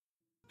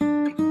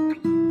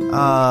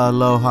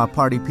Aloha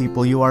party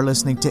people, you are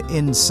listening to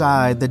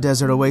Inside the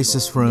Desert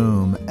Oasis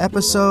Room,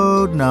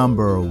 episode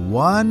number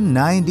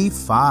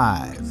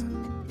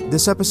 195.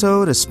 This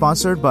episode is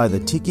sponsored by the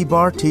Tiki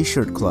Bar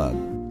T-Shirt Club,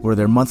 where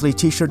their monthly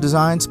t-shirt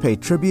designs pay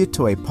tribute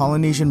to a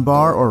Polynesian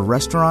bar or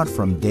restaurant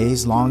from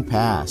days long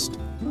past.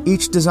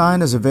 Each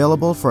design is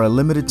available for a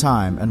limited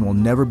time and will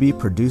never be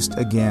produced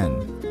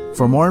again.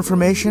 For more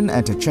information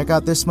and to check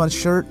out this month's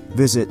shirt,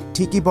 visit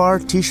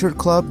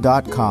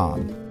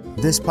tikibartshirtclub.com.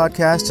 This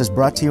podcast is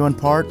brought to you in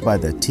part by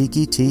the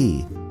Tiki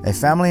Tea, a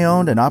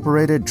family-owned and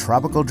operated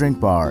tropical drink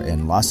bar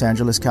in Los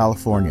Angeles,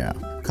 California.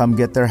 Come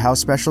get their house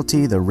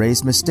specialty, the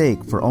Ray's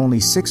Mistake, for only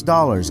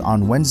 $6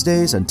 on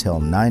Wednesdays until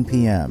 9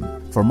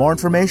 p.m. For more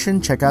information,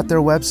 check out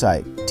their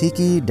website,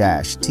 tiki-ti.com.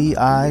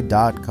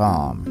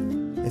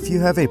 If you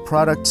have a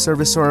product,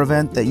 service, or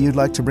event that you'd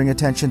like to bring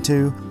attention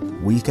to,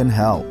 we can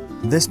help.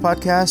 This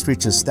podcast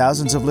reaches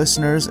thousands of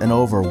listeners in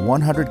over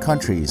 100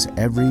 countries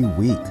every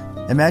week.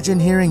 Imagine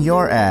hearing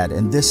your ad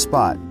in this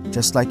spot,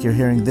 just like you're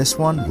hearing this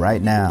one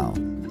right now.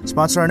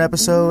 Sponsor an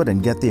episode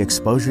and get the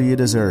exposure you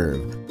deserve.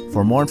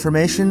 For more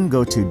information,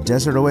 go to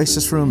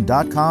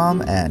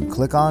desertoasisroom.com and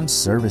click on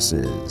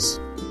Services.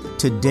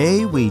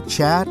 Today we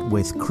chat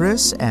with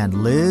Chris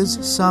and Liz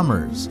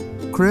Summers.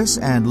 Chris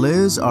and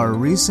Liz are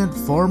recent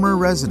former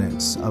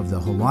residents of the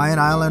Hawaiian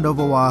island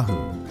of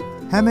Oahu.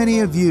 How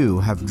many of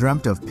you have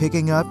dreamt of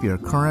picking up your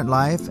current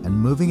life and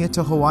moving it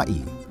to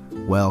Hawaii?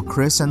 Well,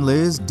 Chris and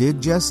Liz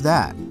did just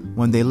that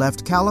when they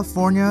left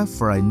California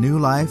for a new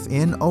life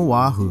in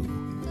Oahu.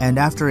 And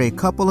after a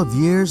couple of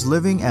years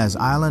living as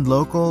island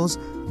locals,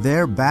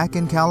 they're back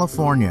in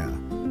California.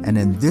 And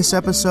in this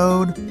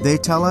episode, they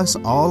tell us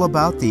all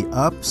about the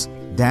ups,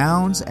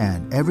 downs,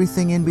 and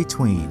everything in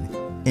between,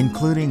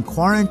 including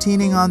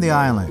quarantining on the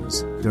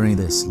islands during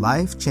this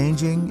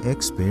life-changing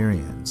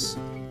experience.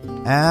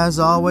 As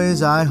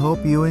always, I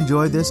hope you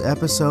enjoyed this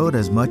episode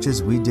as much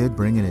as we did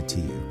bringing it to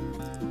you.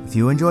 If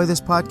you enjoy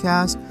this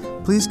podcast,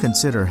 please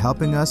consider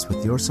helping us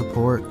with your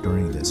support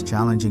during this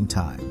challenging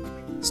time.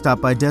 Stop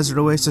by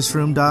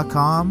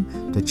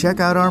desertoasisroom.com to check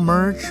out our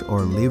merch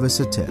or leave us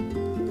a tip.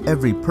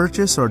 Every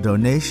purchase or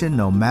donation,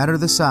 no matter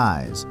the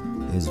size,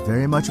 is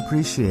very much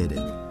appreciated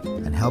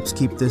and helps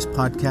keep this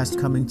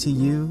podcast coming to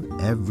you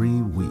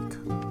every week.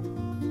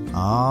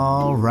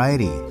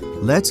 Alrighty,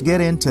 let's get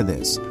into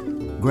this.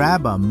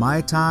 Grab a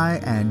Mai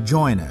Tai and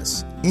join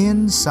us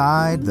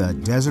inside the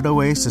Desert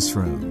Oasis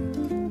Room.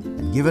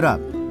 And give it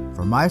up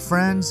for my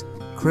friends,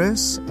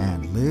 Chris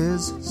and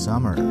Liz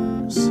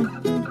Summers.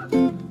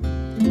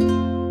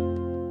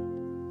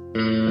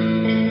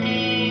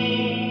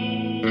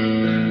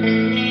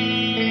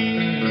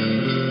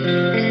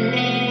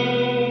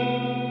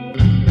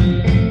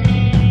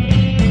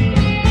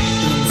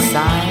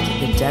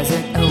 Inside the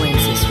Desert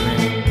Oasis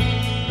Room.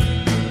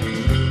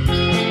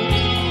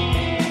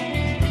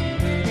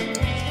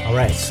 All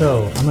right,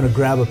 so I'm going to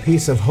grab a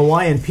piece of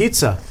Hawaiian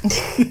pizza.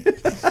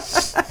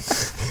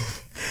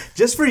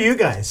 Just for you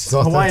guys,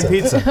 Hawaiian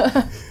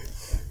pizza.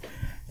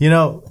 You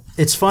know,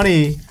 it's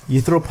funny,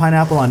 you throw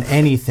pineapple on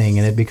anything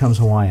and it becomes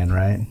Hawaiian,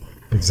 right?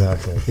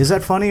 Exactly. Is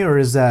that funny or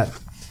is that...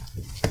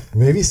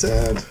 Maybe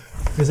sad.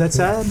 Is that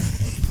sad?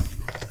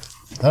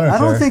 I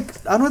don't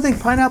think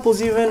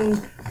pineapple's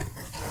even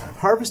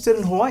harvested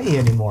in Hawaii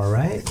anymore,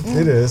 right?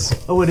 It is.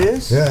 Oh, it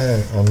is?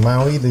 Yeah. On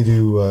Maui, they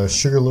do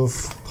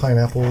sugarloaf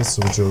pineapples,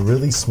 which are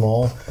really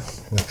small,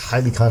 like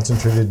highly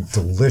concentrated,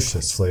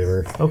 delicious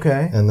flavor.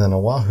 Okay. And then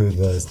Oahu,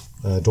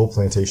 the Dole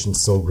Plantation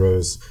still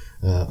grows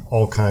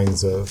all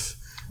kinds of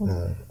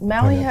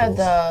Maui had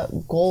pineapples.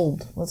 the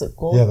gold. Was it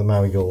gold? Yeah, the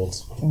Maui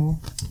Golds.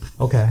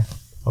 Mm-hmm. Okay.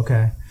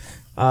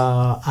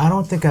 I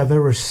don't think I've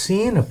ever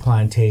seen a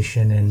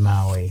plantation in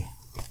Maui.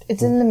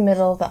 It's in the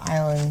middle of the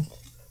island.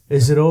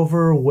 Is it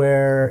over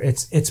where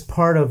it's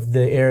part of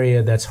the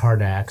area that's hard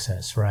to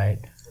access, right?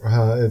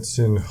 It's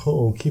in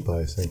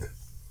Ho'okipa, I think.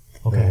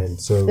 Okay.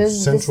 So There's a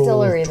central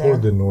distillery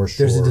toward there. the North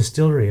Shore. There's a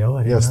distillery. Oh,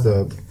 I didn't Yes,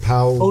 know the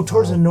Pau. Oh,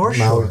 towards the North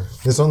Maui. Shore.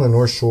 It's on the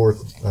North Shore,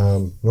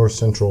 North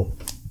Central.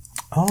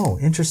 Oh,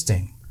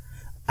 interesting.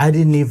 I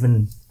didn't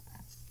even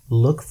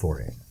look for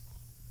it.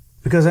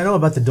 Because I know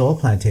about the Dole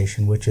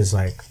Plantation, which is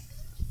like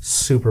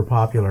super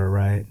popular,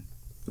 right?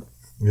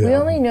 Yeah. We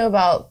only know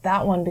about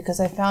that one because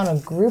I found a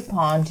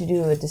Groupon to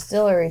do a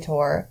distillery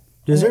tour.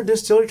 Is there a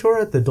distillery tour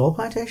at the Dole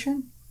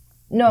Plantation?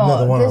 No,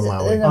 the one on this-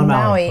 Maui. in On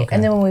Maui, Maui. okay.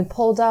 And then when we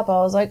pulled up,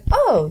 I was like,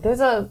 oh, there's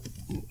a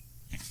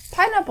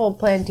pineapple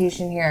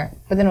plantation here.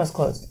 But then it was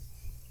closed.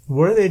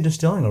 Where are they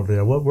distilling over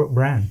there? What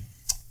brand?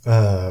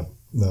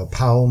 The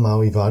Pau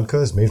Maui vodka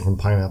is made from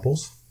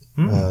pineapples.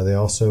 They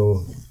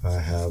also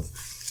have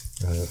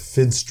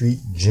Fid Street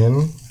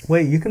Gin.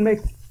 Wait, you can make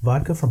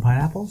vodka from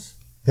pineapples?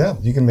 Yeah,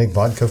 you can make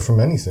vodka from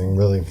anything,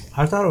 really.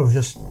 I thought it was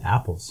just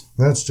apples.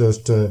 That's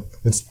just,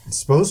 it's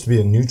supposed to be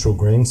a neutral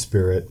grain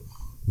spirit,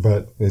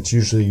 but it's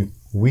usually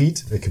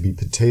wheat. It could be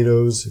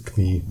potatoes. It could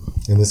be,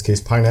 in this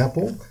case,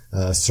 pineapple.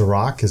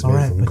 Ciroc is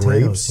made from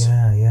potatoes. grapes.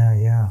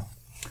 Yeah.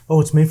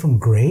 Oh, it's made from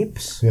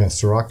grapes? Yeah,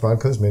 Ciroc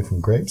vodka is made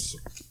from grapes.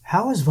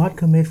 How is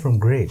vodka made from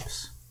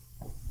grapes?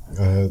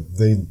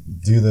 They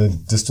do the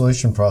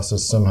distillation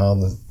process somehow.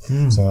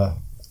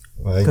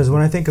 Because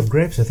when I think of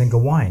grapes, I think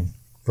of wine.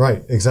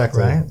 Right,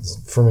 exactly. Right?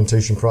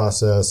 Fermentation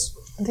process.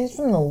 I think it's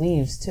from the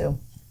leaves, too.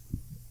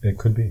 It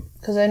could be.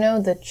 Because I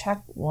know the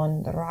Czech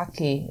one, the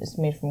raki, is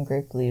made from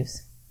grape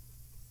leaves.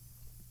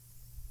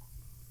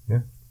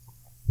 Yeah.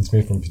 It's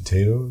made from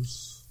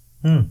potatoes.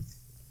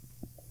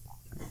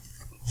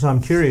 So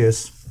I'm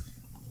curious,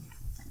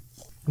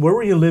 where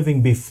were you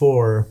living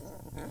before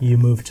you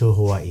moved to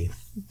Hawaii?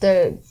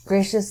 The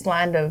gracious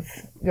land of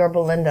Yorba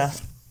Linda.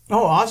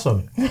 Oh,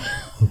 awesome.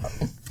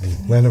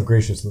 Land of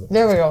gracious.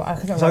 There we go. I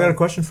couldn't So I got a remember.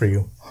 question for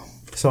you.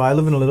 So I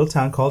live in a little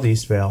town called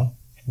Eastvale,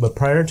 but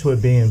prior to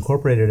it being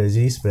incorporated as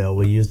Eastvale,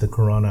 we used the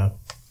Corona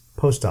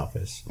post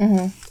office.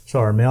 Mm-hmm. So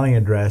our mailing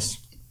address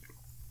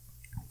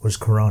was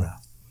Corona.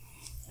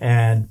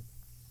 And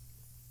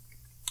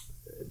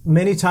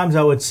many times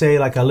I would say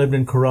like I lived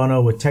in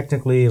Corona, with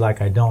technically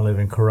like I don't live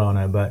in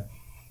Corona, but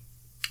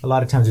a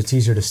lot of times it's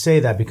easier to say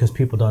that because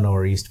people don't know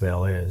where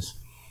Eastvale is.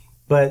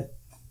 But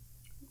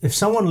if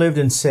someone lived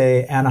in,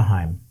 say,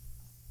 Anaheim,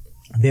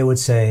 they would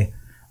say,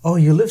 oh,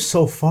 you live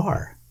so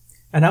far.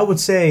 And I would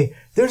say,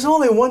 there's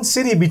only one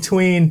city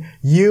between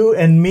you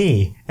and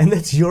me, and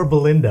that's Yorba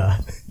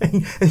Linda.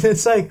 And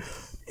it's like,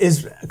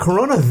 is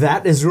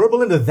Yorba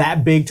Linda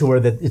that big to where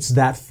that it's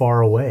that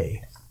far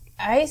away?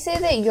 I say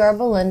that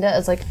Yorba Linda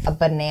is like a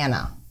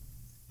banana.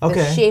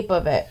 Okay. The shape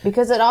of it.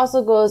 Because it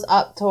also goes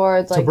up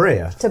towards like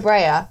To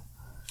Brea.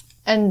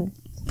 And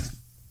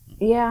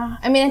yeah,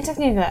 I mean,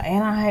 technically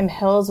Anaheim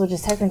Hills, which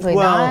is technically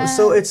Well, not.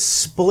 so it's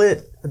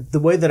split. The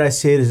way that I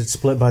see it is it's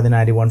split by the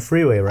 91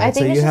 freeway, right? I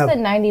think so it's you just have the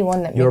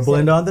 91 that makes Yorba it.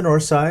 Linda on the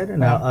north side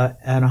and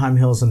Anaheim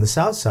Hills on the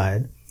south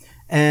side.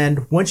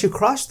 And once you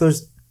cross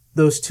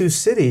those two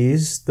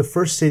cities, the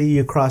first city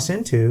you cross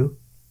into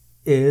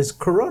is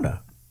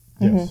Corona.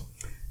 Yes.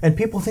 And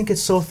people think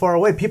it's so far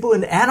away. People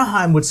in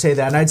Anaheim would say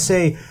that. And I'd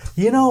say,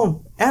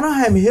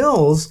 Anaheim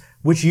Hills,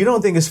 which you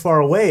don't think is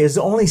far away, is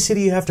the only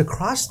city you have to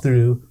cross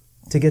through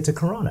to get to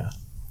Corona.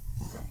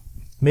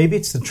 Maybe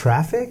it's the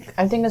traffic?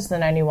 I think it's the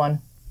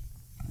 91.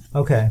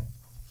 Okay.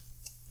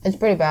 It's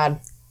pretty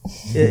bad.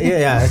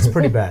 Yeah, it's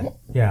pretty bad.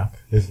 Yeah.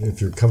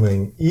 If you're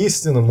coming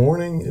east in the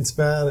morning, it's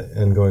bad,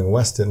 and going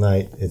west at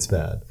night, it's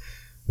bad.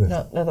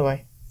 No, the other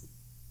way.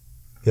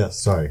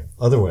 Yes, sorry.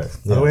 Other way.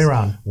 Yes. Other way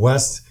around.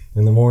 West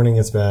in the morning,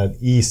 it's bad.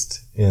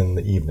 East in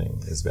the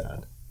evening is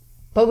bad.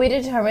 But we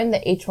determined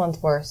that each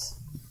one's worse.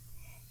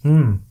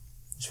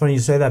 It's funny you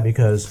say that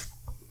because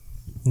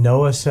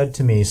Noah said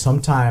to me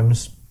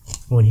sometimes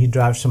when he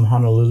drives from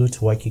Honolulu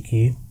to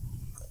Waikiki,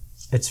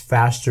 it's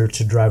faster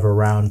to drive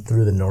around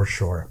through the North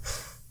Shore.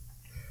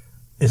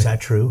 Is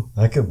that true?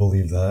 I could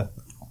believe that.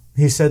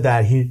 He said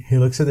that. He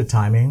looks at the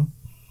timing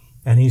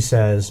and he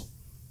says,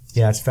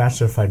 yeah, it's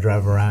faster if I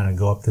drive around and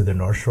go up through the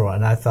North Shore.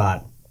 And I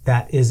thought,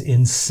 that is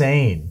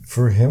insane.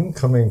 For him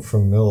coming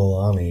from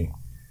Mililani,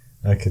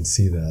 I could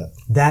see that.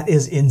 That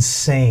is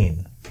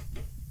insane.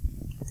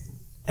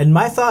 And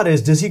my thought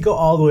is, does he go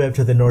all the way up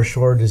to the North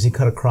Shore or does he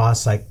cut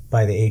across like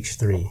by the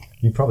H3?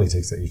 He probably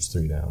takes the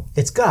H3 down.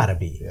 It's gotta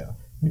be. Yeah.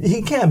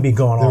 He can't be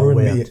going all the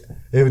way up.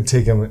 It would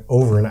take him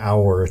over an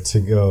hour to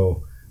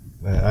go.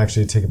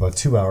 Actually, it'd take about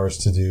 2 hours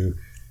to do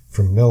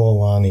from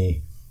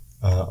Mililani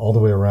all the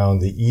way around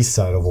the east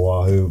side of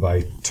Oahu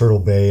by Turtle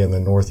Bay in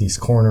the northeast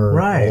corner,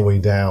 Right. all the way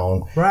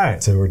down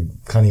Right. to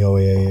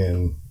Kaneohe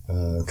and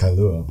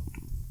Kailua.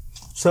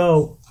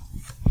 So,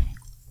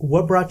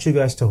 what brought you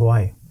guys to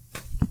Hawaii?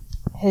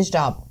 His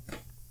job.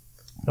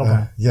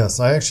 Okay. Yes,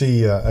 I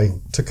actually I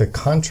took a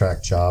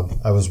contract job.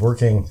 I was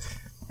working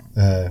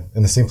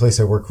in the same place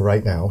I work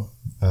right now.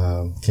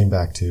 Came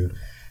back to.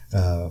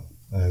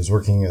 I was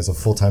working as a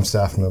full-time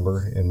staff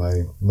member in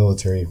my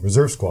military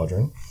reserve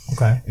squadron.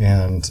 Okay.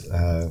 And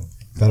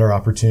better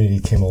opportunity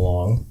came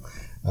along.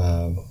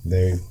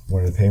 They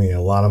wanted to pay me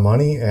a lot of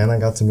money, and I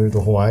got to move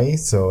to Hawaii.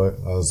 So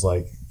I was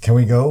like, "Can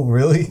we go?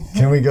 Really?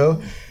 Can we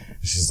go?"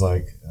 She's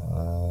like,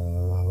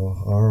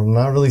 "I'm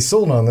not really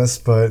sold on this,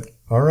 but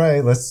all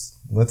right,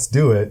 let's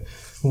do it."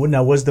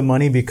 Now, was the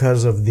money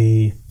because of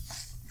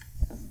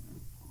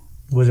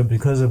was it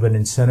because of an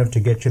incentive to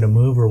get you to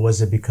move, or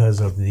was it because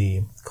of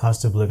the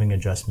cost of living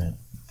adjustment?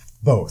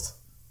 Both.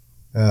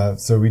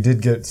 So we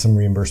did get some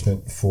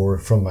reimbursement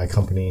from my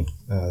company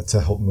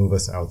to help move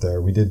us out there.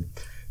 We did,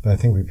 but I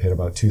think we paid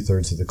about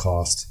 2/3 of the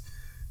cost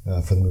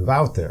for the move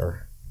out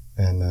there,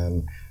 and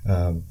then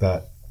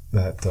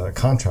that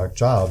contract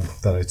job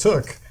that I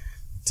took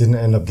didn't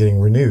end up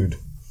getting renewed.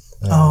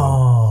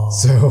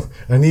 So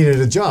I needed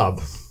a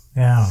job.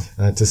 Yeah.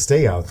 To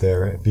stay out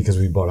there because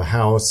we bought a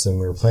house and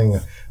we were planning.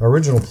 Our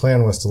original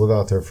plan was to live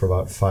out there for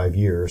about 5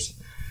 years,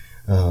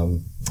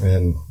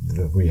 and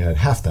we had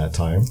half that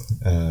time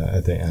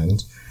at the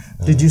end.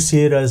 Did you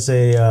see it as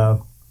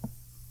a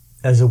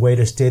way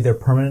to stay there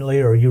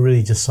permanently, or you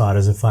really just saw it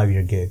as a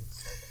 5-year gig?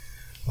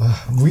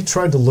 We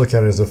tried to look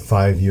at it as a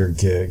 5-year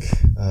gig,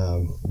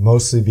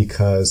 mostly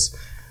because,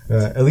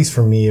 at least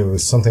for me, it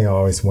was something I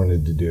always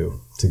wanted to do.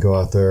 To go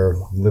out there,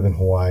 live in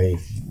Hawaii.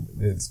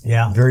 It's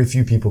very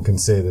few people can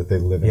say that they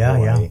live in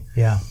Hawaii.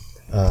 Yeah.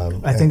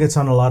 I think it's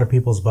on a lot of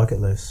people's bucket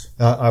lists.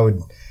 I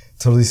would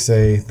totally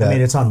say that. I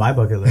mean, it's on my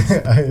bucket list.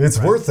 It's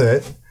worth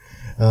it,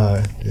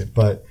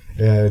 but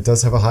it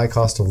does have a high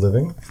cost of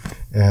living,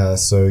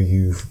 so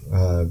you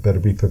better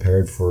be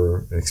prepared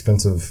for an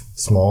expensive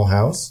small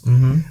house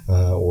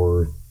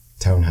or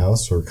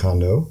townhouse or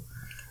condo,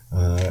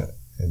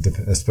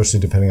 especially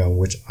depending on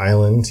which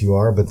island you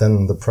are. But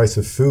then the price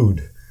of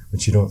food,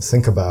 which you don't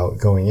think about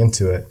going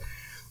into it,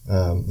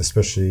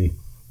 especially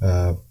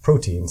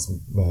proteins,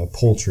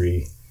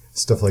 poultry,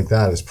 stuff like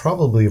that, is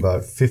probably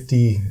about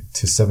 50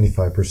 to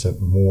 75%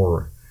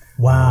 more.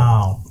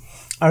 Wow.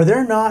 Are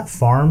there not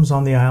farms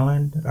on the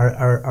island?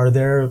 Are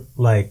there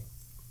like...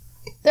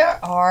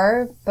 There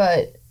are,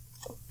 but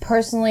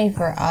personally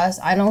for us,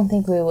 I don't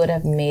think we would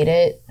have made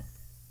it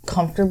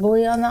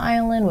comfortably on the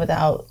island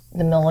without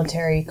the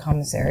military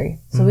commissary.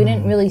 So we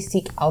didn't really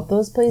seek out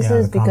those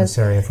places because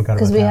I forgot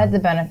about we that. had the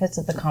benefits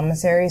of the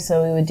commissary.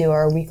 So we would do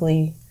our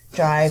weekly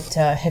drive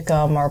to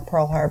Hickam or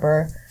Pearl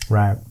Harbor,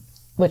 Right.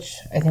 which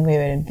I think we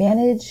have an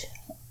advantage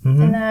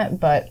in that,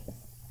 but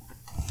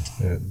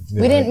Yeah,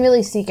 we didn't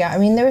really seek out. I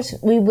mean,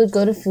 we would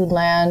go to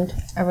Foodland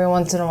every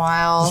once in a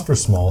while, just for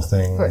small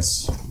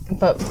things.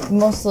 but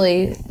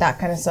mostly that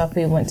kind of stuff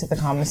we went to the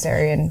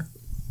commissary, and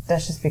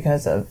that's just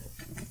because of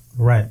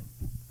Right.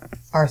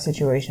 our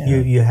situation.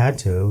 You had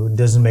to. It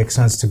doesn't make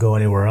sense to go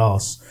anywhere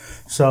else.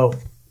 So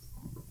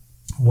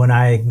when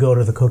I go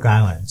to the Cook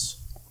Islands,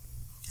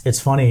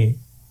 it's funny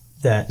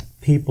that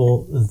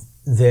people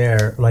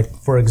there, like,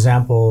 for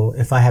example,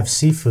 if I have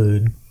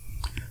seafood,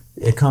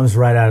 it comes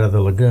right out of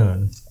the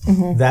lagoon.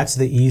 That's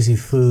the easy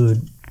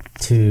food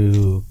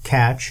to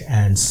catch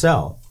and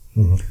sell.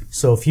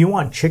 So if you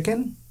want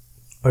chicken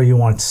or you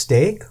want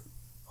steak,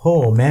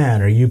 oh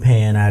man, are you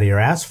paying out of your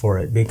ass for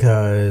it?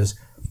 Because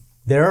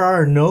there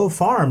are no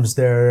farms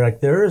there.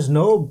 Like, there is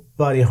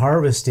nobody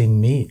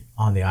harvesting meat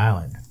on the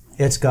island.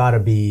 It's got to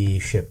be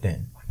shipped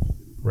in,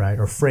 right?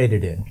 Or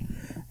freighted in.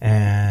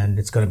 And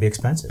it's going to be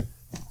expensive.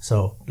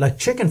 So, like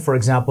chicken, for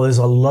example, is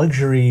a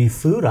luxury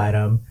food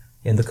item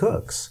in the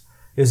Cooks.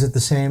 Is it the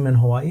same in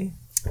Hawaii?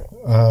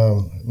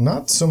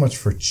 Not so much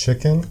for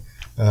chicken.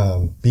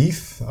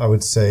 Beef, I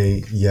would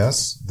say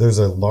yes. There's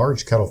a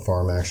large cattle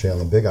farm actually on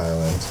the Big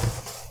Island.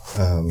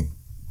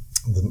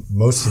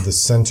 Most of the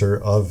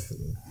center of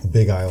the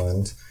Big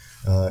Island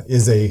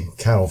is a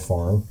cattle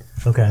farm.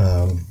 Okay.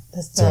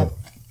 That's So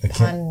the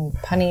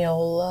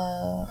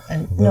Paniola,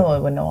 and no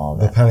one would know all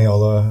the that.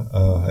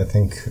 Paniola, I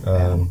think,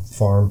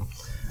 farm.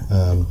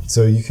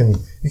 So you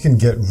can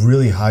get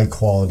really high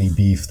quality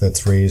beef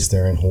that's raised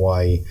there in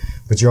Hawaii,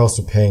 but you're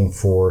also paying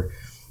for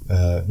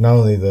not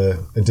only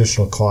the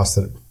additional cost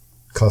that it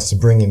costs to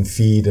bring in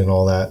feed and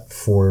all that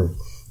for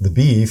the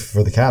beef,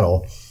 for the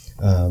cattle,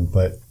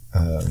 but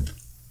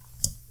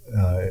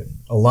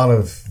a lot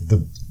of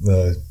the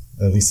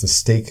at least the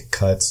steak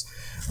cuts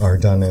are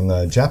done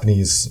in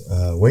Japanese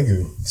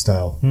Wagyu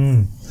style.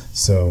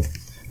 So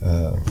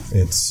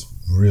it's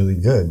really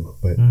good,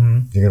 but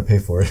you're going to pay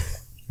for it.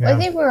 I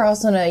think we're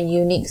also in a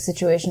unique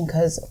situation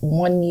because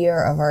 1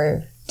 year of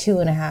our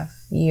 2.5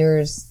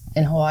 years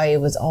in Hawaii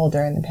was all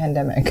during the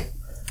pandemic.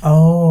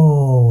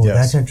 Oh, Yes.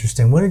 that's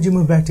interesting. When did you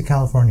move back to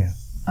California?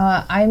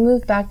 I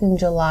moved back in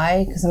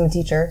July because I'm a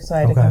teacher, so I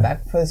had to Okay. come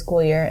back for the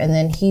school year. And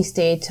then he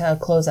stayed to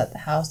close at the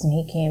house, and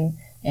he came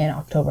in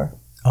October.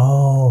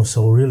 Oh,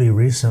 so really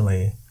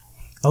recently.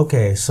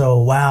 Okay,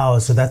 so wow,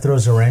 so that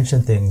throws a wrench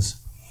in things.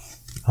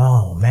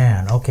 Oh,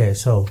 man. Okay,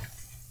 so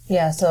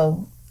Yeah,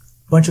 so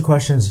bunch of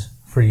questions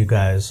for you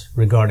guys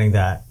regarding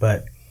that.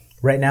 But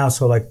right now,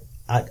 so like,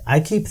 I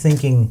keep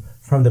thinking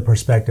from the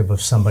perspective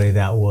of somebody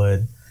that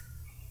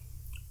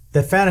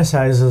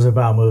fantasizes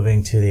about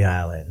moving to the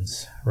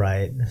islands,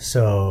 right?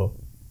 So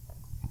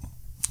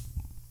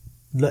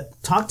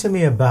talk to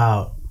me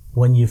about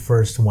when you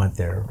first went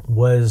there.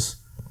 Was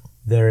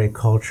there a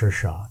culture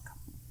shock?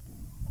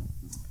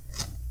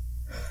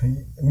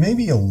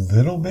 Maybe a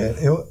little bit.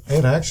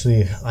 It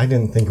actually, I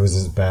didn't think it was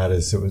as bad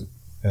as it was.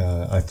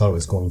 I thought it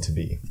was going to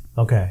be.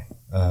 Okay.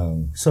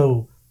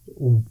 So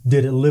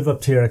did it live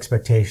up to your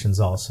expectations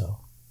also?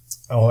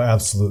 Oh,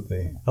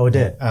 absolutely. Oh, it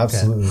did?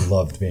 Absolutely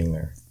loved being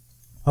there.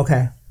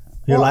 Okay.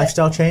 Your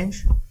lifestyle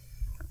change?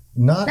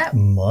 Not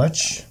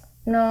much.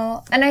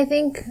 no. And I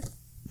think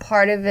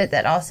part of it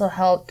that also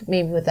helped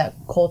maybe with that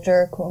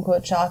culture, quote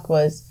unquote, shock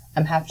was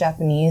I'm half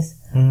Japanese.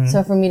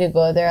 So for me to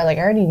go there, like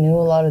I already knew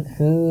a lot of the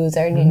foods,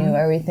 I already knew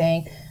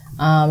everything.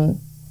 And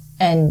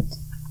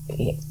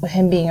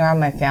him being around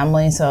my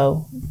family,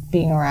 so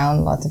being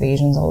around lots of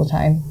Asians all the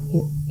time,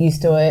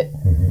 used to it.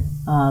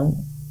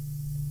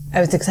 I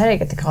was excited to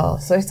get to call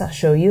soy sauce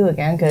shoyu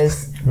again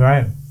because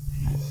Right.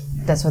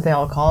 that's what they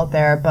all call it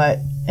there. But,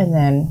 and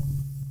then,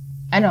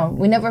 I don't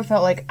know,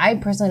 I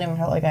personally never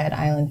felt like I had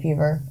island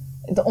fever.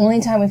 The only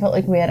time we felt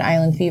like we had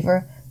island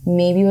fever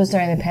maybe it was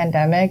during the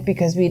pandemic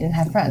because we didn't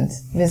have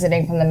friends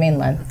visiting from the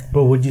mainland.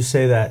 But would you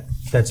say that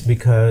that's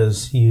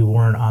because you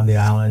weren't on the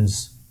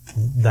islands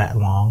that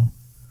long?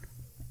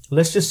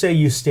 Let's just say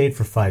you stayed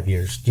for 5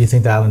 years. Do you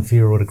think the island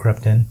fever would have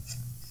crept in?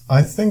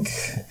 I think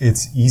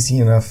it's easy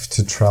enough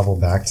to travel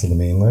back to the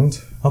mainland.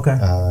 Okay.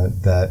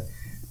 That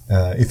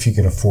if you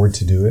can afford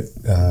to do it,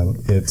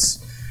 it's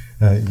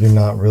you're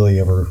not really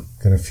ever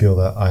going to feel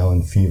that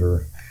island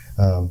fever.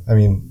 I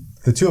mean,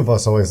 the two of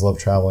us always love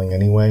traveling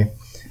anyway,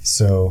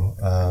 so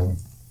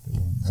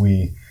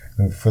we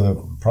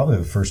for probably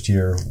the first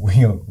year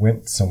we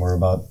went somewhere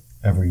about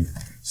every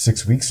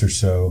 6 weeks or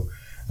so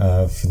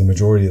for the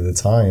majority of the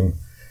time.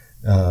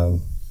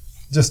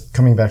 Just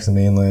coming back to the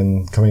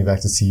mainland, coming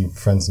back to see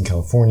friends in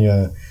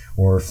California,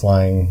 or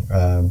flying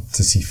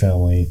to see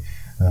family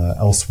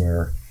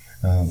elsewhere.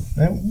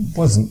 It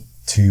wasn't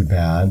too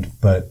bad,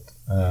 but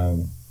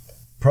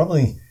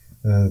probably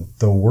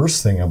the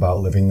worst thing about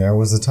living there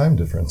was the time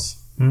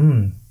difference.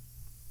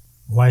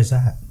 Why is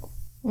that?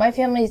 My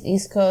family's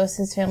East Coast,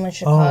 his family's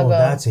Chicago. Oh,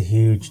 that's a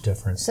huge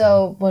difference.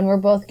 So when we're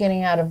both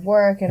getting out of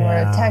work and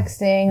we're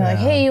texting, like,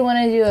 hey, you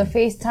want to do a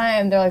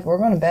FaceTime? They're like, we're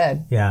going to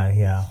bed.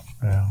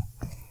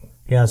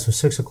 Yeah, so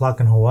 6 o'clock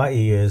in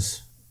Hawaii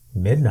is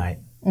midnight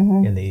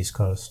in the East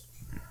Coast.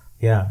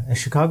 Yeah, and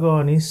Chicago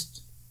on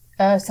East?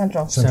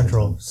 Central.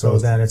 So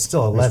then it's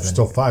still 11. It's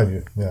still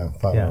 5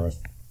 hours.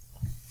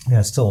 Yeah,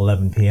 it's still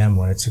 11 p.m.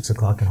 when it's 6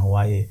 o'clock in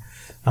Hawaii.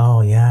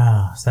 Oh,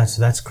 yeah,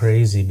 that's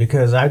crazy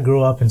because I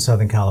grew up in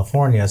Southern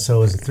California, so it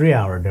was a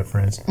 3-hour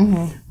difference,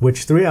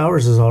 which 3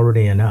 hours is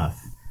already enough.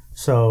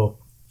 So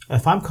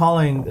if I'm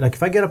calling, like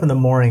if I get up in the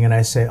morning and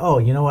I say, oh,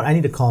 you know what, I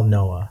need to call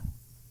Noah,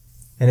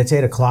 and it's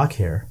 8 o'clock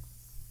here,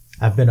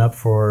 I've been up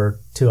for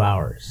 2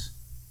 hours.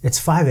 It's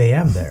 5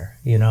 a.m. there,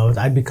 you know,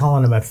 I'd be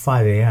calling him at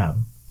 5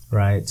 a.m.,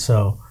 right?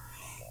 So,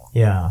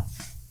 yeah.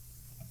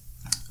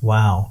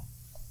 Wow.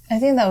 I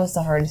think that was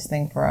the hardest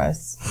thing for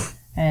us.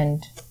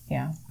 And,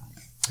 yeah.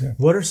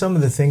 What are some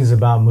of the things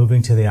about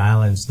moving to the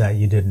islands that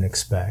you didn't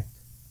expect?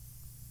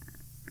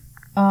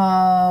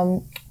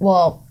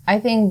 Well, I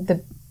think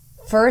the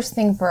first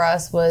thing for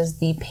us was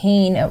the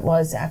pain it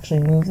was to actually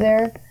move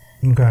there.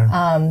 Okay.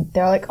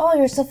 They're like, oh,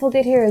 your stuff will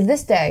get here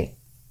this day.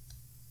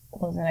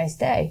 Well, it was a nice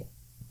day.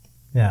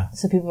 Yeah.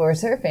 So people were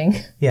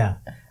surfing. Yeah.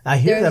 I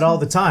hear that all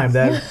the time,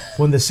 that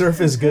when the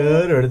surf is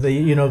good or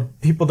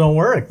people don't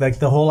work, like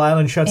the whole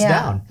island shuts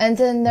down. And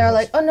then they're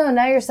like, oh no,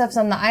 now your stuff's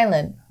on the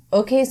island.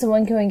 Okay, so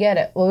when can we get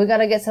it? Well, we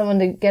gotta get someone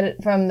to get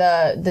it from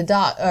the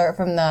dock, or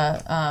from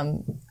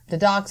the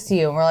docks to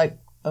you. And we're like,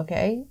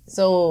 okay.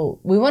 So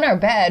we want our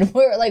bed.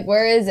 We're like,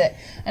 where is it?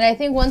 And I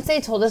think once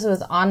they told us it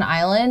was on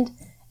island,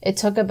 it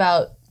took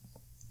about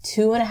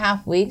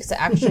 2.5 weeks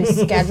to actually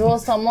schedule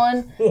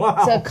someone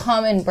to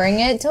come and bring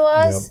it to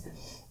us. Yep.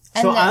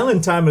 And so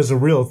island time is a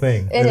real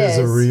thing. It is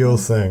a real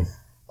thing.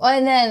 Well,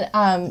 and then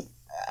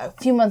a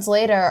few months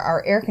later,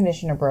 our air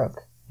conditioner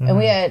broke. And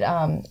we had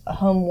a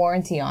home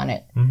warranty on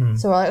it.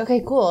 So we're like,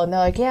 okay, cool. And they're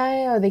like,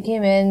 yeah. They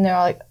came in. They're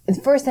like, the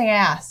first thing I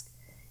asked,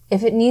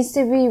 if it needs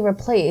to be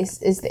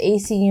replaced, is the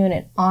AC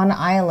unit on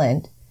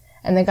island?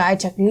 And the guy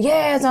checked me,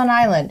 yeah, it's on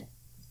island.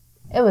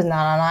 It was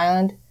not on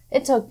island.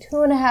 It took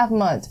 2.5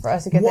 months for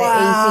us to get the AC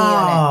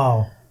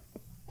unit.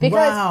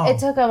 Because it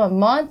took them a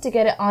month to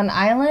get it on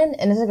island,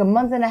 and it took a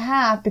month and a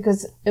half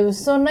because it was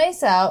so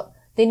nice out.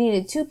 They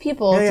needed 2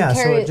 people to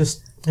carry it.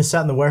 So it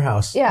sat in the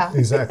warehouse. Yeah.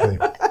 Exactly.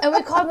 And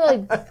we called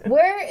them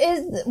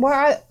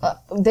like,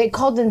 they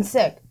called in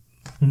sick.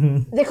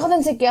 They called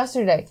in sick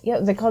yesterday.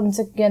 Yeah, they called in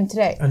sick again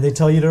today. And they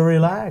tell you to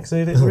relax.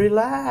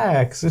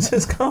 Relax. It's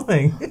just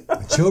coming.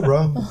 Chill,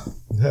 bro.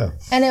 Yeah.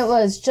 And it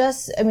was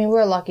just, we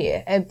were lucky.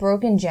 It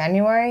broke in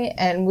January,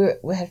 and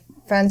we had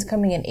friends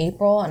coming in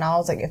April, and I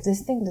was like, if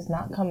this thing does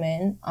not come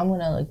in, I'm going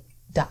to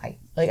die.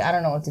 I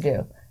don't know what to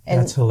do. And,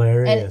 that's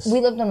hilarious. And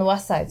we lived on the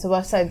west side, so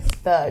west side's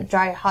the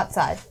dry, hot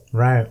side.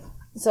 Right.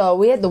 So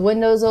we had the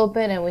windows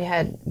open, and we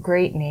had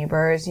great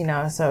neighbors,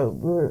 so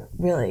we were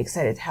really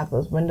excited to have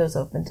those windows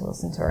open to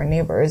listen to our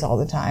neighbors all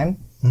the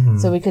time.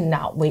 So we could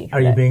not wait for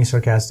Are you being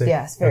sarcastic?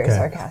 Yes, very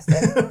sarcastic.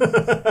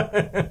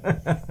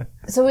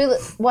 So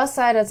west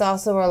side is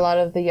also where a lot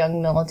of the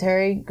young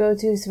military go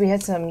to. So we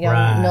had some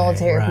young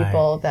military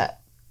people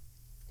that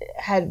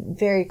had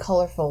very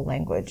colorful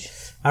language.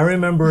 I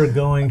remember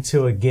going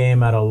to a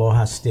game at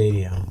Aloha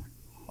Stadium,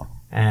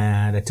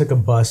 and I took a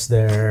bus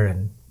there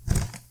and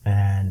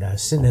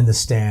sitting in the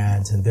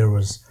stands, and there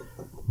was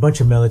a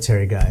bunch of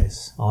military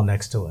guys all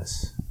next to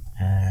us,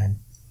 and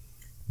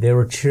they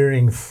were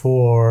cheering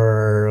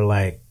for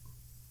like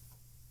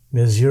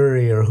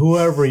Missouri or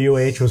whoever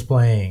UH was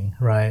playing,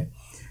 right?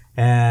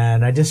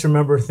 And I just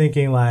remember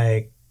thinking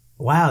like,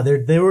 wow,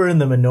 they were in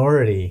the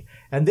minority,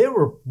 and they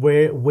were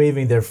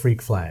waving their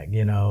freak flag,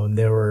 and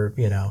they were,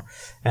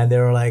 and they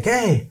were like,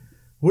 hey,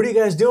 what are you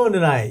guys doing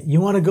tonight?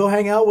 You want to go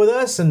hang out with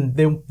us? And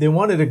they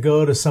wanted to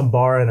go to some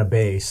bar in a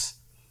base.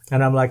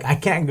 And I'm like, I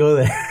can't go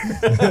there.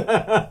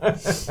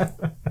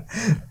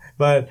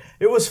 But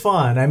it was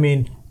fun.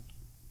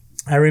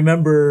 I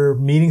remember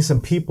meeting some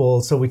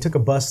people. So we took a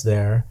bus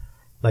there,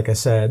 like I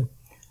said,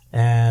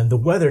 and the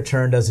weather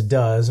turned as it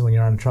does when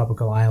you're on a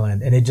tropical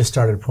island, and it just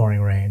started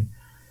pouring rain.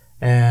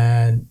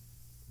 And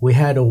we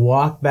had to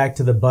walk back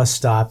to the bus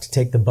stop to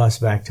take the bus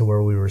back to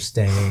where we were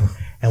staying.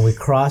 And we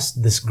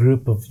crossed this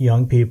group of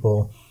young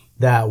people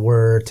that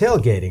were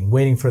tailgating,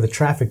 waiting for the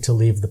traffic to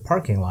leave the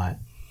parking lot.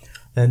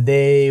 And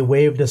they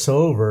waved us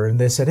over and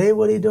they said, "Hey,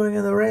 what are you doing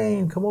in the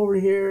rain? Come over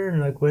here."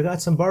 And like, "We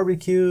got some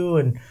barbecue."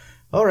 And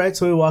all right.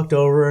 So we walked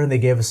over and they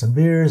gave us some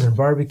beers and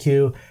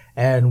barbecue.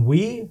 And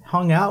we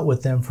hung out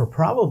with them for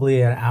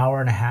probably an hour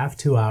and a half,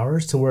 2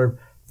 hours, to where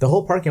the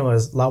whole parking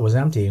lot was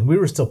empty and we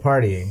were still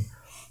partying.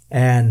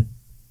 And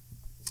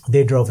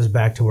they drove us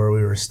back to where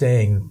we were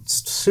staying.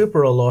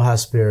 Super aloha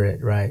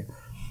spirit, right?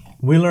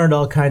 We learned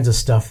all kinds of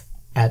stuff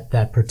at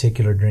that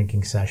particular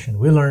drinking session.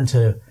 We learned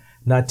to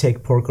not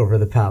take pork over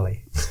the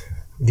pali.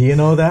 Do you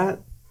know that?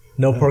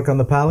 No pork on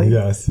the pali?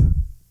 Yes.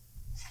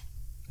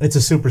 It's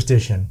a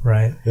superstition,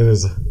 right? It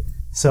is.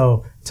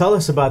 So tell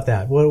us about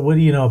that. What do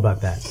you know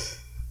about that?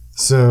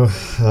 So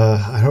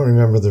I don't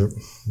remember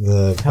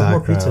the Have more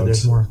background. pizza.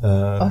 There's more.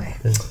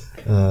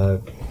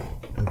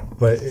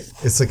 But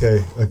it's like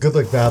a good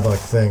luck, bad luck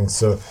thing.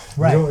 So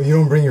Right. you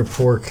don't bring your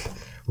pork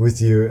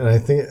with you. And I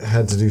think it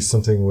had to do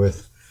something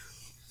with,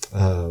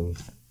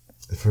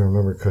 if I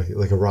remember correctly,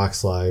 like a rock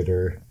slide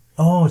or...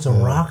 Oh, it's a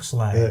rock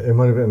slide. It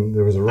might have been,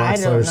 there was a rock I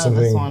slide don't or know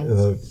something. this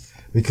one.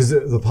 Because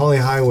the Pali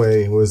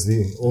Highway was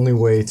the only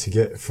way to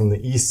get from the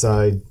east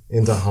side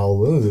into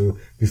Honolulu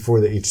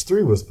before the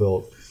H3 was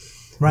built.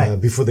 Right.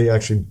 Before they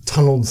actually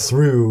tunneled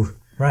through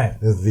Right.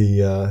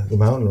 the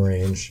mountain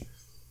range.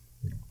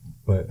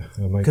 But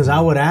Because I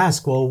would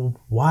ask, well,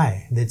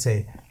 why? They'd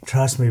say,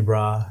 "Trust me,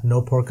 brah,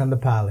 no pork on the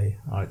pali."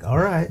 I'm like, all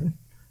right.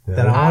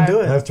 Then I won't do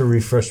I it. have to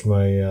refresh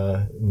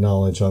my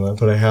knowledge on that,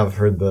 but I have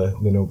heard the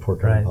no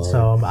pork on Right. Pali.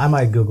 So I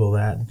might Google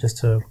that just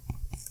to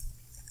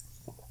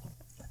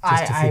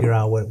figure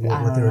out what they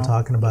were know.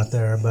 talking about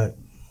there.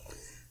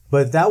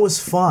 But that was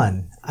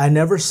fun. I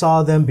never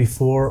saw them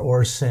before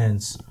or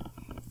since.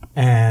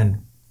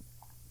 And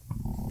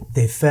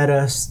they fed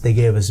us, they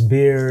gave us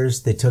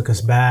beers, they took us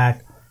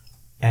back.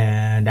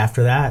 And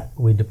after that,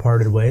 we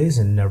departed ways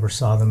and never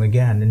saw them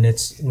again. And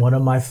it's one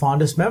of my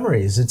fondest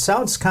memories. It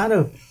sounds kind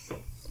of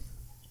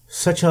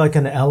such like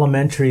an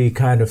elementary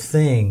kind of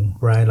thing,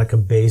 right? Like a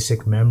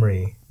basic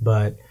memory.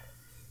 But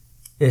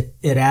it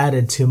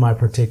added to my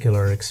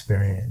particular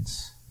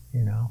experience,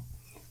 you know?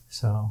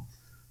 So,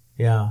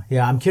 yeah.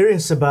 I'm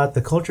curious about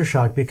the culture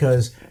shock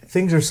because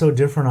things are so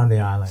different on the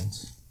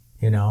islands,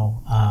 you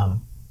know?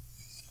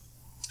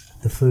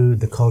 The food,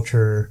 the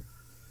culture,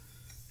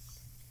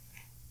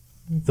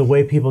 the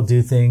way people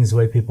do things, the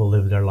way people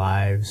live their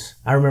lives.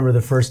 I remember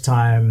the first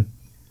time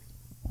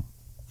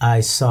I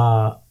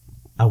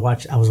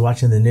was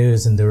watching the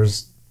news and there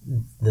was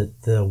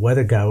the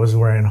weather guy was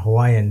wearing a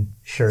Hawaiian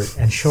shirt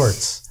and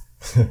shorts.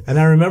 And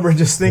I remember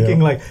just thinking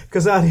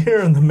because out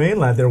here on the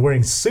mainland, they're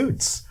wearing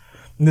suits.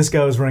 And this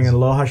guy was wearing an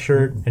aloha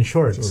shirt and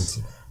shorts,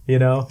 you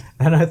know?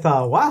 And I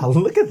thought, wow,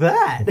 look at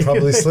that.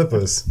 Probably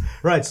slippers.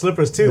 Right,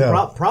 slippers too,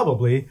 Yeah.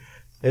 Probably.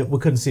 We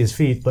couldn't see his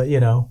feet, but you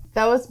know.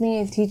 That was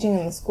me teaching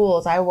in the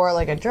schools. I wore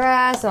like a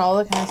dress and all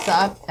that kind of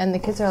stuff. And the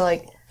kids are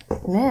like,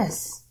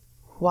 "Miss,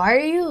 why are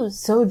you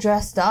so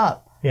dressed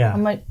up?" Yeah.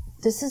 I'm like,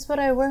 "This is what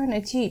I wear when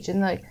I teach."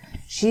 And like,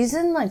 she's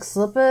in like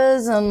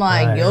slippers and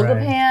like Right, yoga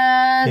right.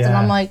 pants. And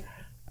Yeah. I'm like,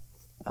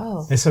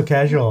 oh. It's so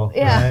casual.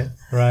 Yeah.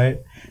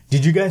 Right.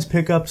 Did you guys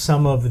pick up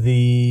some of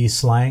the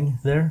slang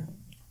there?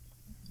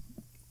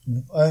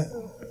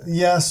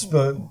 Yes,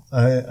 but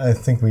I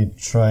think we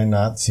try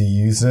not to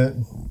use it.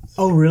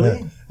 Oh,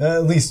 really?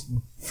 At least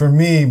for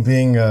me,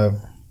 being I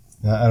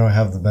don't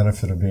have the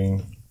benefit of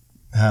being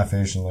half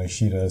Asian like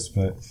she does,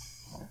 but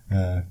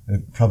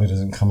it probably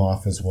doesn't come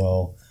off as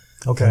well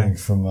coming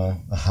from a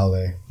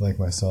Hale like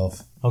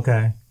myself.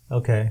 Okay.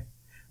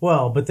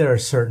 Well, but there are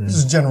certain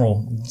Just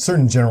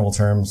certain general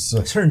terms.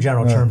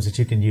 terms that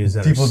you can use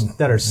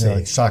that are safe,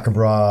 like shaka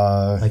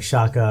bra, like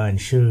shaka and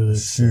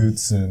shoes.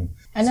 shoots, and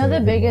I know the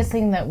biggest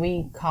thing that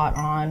we caught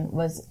on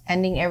was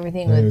ending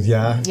everything with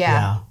yeah.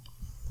 yeah.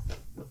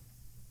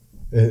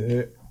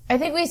 It, I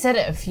think we said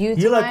it a few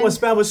times. You like what's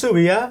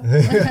Bamasubi, yeah?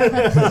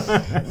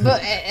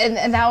 But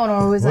and that one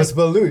always what's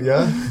like balut?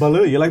 Yeah.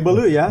 Balut. You like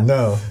balut, yeah?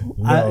 No,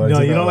 No,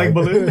 do you not don't like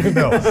balut?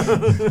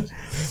 No.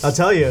 I'll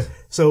tell you.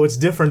 So what's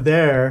different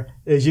there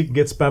is you can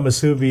get spam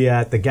musubi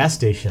at the gas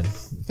station.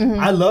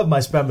 I love my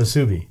spam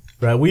musubi,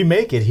 right? We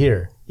make it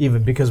here,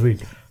 even because we,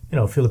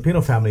 Filipino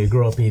family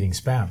grew up eating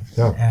spam.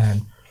 Yeah.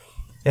 And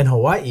in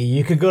Hawaii,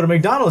 you could go to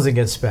McDonald's and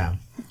get spam.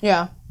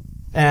 yeah.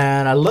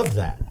 And I love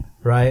that,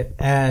 right?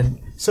 And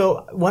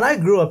so when I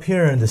grew up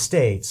here in the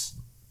States,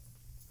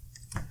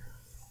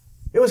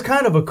 it was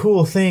kind of a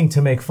cool thing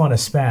to make fun of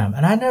spam.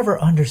 And I never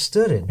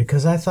understood it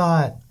because I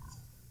thought,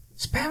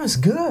 spam is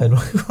good.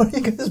 Why are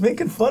you guys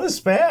making fun of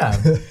spam?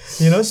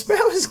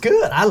 Spam is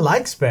good. I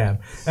like spam.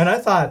 And I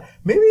thought,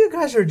 maybe you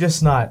guys are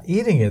just not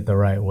eating it the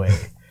right way.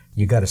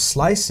 You got to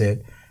slice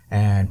it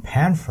and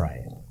pan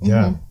fry it.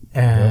 Yeah.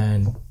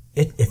 And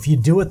if you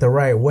do it the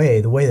right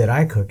way, the way that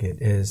I cook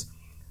it is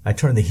I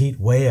turn the heat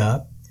way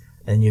up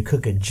and you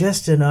cook it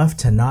just enough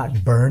to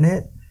not burn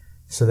it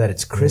so that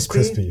it's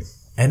crispy.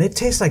 And it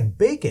tastes like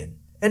bacon.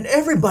 And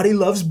everybody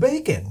loves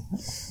bacon.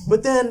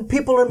 But then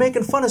people are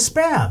making fun of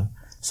spam.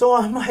 So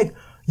I'm like,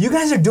 you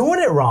guys are doing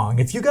it wrong.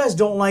 If you guys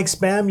don't like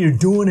Spam, you're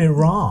doing it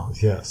wrong.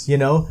 Yes. You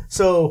know?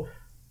 So,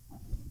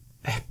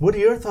 what are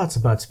your thoughts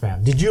about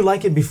Spam? Did you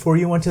like it before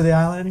you went to the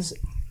islands?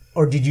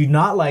 Or did you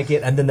not like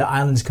it and then the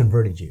islands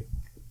converted you?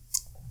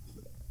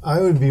 I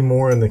would be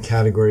more in the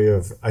category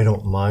of I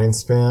don't mind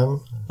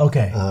Spam.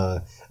 Okay.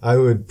 I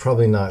would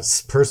probably not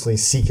personally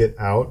seek it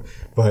out,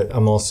 but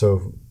I'm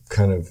also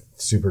kind of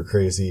super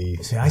crazy.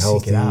 See, I healthy,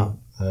 seek it out.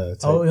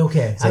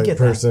 Okay. I type get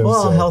person, that.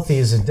 Well, so-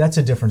 healthy that's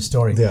a different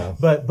story. Yeah.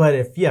 But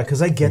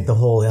because I get the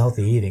whole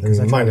healthy eating. Cause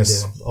I try to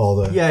minus do- all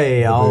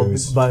the all,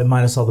 booze. but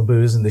minus all the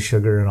booze and the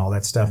sugar and all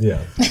that stuff.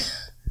 Yeah.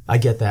 I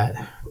get that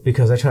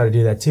because I try to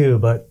do that too.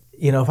 But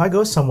you know, if I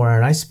go somewhere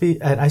and I see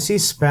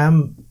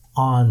Spam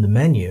on the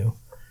menu,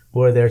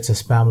 whether it's a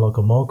Spam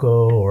Loco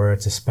Moco or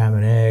it's a Spam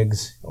and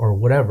eggs or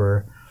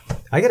whatever,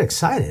 I get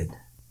excited.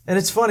 And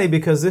it's funny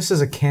because this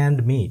is a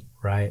canned meat,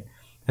 right?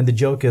 And the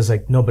joke is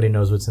like nobody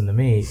knows what's in the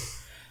meat,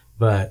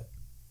 but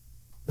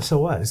so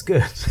what? It's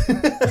good.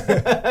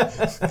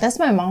 That's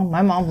my mom.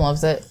 My mom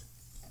loves it.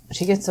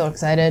 She gets so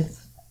excited.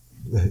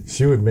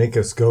 She would make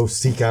us go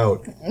seek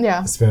out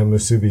Yeah. Spam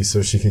musubi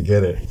so she could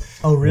get it.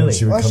 Oh, really? And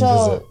she would Or come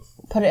she'll visit.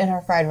 put it in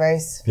her fried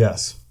rice.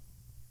 Yes.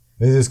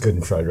 It is good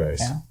in fried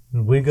rice. Yeah.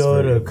 We go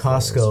very to good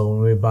Costco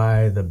when we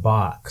buy the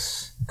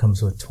box. It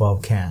comes with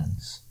 12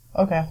 cans.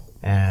 Okay.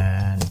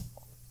 And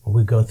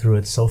we go through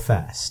it so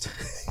fast.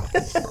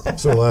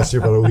 So it'll last you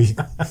about a week.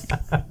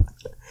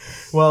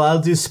 Well,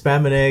 I'll do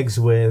Spam and eggs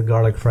with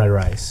garlic fried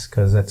rice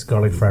because that's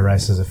garlic fried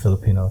rice is a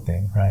Filipino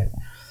thing, right?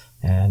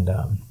 And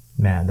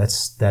man,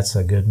 that's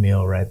a good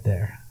meal right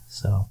there.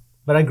 So,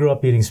 but I grew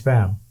up eating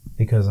Spam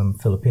because I'm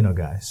a Filipino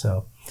guy.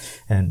 So,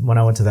 and when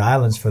I went to the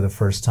islands for the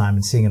first time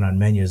and seeing it on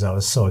menus, I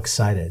was so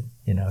excited.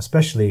 You know,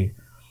 especially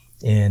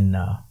in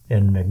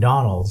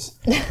McDonald's.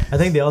 I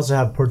think they also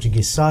have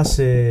Portuguese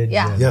sausage.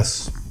 Yeah.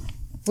 Yes.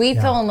 We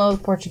fell in love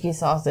with Portuguese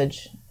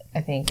sausage,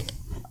 I think.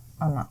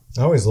 I'm not.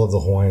 I always love the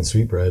Hawaiian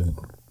sweetbread.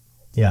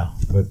 Yeah.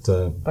 But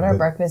But our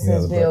breakfast yeah,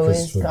 is the we always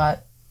breakfast food.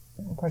 got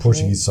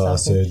Portuguese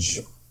sausage,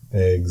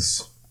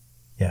 eggs.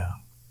 Yeah.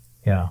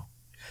 Yeah.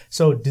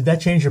 So did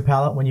that change your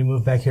palate when you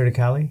moved back here to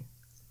Cali?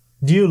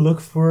 Do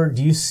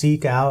you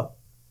seek out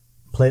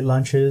plate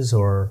lunches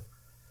or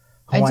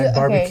Hawaiian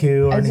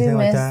barbecue or anything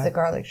like I do that? miss the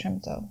garlic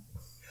shrimp though.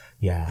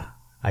 Yeah,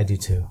 I do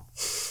too.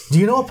 Do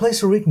you know a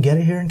place where we can get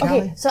it here in Cali?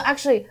 Okay, so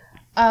actually,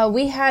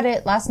 we had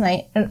it last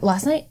night.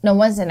 Wednesday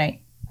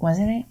night.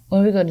 Wednesday night?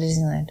 When we go to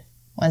Disneyland?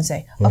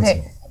 Wednesday.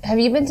 Okay, have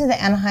you been to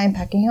the Anaheim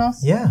Packing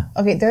House? Yeah.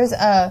 Okay, there's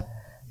a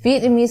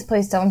Vietnamese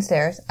place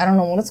downstairs. I don't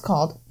know what it's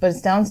called, but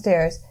it's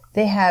downstairs.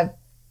 They have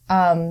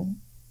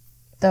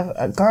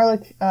the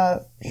garlic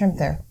shrimp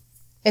there.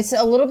 It's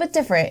a little bit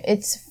different.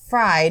 It's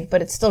fried,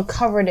 but it's still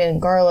covered in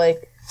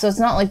garlic. So it's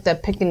not like the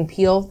pick and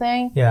peel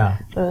thing. Yeah.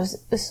 But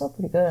it's still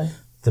pretty good.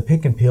 The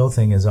pick and peel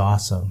thing is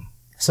awesome.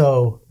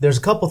 So there's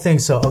a couple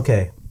things. So,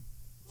 okay,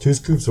 2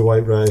 scoops of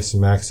white rice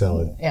and mac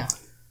salad. Yeah.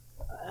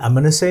 I'm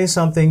going to say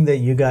something that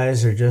you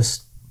guys are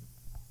just,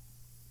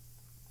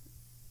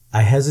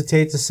 I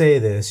hesitate to say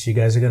this. You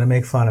guys are going to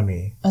make fun of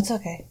me. It's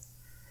okay.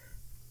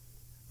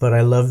 But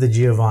I love the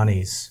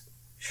Giovanni's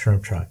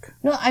shrimp truck.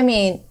 No, I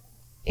mean,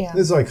 yeah.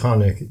 It's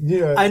iconic.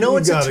 Yeah, I know you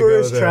it's a gotta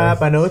tourist go there.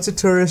 trap. I know it's a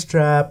tourist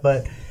trap,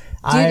 but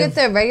Do you get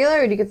the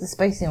regular or do you get the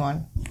spicy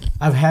one?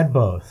 I've had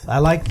both. I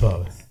like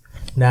both.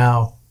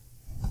 Now,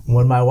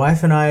 when my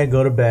wife and I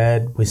go to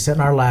bed, we sit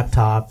on our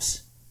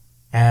laptops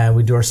and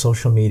we do our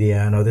social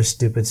media and other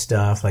stupid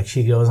stuff. Like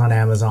she goes on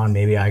Amazon,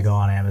 maybe I go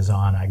on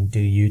Amazon, I do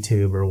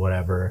YouTube or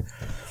whatever.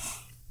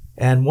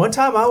 And one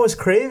time I was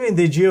craving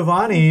the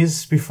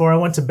Giovanni's before I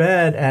went to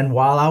bed, and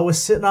while I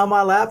was sitting on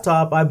my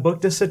laptop, I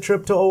booked us a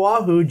trip to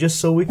Oahu just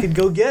so we could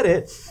go get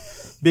it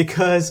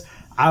because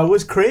I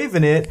was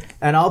craving it.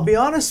 And I'll be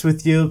honest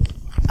with you,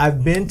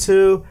 I've been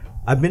to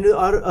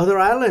other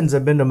islands.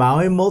 I've been to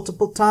Maui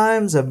multiple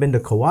times. I've been to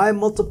Kauai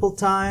multiple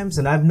times,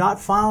 and I've not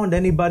found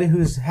anybody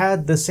who's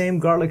had the same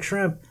garlic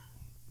shrimp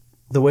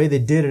the way they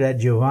did it at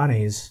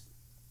Giovanni's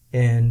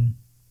in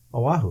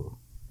Oahu.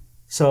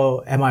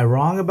 So am I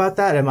wrong about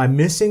that? Am I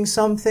missing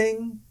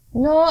something?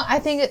 No, I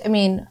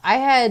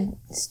had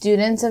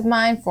students of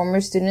mine, former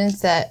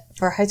students that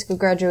for high school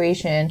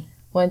graduation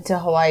went to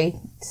Hawaii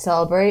to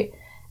celebrate.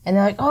 And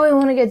they're like, oh, I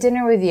want to get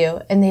dinner with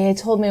you. And they had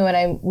told me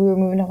when we were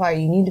moving to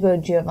Hawaii, you need to go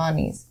to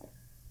Giovanni's.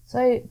 So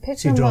I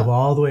picked So you them drove up.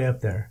 all the way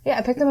up there. Yeah,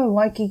 I picked them in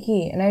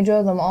Waikiki. And I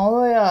drove them all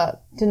the way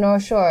up to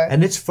North Shore.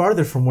 And it's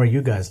farther from where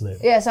you guys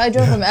live. Yeah, so I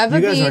drove from Eva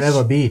You Beach. guys are at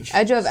Eva Beach.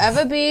 I drove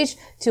Eva Beach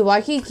to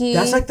Waikiki.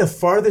 That's like the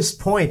farthest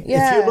point.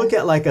 Yeah. If you look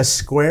at like a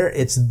square,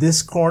 it's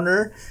this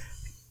corner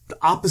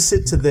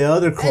opposite to the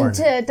other corner. and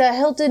to the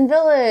Hilton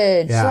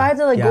Village. Yeah, So I had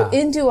to yeah. go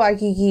into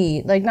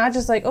Waikiki. Like not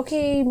just like,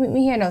 okay, meet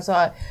me here. No, so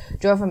I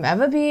drove from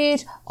Eva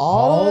Beach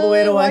all the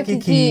way to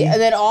Waikiki. And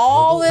then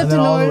all the way up And to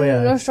then all the way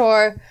up. North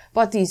Shore.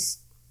 Bought these,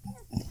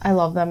 I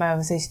love them. I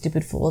would say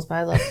stupid fools, but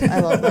I love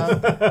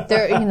them.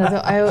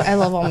 I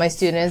love all my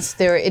students.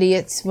 They were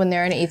idiots when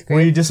they're in 8th Were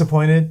you grade.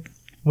 disappointed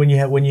when you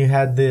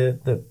had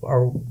the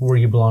or were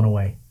you blown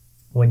away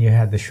when you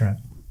had the shrimp?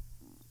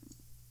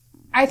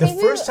 I The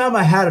think first time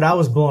I had it, I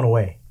was blown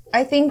away.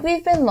 I think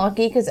we've been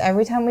lucky because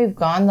every time we've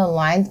gone, the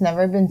line's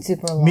never been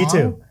super long.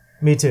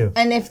 Me too.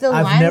 And if the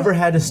I've line, never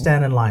had to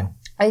stand in line.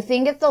 I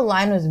think if the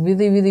line was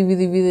really, really,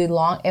 really, really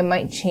long, it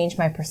might change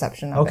my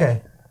perception of it.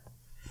 Okay.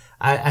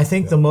 I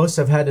think the most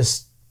I've had to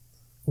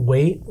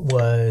wait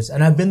was,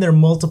 and I've been there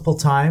multiple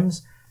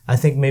times, I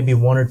think maybe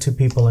 1 or 2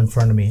 people in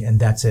front of me, and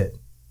that's it.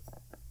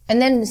 And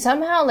then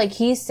somehow, like,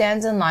 he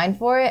stands in line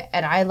for it,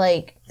 and I,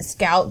 like,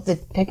 scout the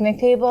picnic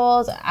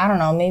tables. I don't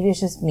know, maybe it's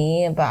just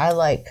me, but I,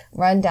 like,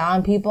 run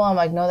down people. I'm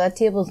like, no, that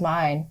table's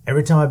mine.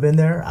 Every time I've been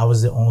there, I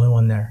was the only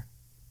one there.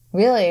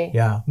 Really?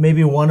 Yeah.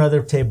 Maybe one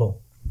other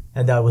table,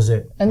 and that was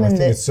it. And I then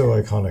think it's so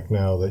iconic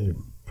now that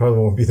you probably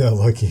won't be that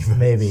lucky. But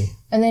Maybe.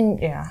 and then,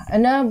 yeah.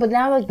 And now, but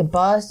now, like, the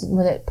bus,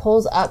 when it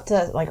pulls up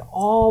to, like,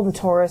 all the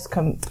tourists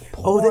come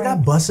Oh, they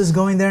got buses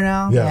going there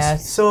now?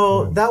 yes.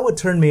 So that would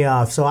turn me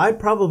off. So I'd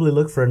probably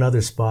look for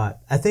another spot.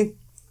 I think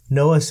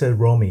Noah said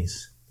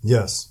Romy's.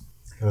 Yes.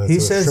 He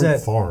It's a says shrimp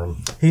that-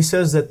 farm. He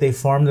says that they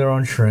farm their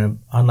own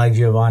shrimp, unlike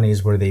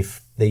Giovanni's where they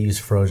use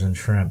frozen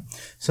shrimp.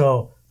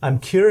 So I'm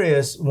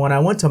curious, when I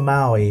went to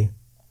Maui,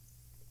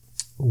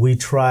 we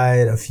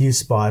tried a few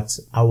spots.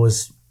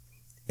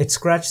 It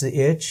scratched the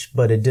itch,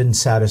 but it didn't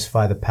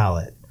satisfy the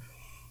palate.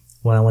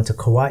 When I went to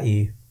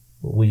Kauai,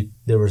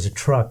 there was a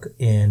truck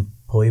in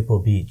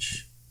Poipo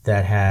Beach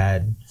that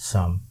had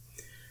some,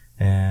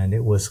 and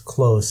it was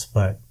close,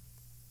 but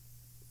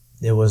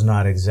it was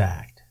not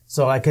exact.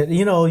 So I could,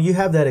 you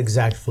have that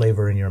exact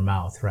flavor in your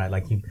mouth, right?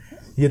 Like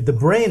the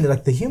brain,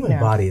 like the human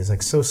body is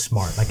like so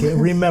smart. Like it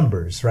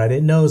remembers, right?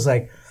 It knows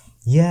like,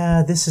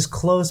 yeah, this is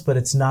close, but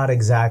it's not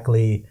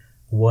exactly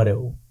what it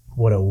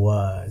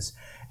was.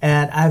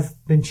 And I've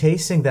been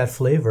chasing that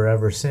flavor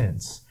ever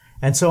since.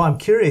 And so I'm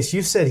curious,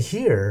 you said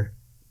here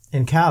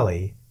in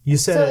Cali, you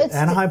said So at it's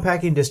Anaheim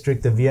Packing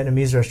District, the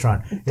Vietnamese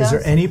restaurant. Is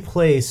there any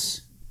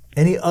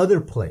other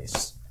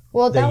place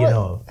well, that you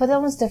know of? But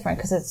that one's different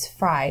because it's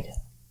fried.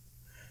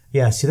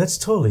 Yeah, see, that's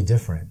totally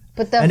different.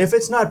 But and if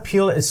it's not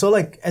peeled, it's so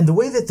like, and the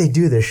way that they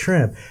do their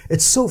shrimp,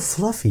 it's so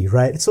fluffy,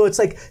 right? So it's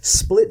like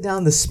split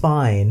down the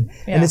spine,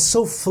 and it's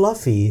so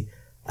fluffy.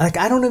 Like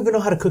I don't even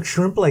know how to cook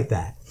shrimp like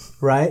that,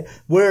 right?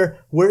 Where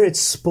it's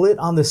split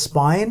on the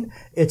spine,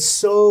 it's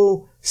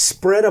so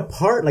spread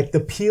apart. Like the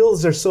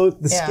peels are so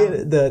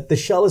skin, the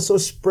shell is so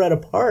spread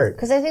apart.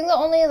 Because I think the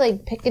only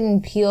like pick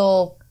and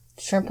peel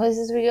shrimp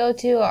places we go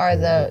to are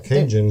the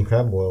Cajun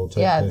crab boil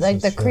type places,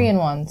 like the Korean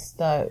ones,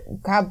 the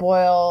crab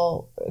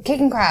boil, kick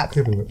and crab,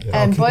 and Kick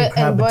and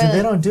crab, but boil.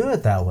 they don't do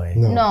it that way.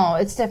 No,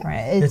 it's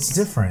different. It's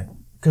different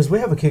because we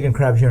have a kick and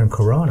crab here in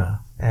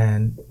Corona,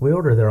 and we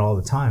order there all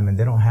the time, and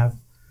they don't have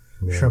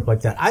shrimp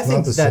like that. I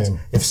think the that's same.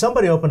 if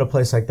somebody opened a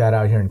place like that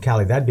out here in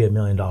Cali, that'd be $1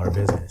 million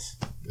business.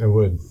 It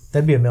would.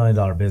 That'd be $1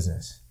 million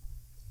business.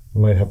 I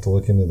might have to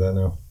look into that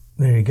now.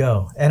 There you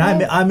go. And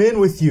I'm in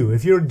with you.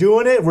 If you're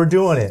doing it, we're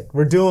doing it.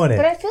 We're doing it.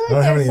 But I feel like I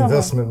don't have any there's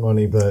investment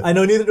money, but I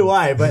know neither do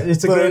I, but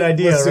it's a great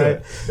idea, let's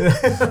do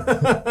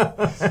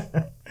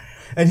right?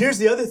 And here's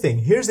the other thing.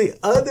 Here's the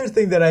other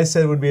thing that I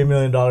said would be $1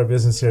 million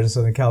business here in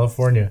Southern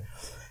California.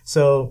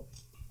 So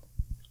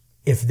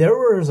if there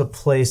was a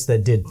place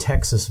that did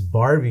Texas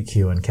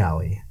barbecue in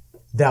Cali,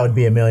 that would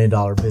be $1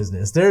 million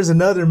business. There's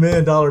another $1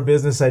 million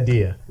business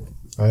idea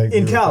I agree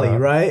in with Cali, that.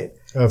 right?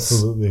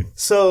 Absolutely.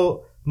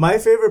 So my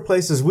favorite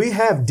places, we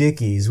have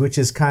Dickey's, which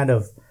is kind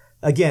of,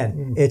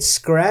 again, it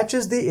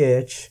scratches the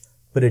itch,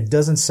 but it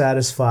doesn't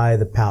satisfy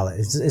the palate.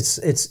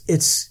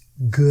 It's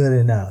good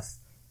enough.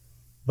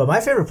 But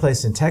my favorite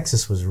place in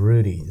Texas was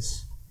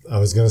Rudy's. I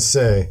was going to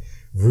say,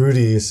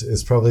 Rudy's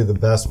is probably the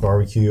best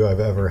barbecue I've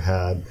ever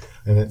had.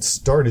 And it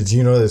started, do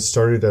you know that it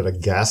started at a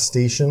gas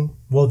station?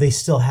 Well, they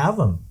still have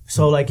them.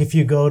 So like if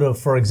you go to,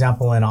 for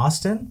example, in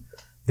Austin,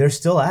 they're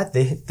still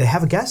they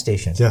have a gas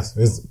station. Yes,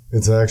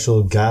 it's an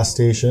actual gas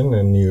station,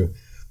 and you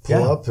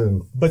pull up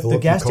and But fill the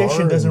up your gas car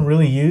station doesn't and-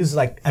 really use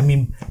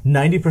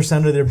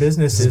 90% of their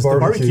business is the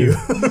barbecue.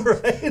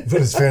 right?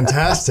 But it's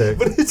fantastic.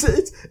 But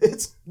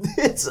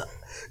it's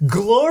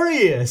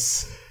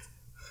glorious.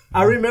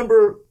 I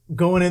remember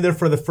going in there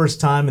for the first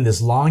time in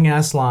this long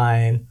ass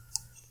line,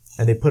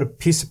 and they put a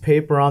piece of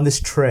paper on this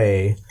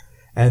tray,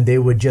 and they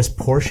would just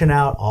portion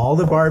out all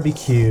the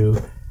barbecue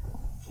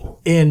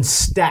in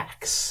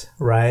stacks,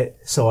 right?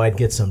 So I'd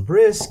get some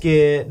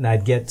brisket, and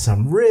I'd get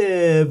some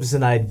ribs,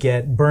 and I'd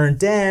get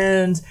burnt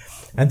ends.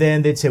 And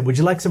then they'd say, would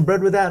you like some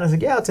bread with that? And I was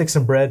like, yeah, I'll take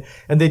some bread.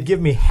 And they'd give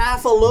me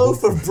half a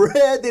loaf of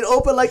bread. They'd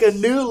open like a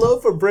new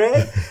loaf of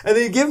bread. And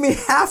they'd give me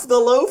half the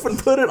loaf and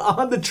put it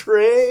on the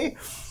tray.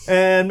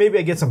 And maybe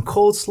I get some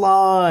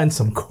coleslaw and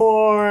some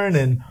corn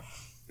and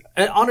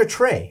on a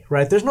tray,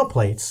 right? There's no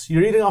plates.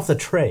 You're eating off the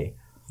tray.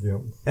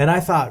 Yep. And I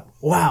thought,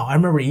 wow, I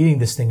remember eating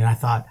this thing and I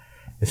thought,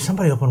 if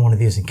somebody opened one of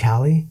these in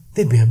Cali,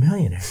 they'd be a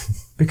millionaire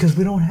because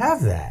we don't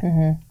have that,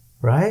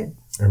 right?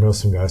 I know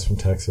some guys from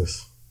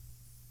Texas.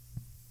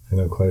 I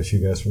know quite a few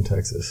guys from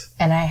Texas.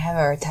 And I have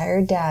a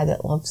retired dad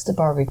that loves to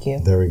barbecue.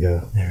 There we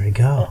go. There we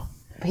go.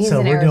 But he's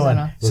in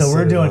Arizona. We're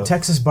set it doing up.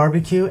 Texas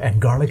barbecue and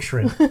garlic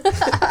shrimp.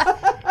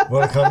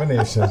 What a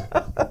combination.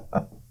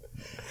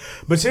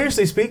 But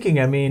seriously speaking,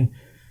 I mean,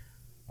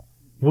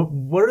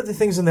 what are the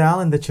things on the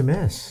island that you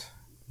miss?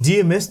 Do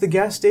you miss the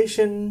gas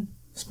station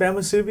spam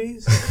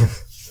musubis?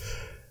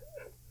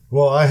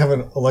 Well, I have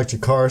an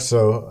electric car,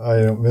 so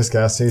I don't miss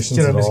gas stations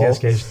You at don't miss all. gas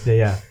stations?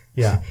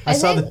 Yeah. I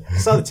saw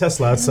the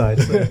Tesla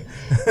outside. So.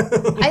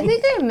 I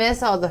think I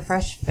miss all the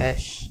fresh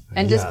fish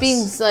and just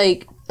Yes.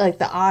 being like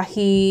the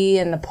ahi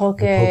and the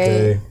poke.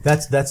 Okay.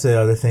 That's the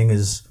other thing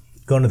is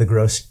going to the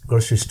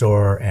grocery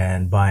store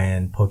and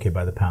buying poke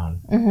by the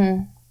pound.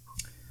 Mm-hmm.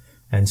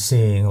 And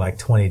seeing like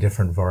 20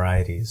 different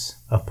varieties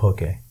of poke.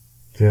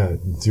 Yeah.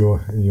 Do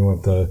you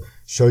want the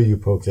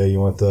shoyu poke? You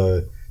want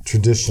the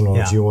traditional?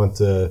 Yeah. Do you want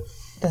the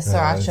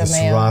Sriracha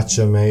mayo.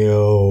 Sriracha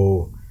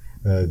mayo?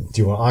 Do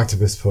you want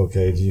octopus poke?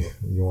 Do you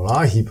want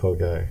ahi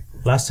poke?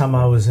 Last time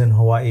I was in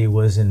Hawaii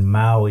was in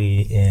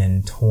Maui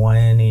in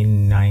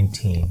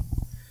 2019.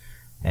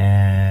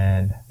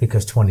 And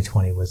because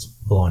 2020 was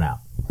blown out,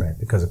 right?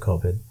 Because of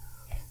COVID.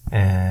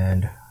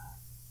 And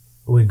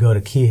we'd go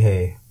to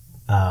Kihei,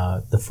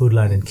 the food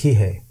line in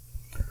Kihei,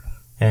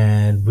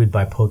 and we'd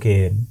buy poke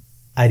and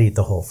I'd eat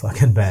the whole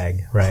fucking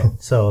bag, right?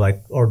 So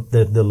like, or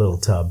the little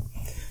tub.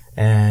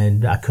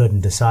 And I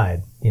couldn't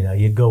decide. You know,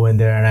 you'd go in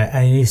there and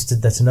I used to,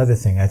 that's another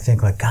thing. I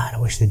think like, God, I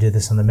wish they did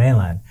this on the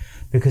mainland.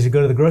 Because you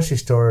go to the grocery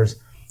stores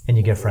and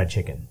you get fried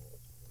chicken.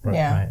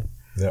 Yeah. Right?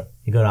 Yep.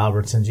 You go to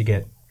Albertsons, you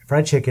get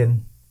fried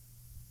chicken,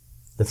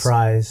 the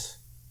fries,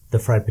 the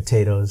fried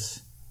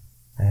potatoes,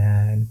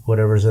 and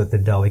whatever's at the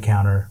deli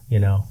counter, you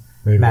know.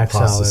 Maybe mac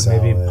pasta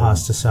maybe salad.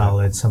 pasta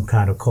salad, some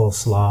kind of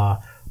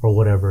coleslaw or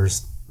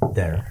whatever's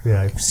there. You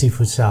know,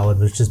 seafood salad,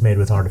 which is made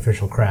with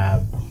artificial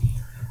crab.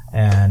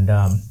 And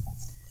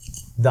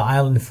the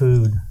island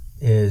food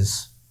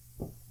is,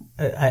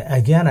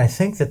 I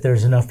think that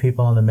there's enough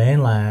people on the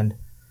mainland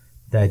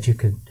that you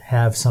could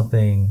have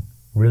something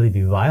really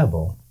be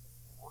viable.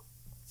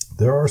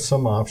 There are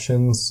some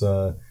options.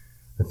 I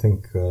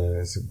think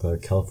is it the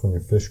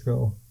California Fish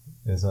Grill?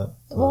 Is that?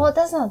 Well,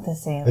 that's not the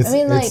same. It's, I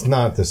mean, like it's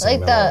not the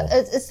same like at all.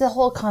 it's the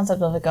whole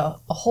concept of like a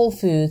Whole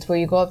Foods where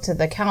you go up to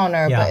the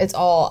counter, Yeah. but it's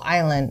all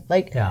island.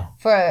 Like Yeah.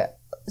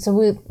 so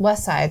we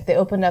West Side, they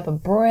opened up a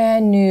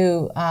brand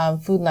new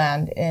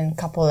Foodland in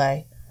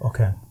Kapolei.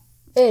 Okay.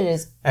 It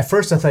is. At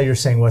first, I thought you were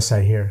saying West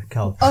Side here,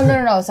 California.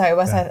 Oh no, sorry,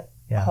 West Side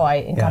Yeah.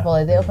 Hawaii in Yeah.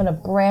 Kapolei. They opened a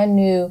brand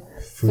new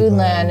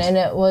Foodland, and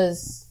it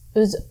was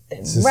just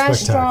restaurant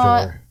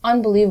spectacular.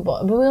 unbelievable.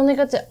 But I only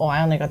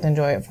got to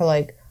enjoy it for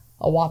like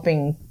a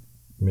whopping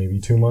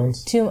Maybe 2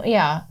 months.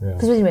 yeah,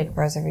 because we make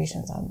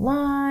reservations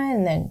online,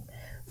 and then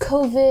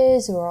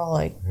COVID, so we're all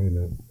like, I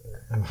mean,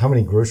 how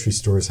many grocery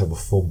stores have a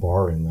full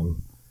bar in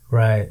them?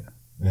 Right.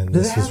 And Do they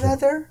this have was- that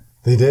there?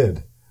 They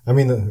did. I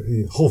mean,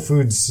 the Whole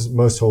Foods,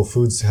 most Whole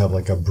Foods have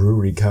like a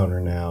brewery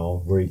counter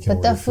now where you can.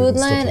 but the order food and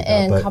stuff Foodland like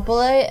that, in but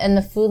Kapolei and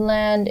the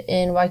Foodland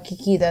in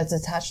Waikiki that's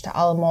attached to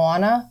Ala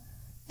Moana,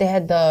 they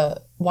had the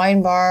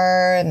wine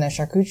bar and the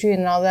charcuterie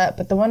and all that.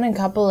 But the one in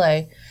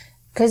Kapolei,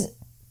 because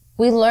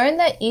we learned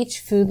that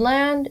each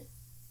Foodland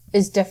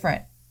is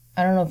different.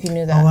 I don't know if you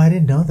knew that. Oh, I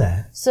didn't know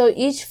that. So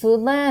each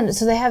Foodland,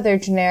 so they have their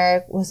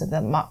generic, was it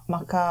the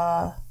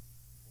Maka,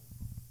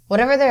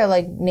 whatever their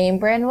like name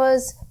brand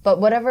was, but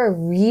whatever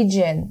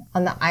region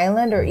on the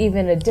island or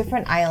even a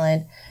different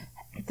island,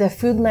 the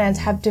Foodlands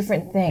have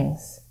different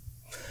things.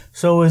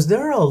 So is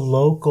there a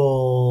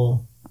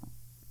local,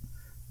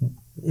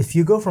 if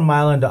you go from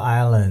island to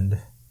island,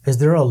 is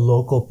there a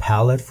local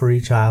palette for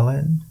each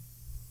island?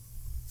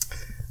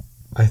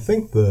 I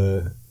think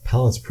the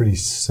palette's pretty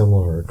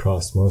similar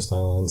across most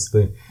islands.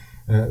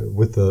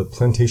 With the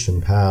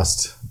plantation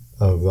past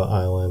of the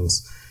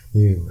islands,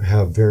 you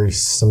have very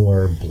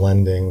similar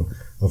blending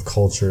of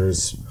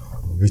cultures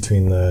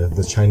between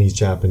the Chinese,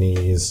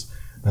 Japanese,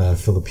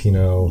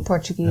 Filipino,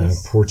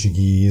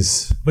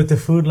 Portuguese. But the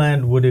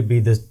Foodland, would it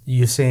be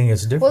you're saying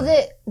it's different?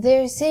 Well,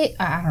 they say,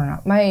 I don't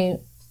know. My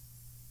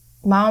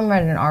mom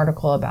read an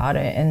article about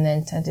it and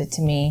then sent it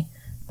to me,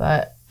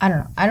 but I don't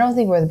know. I don't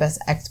think we're the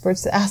best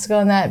experts to ask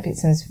on that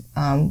since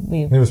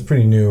we. It was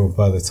pretty new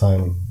by the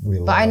time we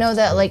left. But I know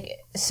that like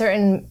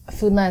certain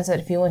Foodlands that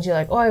if you went to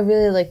like, oh, I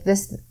really like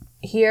this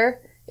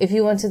here. If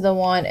you went to the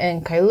one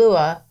in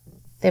Kailua,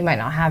 they might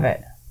not have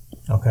it.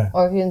 Okay.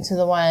 Or if you went to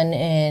the one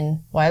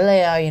in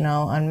Wailea,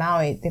 on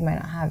Maui, they might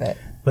not have it.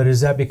 But is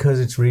that because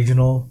it's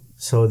regional?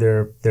 So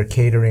they're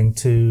catering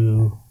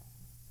to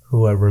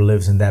whoever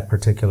lives in that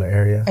particular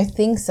area? I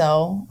think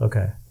so.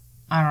 Okay.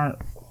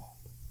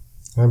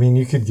 I mean,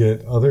 you could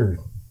get other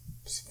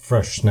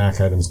fresh snack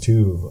items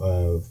too,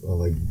 of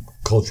like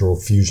cultural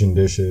fusion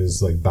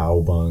dishes like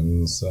bao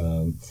buns.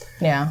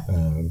 Yeah.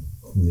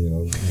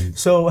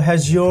 So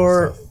has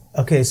your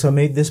okay? So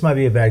this might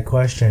be a bad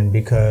question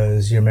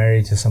because you're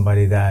married to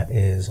somebody that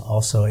is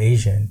also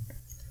Asian.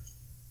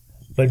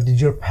 But did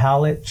your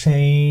palate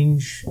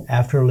change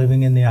after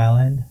living in the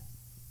island?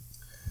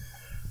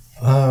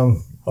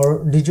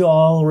 Or did you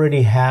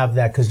already have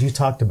that? Because you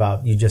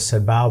just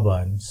said bao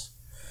buns.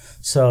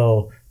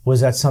 So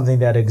was that something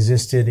that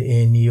existed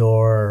in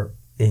your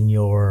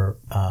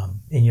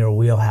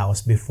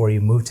wheelhouse before you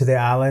moved to the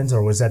islands,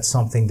 or was that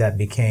something that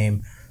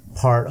became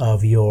part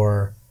of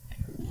your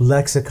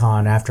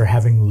lexicon after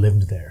having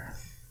lived there?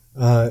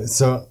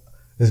 So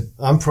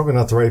I'm probably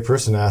not the right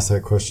person to ask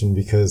that question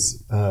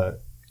because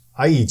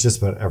I eat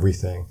just about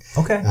everything.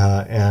 Okay.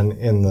 And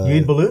in the You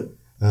eat balut?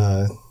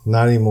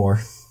 Not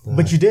anymore.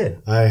 But you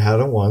did. I had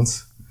it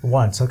once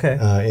Once,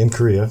 okay. in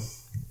Korea.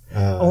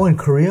 In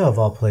Korea of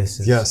all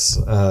places. Yes,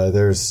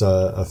 there's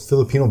a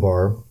Filipino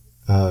bar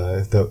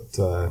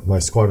that my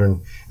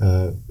squadron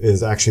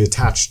is actually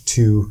attached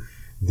to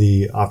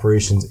the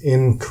operations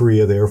in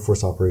Korea, the Air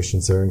Force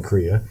operations there in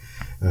Korea,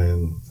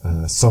 in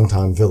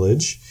Songtan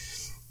Village.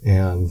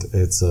 And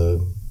it's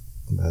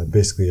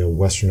basically a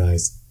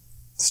westernized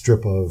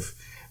strip of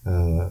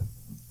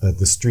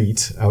the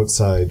street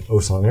outside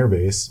Osan Air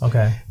Base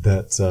Okay.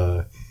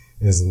 that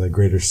is in the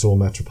greater Seoul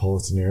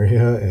metropolitan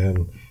area.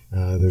 And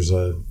there's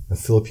a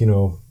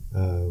Filipino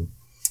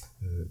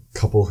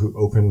couple who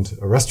opened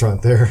a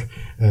restaurant there,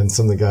 and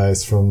some of the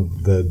guys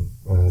from the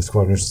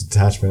squadron's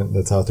detachment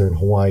that's out there in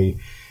Hawaii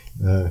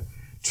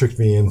tricked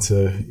me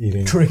into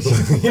eating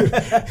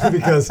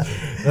because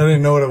I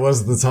didn't know what it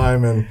was at the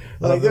time, and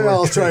like, yeah,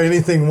 I'll try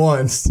anything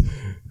once.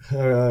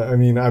 I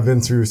mean, I've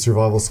been through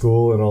survival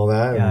school and all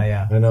that. And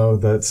Yeah. I know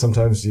that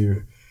sometimes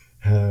you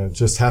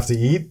just have to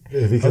eat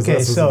because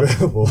that's what's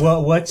available.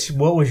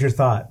 What was your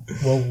thought?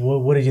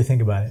 What did you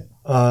think about it?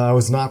 I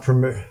was not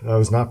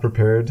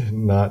prepared,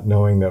 not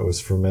knowing that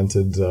was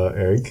fermented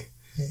egg.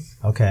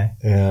 Okay.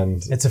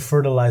 And It's a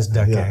fertilized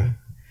duck Yeah. egg.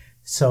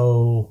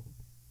 So,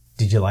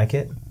 did you like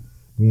it?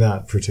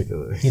 not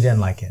particularly. You didn't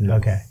like it.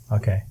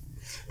 Okay.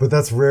 But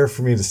that's rare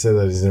for me to say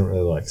that I didn't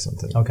really like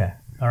something. Okay.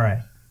 All right.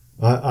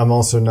 I'm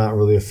also not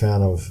really a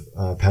fan of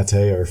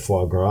pâté or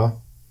foie gras.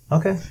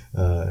 Okay.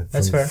 From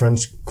fair.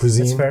 French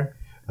cuisine. That's fair.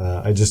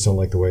 I just don't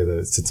like the way that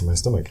it sits in my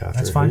stomach after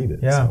That's I fine. eat it.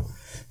 Yeah.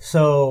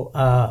 So,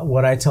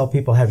 what I tell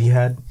people, have you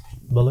had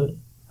balut?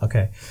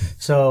 Okay.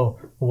 So,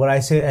 what I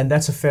say, and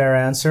that's a fair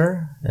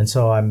answer, and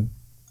so I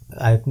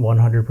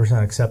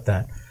 100% accept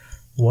that.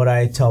 What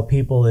I tell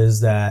people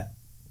is that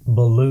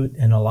balut,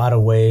 in a lot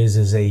of ways,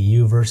 is a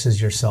you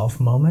versus yourself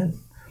moment,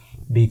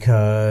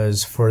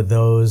 because for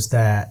those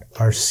that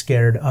are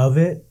scared of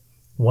it,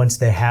 once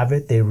they have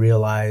it, they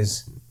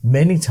realize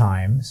many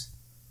times,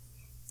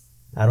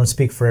 I don't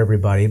speak for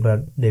everybody,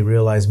 but they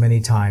realize many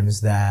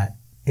times that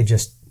it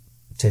just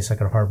tastes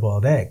like a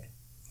hard-boiled egg,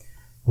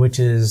 which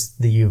is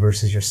the you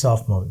versus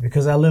yourself moment.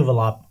 Because I live a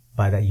lot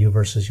by that you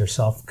versus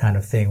yourself kind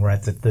of thing,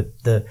 right?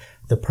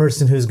 The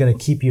person who's going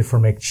to keep you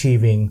from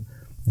achieving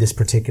this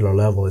particular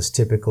level is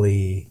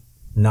typically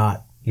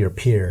not your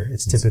peer.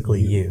 It's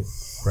typically you,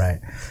 right?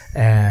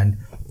 And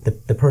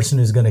the person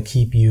who's going to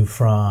keep you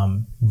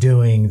from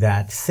doing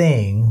that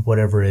thing,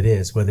 whatever it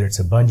is, whether it's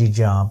a bungee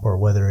jump or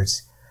whether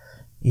it's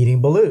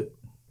eating balut,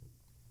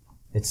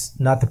 it's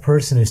not the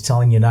person who's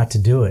telling you not to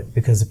do it,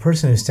 because the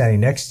person who's standing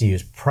next to you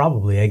is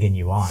probably egging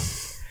you on.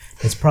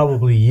 It's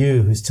probably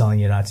you who's telling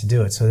you not to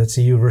do it. So that's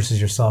a you versus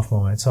yourself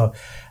moment. So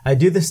I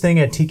do this thing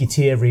at Tiki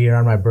Tea every year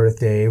on my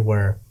birthday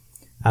where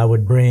I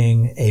would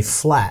bring a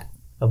flat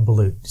of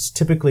balut. It's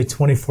typically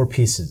 24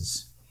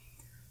 pieces.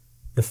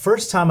 The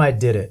first time I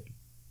did it,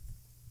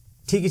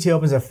 Tiki Tea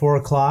opens at 4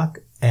 o'clock,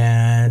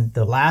 and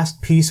the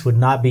last piece would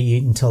not be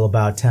eaten until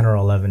about 10 or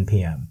 11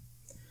 p.m.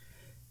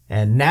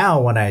 And now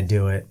when I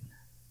do it,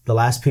 the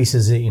last piece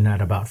is eaten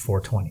at about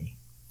 4:20,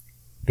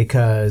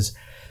 because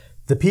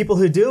the people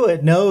who do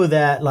it know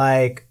that,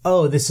 like,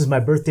 oh, this is my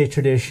birthday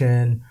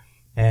tradition,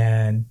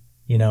 and,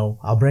 you know,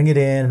 I'll bring it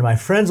in, and my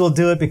friends will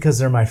do it because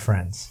they're my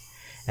friends.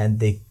 And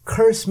they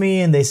curse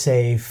me and they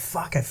say,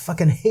 fuck, I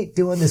fucking hate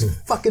doing this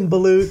fucking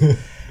balut.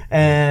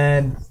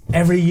 And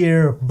every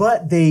year,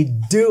 but they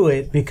do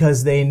it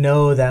because they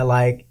know that,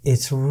 like,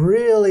 it's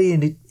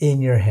really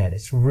in your head.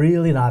 It's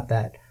really not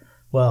that,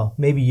 well,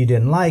 maybe you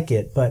didn't like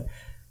it, but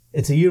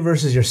it's a you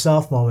versus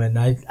yourself moment.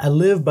 And I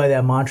live by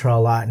that mantra a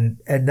lot. And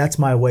that's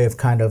my way of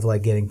kind of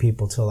like getting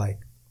people to, like,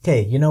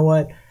 hey, you know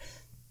what?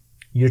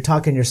 You're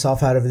talking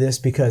yourself out of this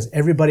because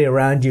everybody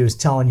around you is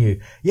telling you,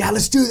 yeah,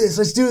 let's do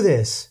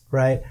this,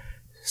 right?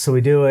 So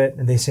we do it,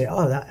 and they say,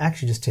 oh, that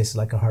actually just tasted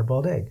like a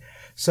hard-boiled egg.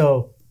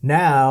 So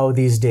now,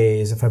 these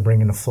days, if I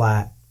bring in a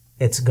flat,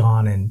 it's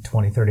gone in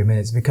 20, 30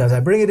 minutes, because I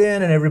bring it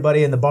in and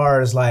everybody in the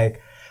bar is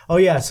like, oh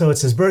yeah, so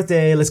it's his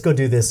birthday, let's go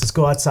do this, let's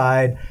go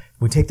outside.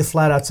 We take the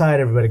flat outside,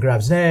 everybody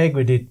grabs an egg,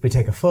 we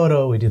take a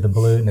photo, we do the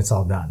balut, and it's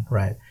all done,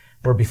 right?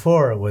 Where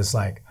before it was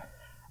like,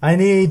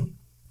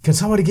 can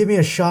somebody give me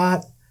a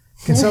shot?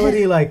 Can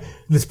somebody, like,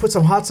 let's put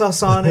some hot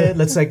sauce on it.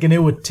 Let's, like, and it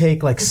would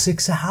take like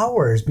 6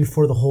 hours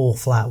before the whole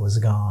flat was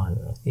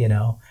gone, you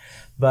know?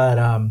 But,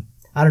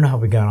 I don't know how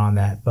we got on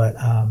that, but,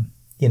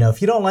 you know,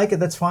 if you don't like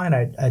it, that's fine.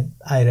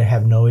 I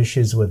have no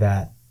issues with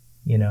that,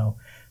 you know,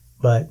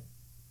 but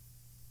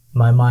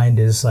my mind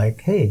is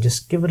like, hey,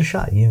 just give it a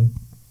shot. You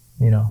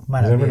know,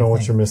 might You not never be know a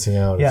what thing. you're missing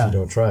out if you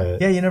don't try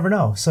it. Yeah, you never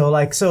know. So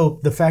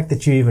the fact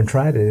that you even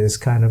tried it is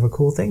kind of a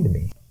cool thing to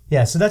me.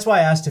 Yeah. So that's why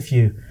I asked if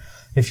you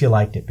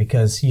liked it,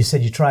 because you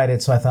said you tried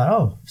it. So I thought,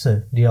 oh,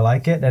 so do you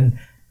like it? And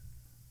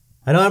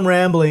I know I'm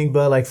rambling,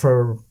 but, like,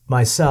 for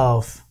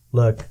myself,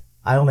 look,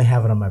 I only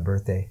have it on my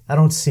birthday. I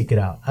don't seek it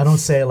out. I don't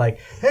say like,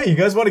 hey, you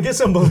guys want to get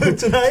some balut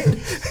tonight?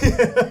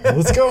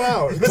 Let's go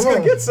out. Let's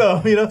go get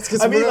some, you know? Let's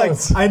get some like,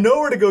 rounds. I know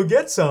where to go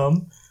get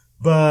some,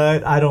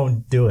 but I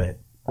don't do it,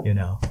 you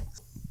know?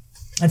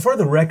 And for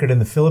the record, in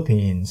the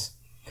Philippines,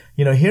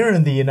 you know, here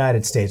in the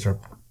United States, or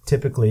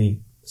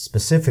typically,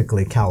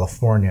 specifically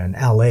California and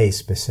LA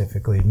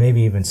specifically,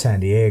 maybe even San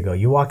Diego,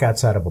 you walk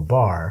outside of a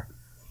bar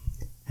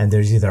and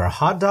there's either a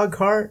hot dog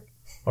cart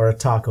or a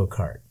taco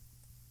cart.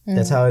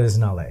 That's how it is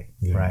in LA,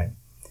 right?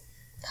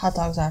 Hot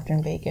dogs wrapped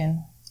in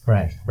bacon.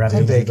 Right. Wrapped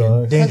in Danger bacon.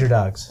 dogs. Danger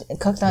dogs.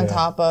 Cooked on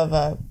top of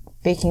a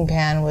baking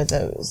pan with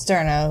a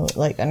sterno,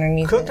 like,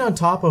 underneath Cooked it. on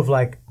top of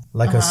like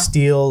a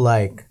steel,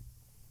 like,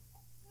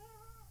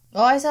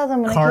 Oh, I saw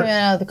them when Cart. I came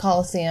out of the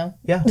Coliseum.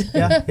 yeah.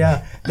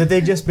 That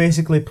they just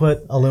basically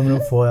put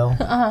aluminum foil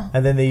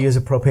and then they use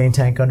a propane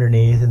tank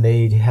underneath and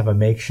they have a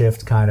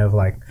makeshift kind of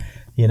like,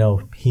 you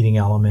know, heating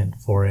element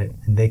for it.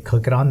 And they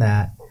cook it on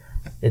that.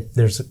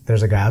 There's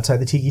a guy outside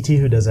the Tiki Tea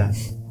who does that.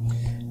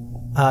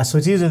 So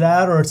it's either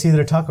that or it's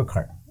either a taco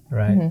cart,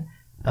 right?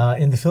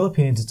 In the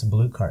Philippines, it's a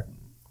balut cart.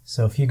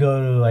 So if you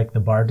go to like the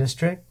bar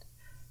district,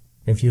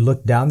 if you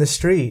look down the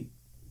street,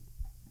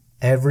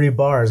 every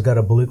bar has got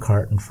a balut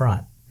cart in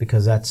front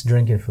because that's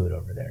drinking food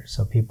over there.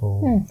 So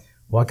people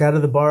walk out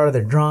of the bar,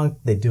 they're drunk,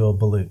 they do a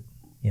balut,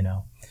 you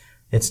know.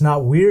 It's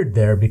not weird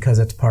there because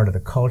it's part of the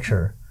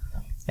culture.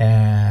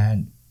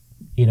 And,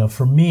 you know,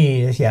 for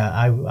me,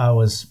 I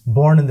was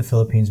born in the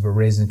Philippines but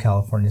raised in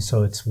California,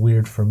 so it's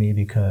weird for me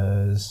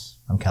because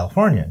I'm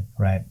Californian,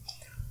 right?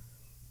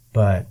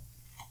 But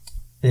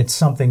it's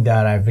something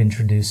that I've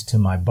introduced to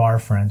my bar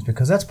friends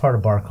because that's part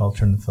of bar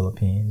culture in the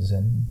Philippines.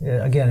 And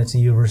again, it's a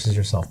you versus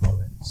yourself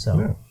moment.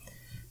 So,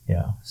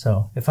 yeah.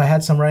 So if I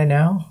had some right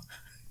now,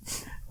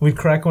 we'd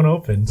crack one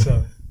open.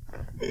 So,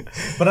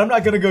 but I'm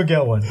not going to go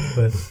get one.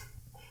 But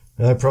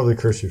I'd probably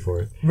curse you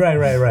for it.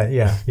 Right.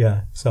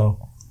 Yeah.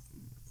 So,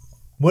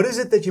 what is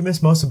it that you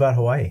miss most about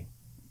Hawaii?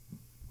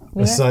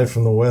 Aside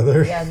from the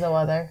weather. Yeah, the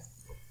weather.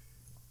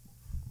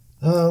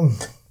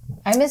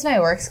 I miss my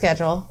work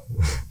schedule.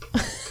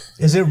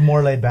 Is it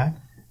more laid back?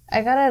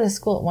 I got out of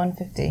school at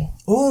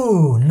 1:50.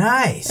 Ooh,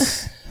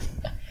 nice.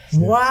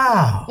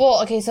 Wow.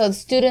 Well, okay, so the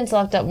students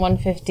left at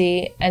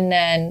 1:50, and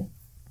then,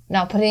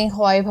 not putting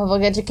Hawaii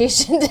Public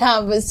Education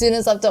down, but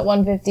students left at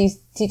 1:50,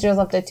 teachers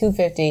left at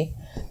 2:50.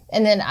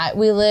 And then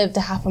we lived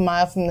a half a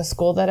mile from the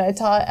school that I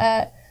taught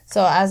at.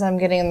 So as I'm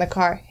getting in the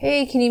car,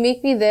 hey, can you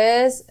make me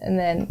this? And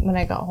then when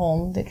I got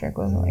home, the drink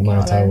wasn't like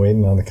My time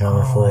waiting on the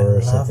counter for I or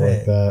love something it.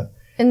 like that.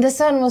 And the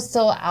sun was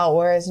still out,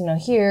 whereas, you know,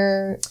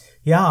 here,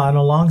 Yeah, on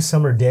a long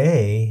summer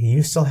day,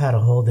 you still had a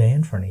whole day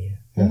in front of you.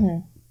 Yeah.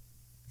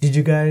 Did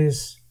you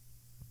guys,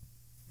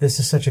 this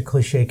is such a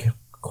cliche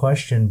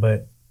question,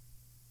 but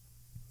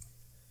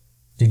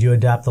did you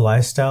adapt the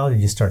lifestyle? Did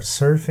you start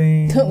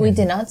surfing? we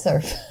did not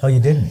surf. Oh, you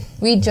didn't?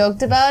 We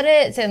joked about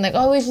it, saying like,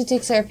 oh, we should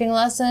take surfing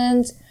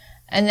lessons.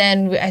 And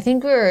then I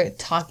think we were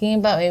talking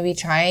about maybe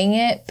trying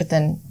it, but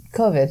then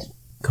COVID.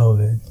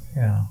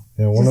 Yeah.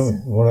 Yeah,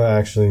 one of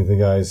actually the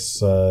guys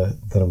that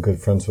I'm good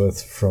friends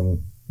with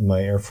from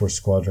my Air Force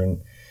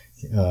squadron,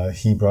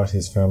 he brought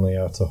his family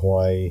out to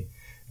Hawaii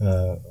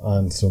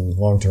on some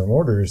long-term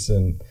orders,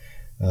 and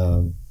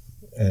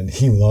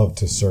he loved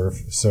to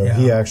surf. So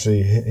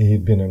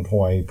he'd been in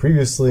Hawaii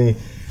previously,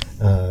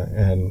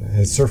 and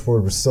his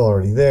surfboard was still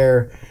already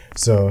there.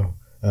 So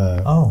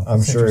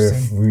I'm sure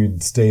if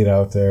we'd stayed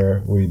out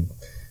there, we'd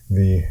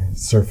be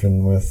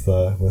surfing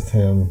with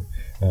him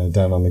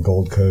down on the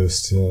Gold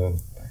Coast,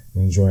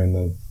 enjoying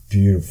the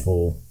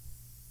beautiful,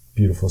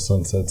 beautiful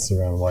sunsets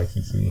around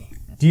Waikiki.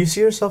 Do you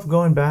see yourself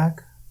going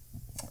back?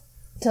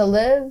 To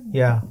live,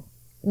 Yeah.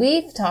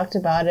 we've talked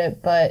about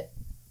it, but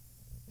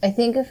I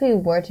think if we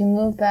were to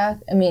move back,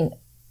 I mean,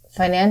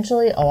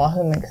 financially,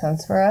 Oahu makes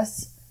sense for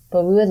us,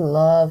 but we would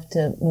love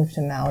to move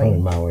to Maui. Probably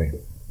Maui,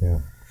 yeah.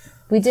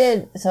 We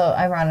did, so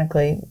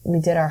ironically, we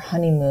did our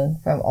honeymoon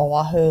from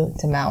Oahu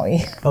to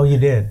Maui. Oh, you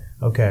did?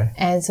 Okay.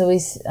 And so we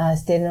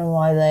stayed in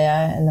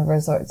Wailea and the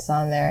resorts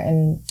down there,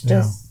 and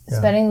just Yeah.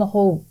 spending the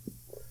whole,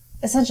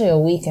 essentially a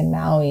week in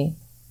Maui.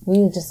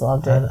 We just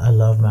loved it. I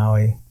love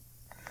Maui.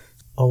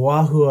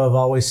 Oahu, I've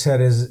always said,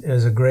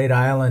 is a great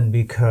island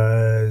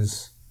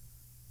because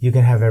you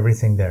can have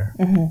everything there.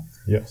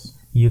 Yes.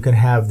 You can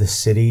have the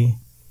city,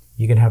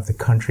 you can have the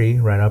country,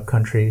 right up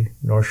country,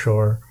 North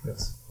Shore.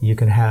 Yes. You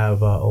can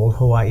have old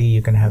Hawaii,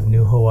 you can have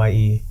new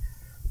Hawaii.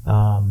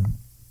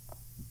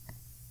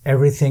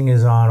 Everything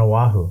is on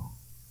Oahu.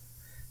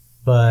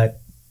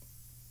 But,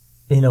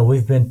 you know,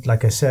 we've been,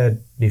 like I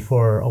said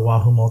before,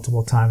 Oahu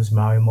multiple times,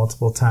 Maui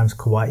multiple times,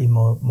 Kauai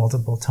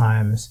multiple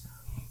times.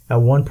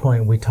 At one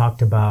point we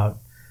talked about,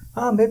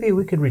 maybe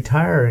we could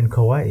retire in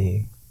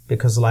Kauai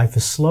because life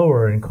is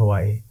slower in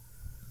Kauai.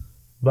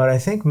 But I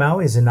think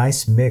Maui is a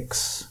nice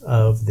mix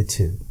of the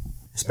two,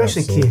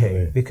 especially Absolutely.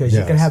 Kihei, because you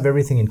can Yes. have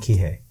everything in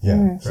Kihei.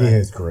 Yeah, Kihei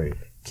is great.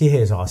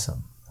 Kihei is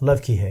awesome. I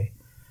love Kihei.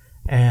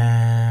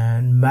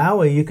 And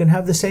Maui, you can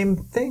have the same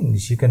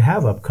things. You can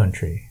have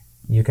upcountry.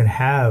 You can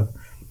have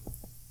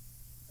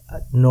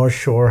North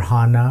Shore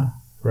Hana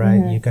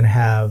right? You can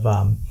have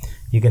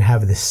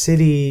the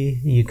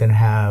city, you can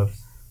have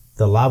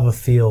the lava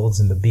fields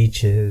and the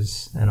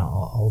beaches and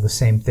all the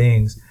same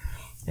things.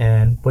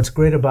 And what's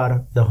great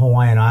about the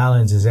Hawaiian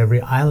Islands is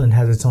every island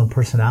has its own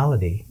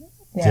personality.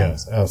 Yeah.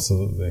 Yes,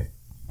 absolutely.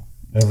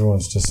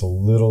 Everyone's just a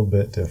little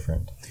bit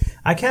different.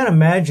 I can't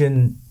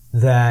imagine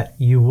that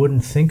you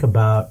wouldn't think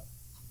about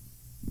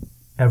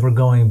ever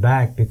going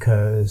back,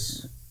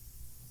 because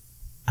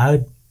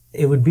I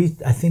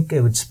think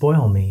it would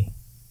spoil me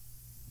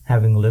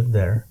having lived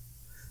there.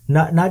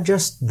 Not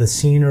just the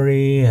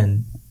scenery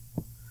and,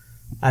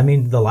 I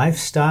mean, the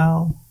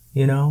lifestyle,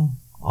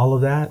 all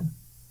of that.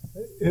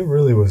 It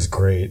really was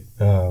great.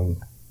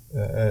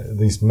 At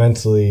least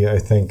mentally, I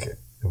think,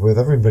 with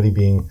everybody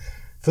being,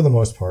 for the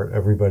most part,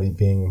 everybody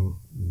being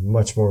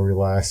much more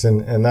relaxed.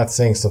 And that's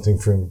saying something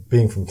from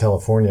being from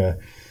California,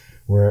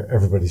 where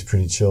everybody's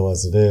pretty chill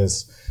as it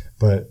is,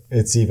 but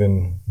it's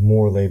even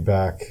more laid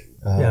back.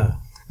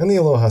 And the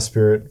aloha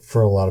spirit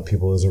for a lot of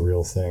people is a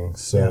real thing.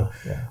 So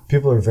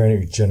people are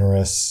very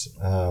generous.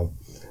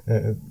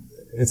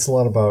 It's a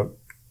lot about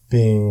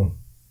being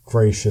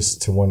gracious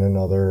to one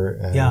another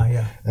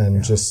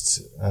and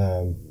just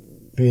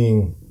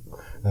being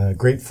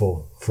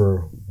grateful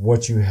for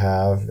what you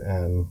have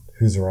and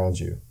who's around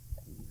you.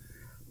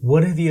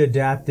 What have you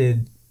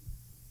adapted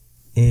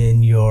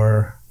in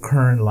your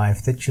current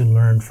life that you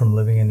learned from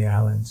living in the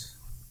islands?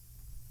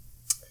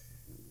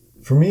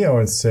 For me, I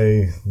would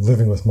say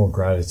living with more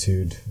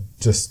gratitude,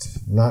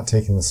 just not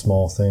taking the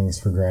small things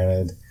for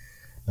granted,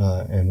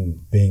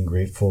 and being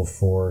grateful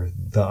for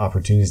the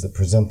opportunities that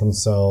present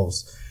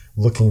themselves,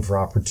 looking for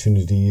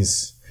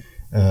opportunities,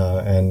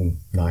 and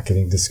not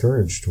getting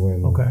discouraged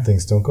when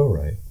things don't go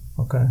right.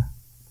 Okay.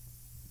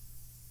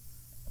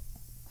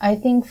 I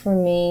think for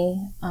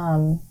me,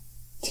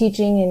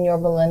 teaching in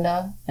Yorba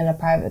Linda in a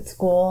private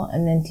school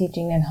and then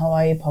teaching in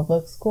Hawaii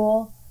public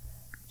school,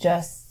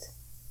 I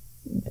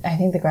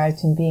think the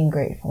gratitude, being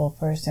grateful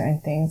for certain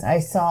things. I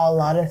saw a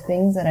lot of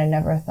things that I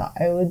never thought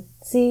I would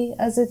see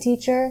as a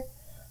teacher.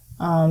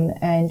 I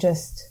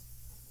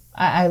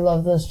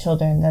love those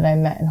children that I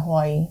met in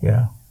Hawaii.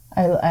 Yeah.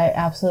 I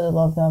absolutely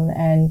love them.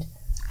 And,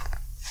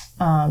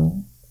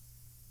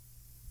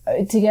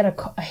 to get a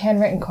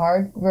handwritten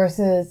card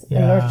versus a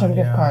Nordstrom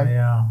gift card.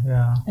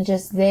 Yeah.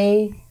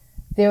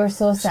 They were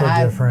so sad. So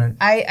different.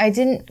 I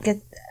didn't get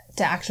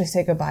to actually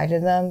say goodbye to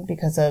them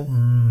because of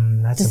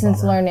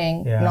distance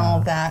learning and all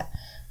of that.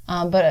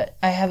 But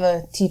I have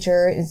a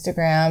teacher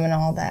Instagram and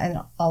all that, and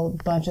a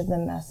bunch of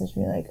them messaged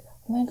me like,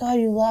 "Oh my God,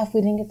 you left.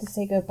 We didn't get to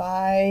say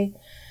goodbye."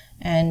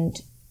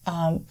 And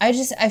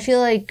I feel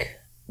like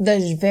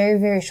the very,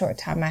 very short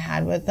time I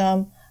had with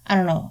them, I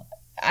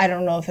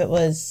don't know if it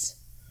was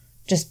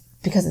just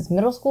because it's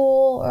middle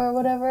school or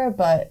whatever,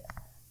 but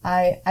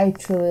I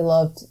truly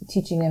loved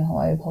teaching in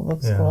Hawaii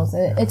public schools.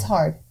 It's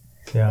hard.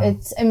 Yeah.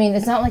 It's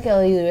not like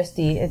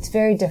LAUSD. It's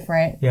very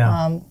different.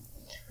 Yeah.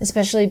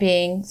 Especially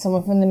being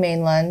someone from the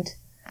mainland,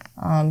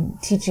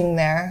 teaching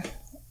there.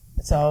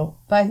 So,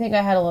 but I think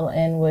I had a little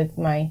in with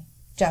my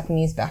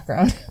Japanese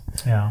background.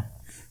 Yeah.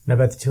 And I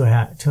bet the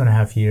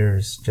 2.5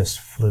 years just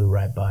flew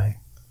right by.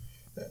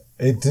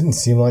 It didn't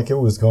seem like it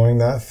was going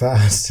that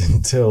fast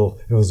until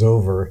it was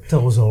over. Until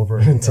it was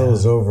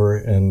over.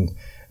 And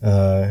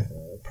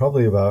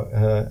probably about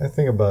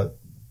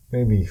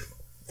maybe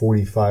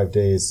 45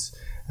 days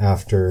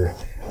after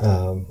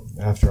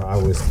I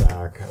was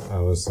back, I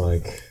was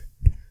like,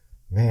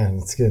 man,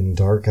 it's getting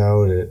dark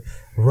out at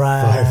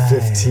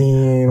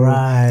 5:15.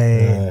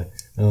 Right.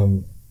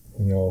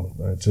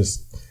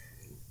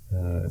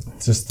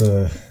 Just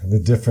the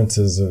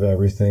differences of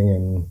everything,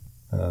 and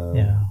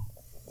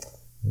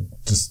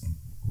just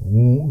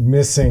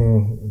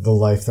missing the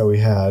life that we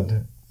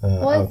had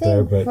out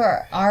there. But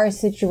for our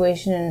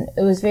situation,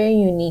 it was very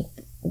unique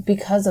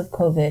because of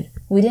COVID.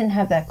 We didn't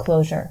have that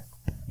closure.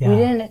 Yeah. We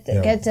didn't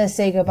get to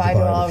say goodbye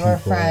to all of our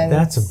friends.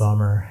 That's a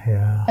bummer.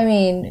 Yeah. I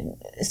mean,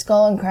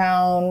 Skull and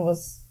Crown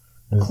was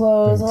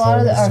closed. A lot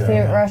of our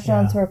favorite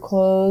restaurants were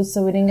closed,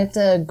 so we didn't get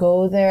to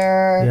go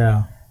there.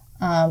 Yeah.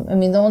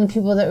 The only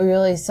people that we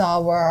really saw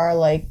were our,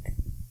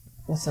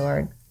 what's the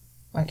word?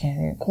 I can't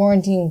think.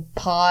 Quarantine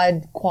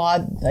quad,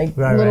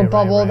 little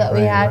bubble that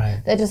we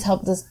had that just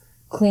helped us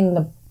clean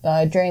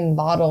drain the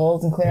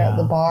bottles and clear out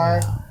the bar.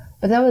 Yeah.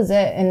 But that was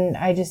it. And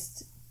I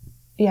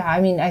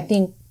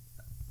think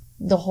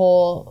the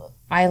whole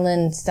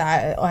island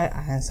style,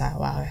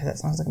 wow, that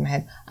sounds like in my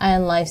head.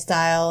 Island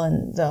lifestyle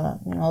and the,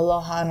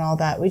 aloha and all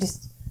that.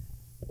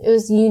 It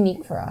was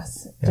unique for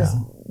us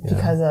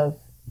because of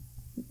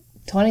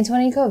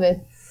 2020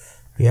 COVID.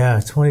 Yeah,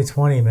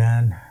 2020,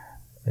 man.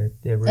 It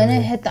really, and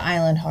it hit the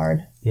island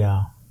hard.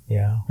 Yeah.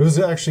 It was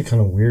actually kind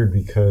of weird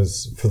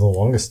because for the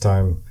longest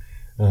time,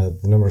 the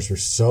numbers were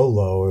so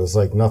low. It was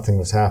like nothing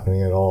was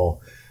happening at all.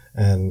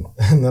 And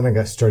then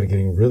I started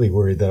getting really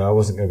worried that I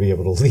wasn't going to be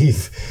able to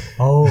leave.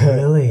 Oh,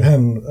 really?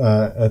 And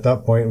at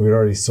that point, we'd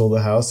already sold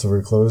the house, so we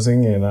were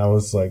closing, and I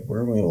was like,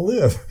 where am I going to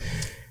live?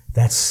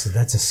 That's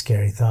a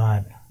scary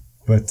thought.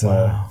 But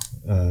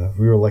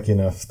we were lucky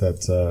enough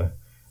that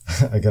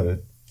I got a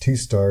 2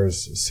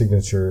 stars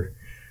signature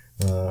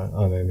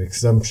on an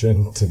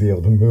exemption to be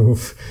able to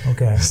move.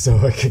 Okay. So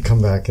I could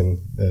come back and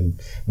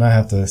not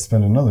have to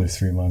spend another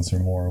 3 months or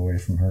more away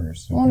from her.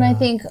 So. Well, and I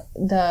think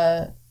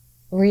the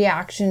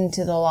reaction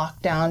to the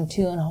lockdown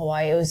too in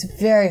Hawaii, it was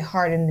very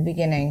hard in the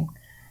beginning.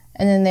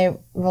 And then they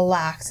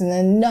relaxed and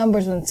then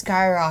numbers went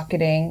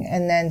skyrocketing.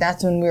 And then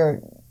that's when we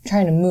were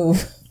trying to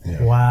move.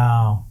 Yeah.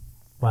 Wow.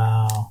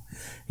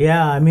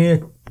 Yeah, I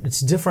mean,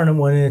 it's different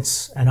when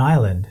it's an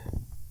island,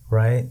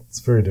 right? It's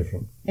very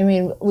different. I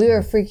mean, we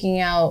were freaking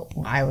out.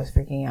 I was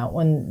freaking out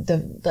when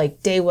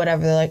day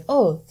whatever, they're like,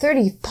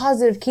 30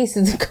 positive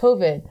cases of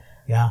COVID.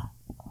 Yeah.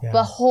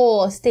 The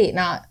whole state,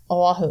 not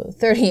Oahu,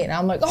 30. And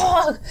I'm like,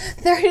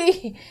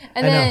 30.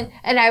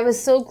 And I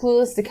was so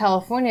clueless to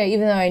California,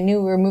 even though I knew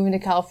we were moving to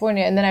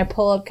California. And then I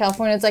pull up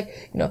California, it's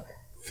like,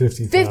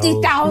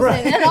 50,000.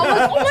 Right. And I'm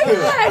like,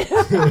 oh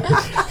my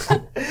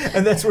God.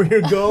 And that's where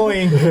you're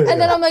going. And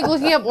then I'm like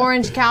looking up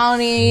Orange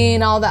County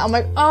and all that. I'm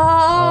like,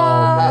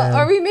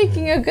 are we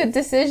making a good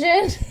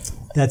decision?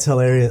 That's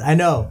hilarious. I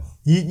know.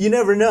 You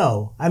never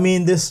know. I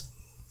mean,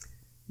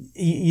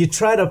 you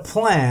try to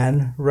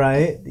plan,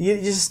 right?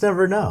 You just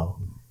never know.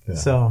 Yeah.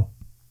 So,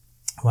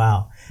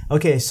 wow.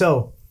 Okay,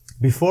 so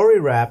before we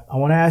wrap, I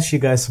want to ask you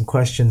guys some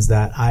questions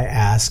that I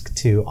ask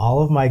to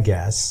all of my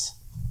guests.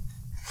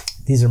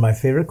 These are my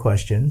favorite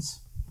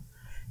questions.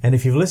 And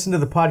if you've listened to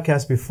the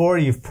podcast before,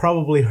 you've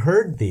probably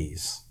heard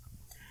these.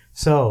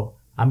 So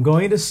I'm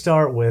going to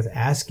start with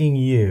asking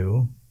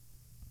you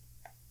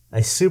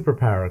a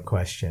superpower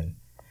question.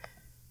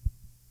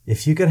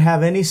 If you could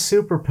have any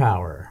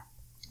superpower,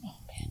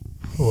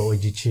 what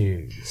would you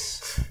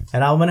choose?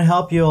 And I'm going to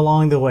help you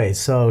along the way.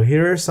 So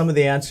here are some of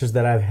the answers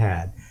that I've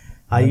had.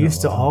 I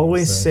used to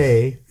always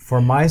say, for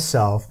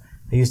myself,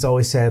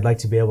 I'd like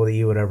to be able to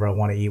eat whatever I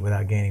want to eat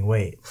without gaining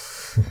weight.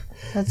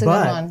 That's a good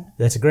one.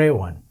 That's a great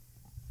one.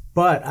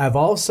 But I've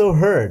also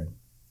heard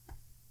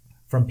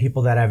from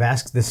people that I've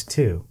asked this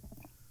to.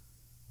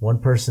 One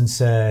person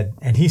said,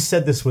 and he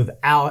said this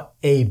without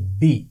a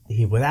beat,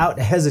 without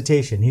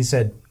hesitation, he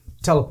said,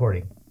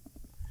 teleporting.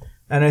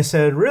 And I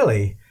said,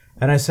 really?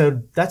 And I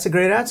said, that's a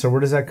great answer.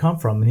 Where does that come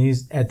from? And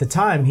at the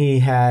time, he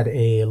had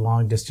a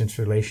long distance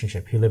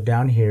relationship. He lived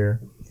down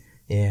here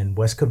in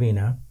West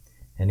Covina,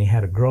 and he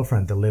had a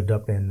girlfriend that lived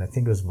up in, I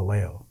think it was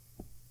Vallejo,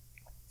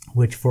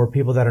 which for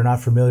people that are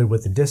not familiar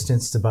with the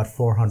distance, it's about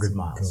 400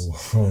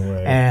 miles.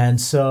 Right. And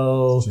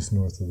so... It's just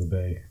north of the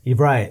bay.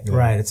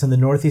 Right. It's in the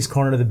northeast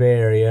corner of the Bay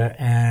Area,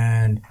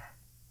 and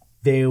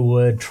they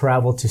would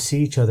travel to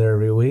see each other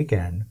every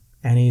weekend.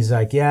 And he's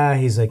like,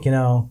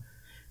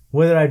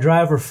 whether I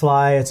drive or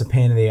fly, it's a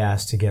pain in the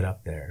ass to get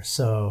up there.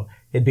 So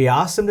it'd be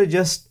awesome to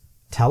just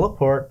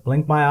teleport,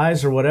 blink my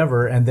eyes or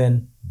whatever, and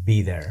then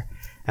be there.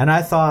 And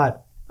I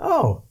thought,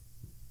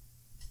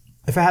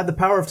 if I had the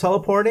power of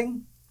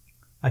teleporting,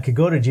 I could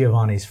go to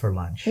Giovanni's for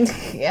lunch.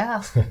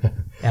 Yeah.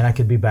 And I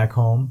could be back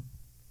home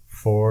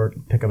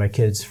pick up my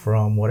kids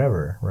from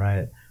whatever,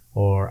 right?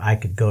 Or I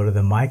could go to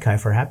the Maikai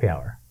for happy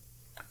hour.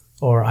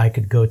 Or I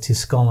could go to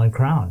Skull and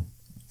Crown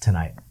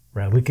tonight,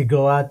 right? We could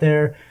go out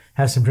there,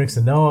 have some drinks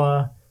in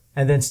Noah,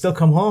 and then still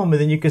come home,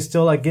 and then you could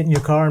still get in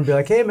your car and be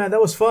like, hey man,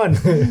 that was fun.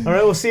 All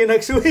right, we'll see you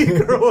next week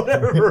or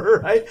whatever,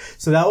 right?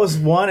 So that was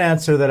one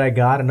answer that I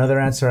got. Another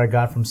answer I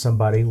got from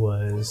somebody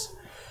was,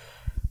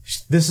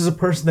 this is a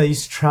person that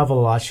used to travel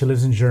a lot. She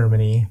lives in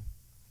Germany,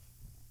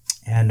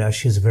 and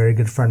she's a very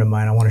good friend of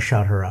mine. I want to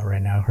shout her out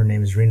right now. Her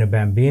name is Rena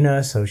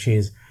Bambina. So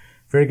she's a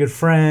very good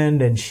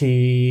friend, and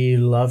she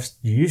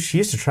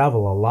used to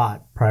travel a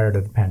lot prior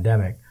to the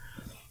pandemic.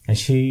 And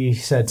she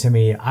said to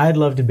me, I'd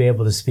love to be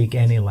able to speak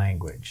any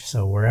language.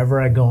 So wherever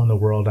I go in the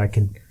world, I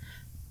can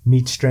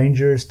meet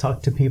strangers,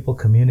 talk to people,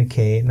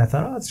 communicate. And I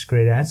thought, that's a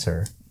great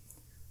answer.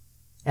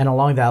 And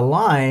along that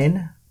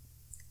line,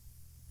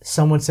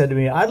 someone said to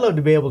me, I'd love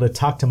to be able to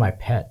talk to my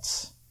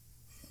pets.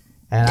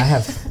 And I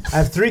have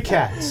 3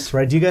 cats,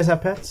 right? Do you guys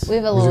have pets? We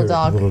have a little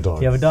dog.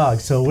 You have a dog.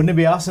 So wouldn't it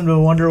be awesome to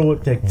wonder to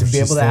be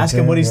able to ask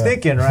him what he's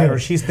thinking, right? Or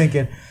she's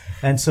thinking.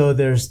 And so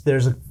there's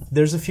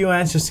a few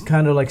answers to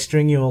kind of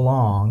string you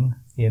along,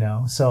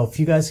 So if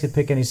you guys could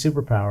pick any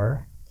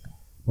superpower.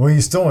 Well,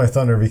 you stole my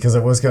thunder because I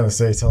was going to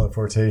say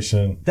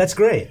teleportation. That's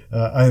great.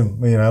 I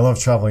love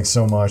traveling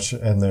so much,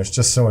 and there's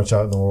just so much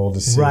out in the world to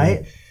see.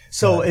 Right.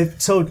 So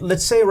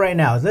let's say right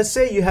now,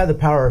 you had the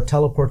power of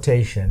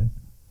teleportation.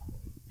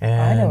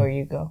 And I know where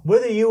you go.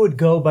 Whether you would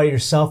go by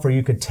yourself or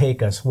you could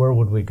take us, where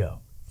would we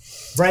go?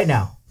 Right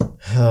now.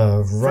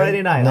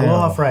 Friday night. Now.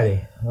 Aloha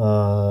Friday.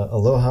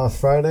 Aloha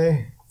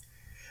Friday.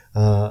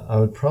 I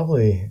would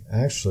probably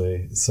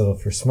actually settle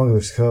for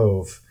Smuggler's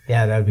Cove.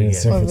 Yeah, that would be in good.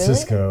 San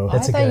Francisco. Really?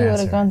 I thought you would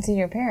have gone to see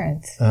your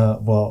parents.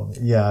 Well,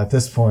 yeah, at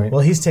this point. Well,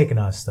 he's taking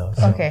us though.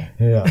 So. Okay.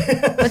 Yeah.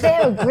 But they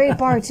have a great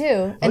bar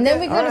too. And then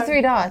we go to 3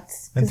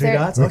 Dots. And 3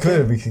 Dots? We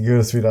could go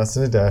to 3 Dots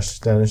in a Dash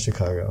down in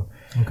Chicago.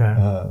 Okay.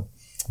 I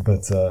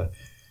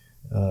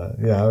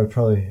would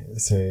probably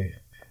say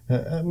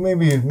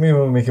maybe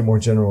we'll make it more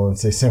general and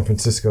say San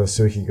Francisco,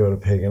 so we can go to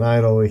Pagan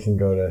Idol, we can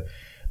go to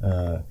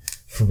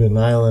Forbidden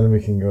Island.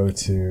 We can go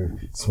to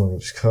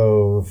Smuggler's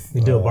Cove.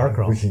 You do a bar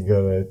crawl. We can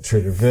go to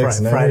Trader Vic's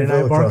and Friday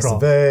night bar across crawl.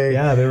 the bay.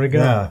 Yeah, there we go.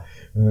 Yeah,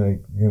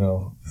 like, you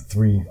know,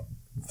 three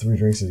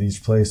drinks at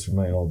each place, we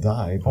might all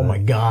die. Oh my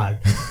God.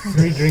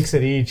 3 drinks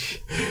at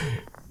each.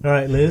 All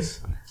right, Liz.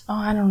 Oh,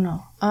 I don't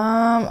know.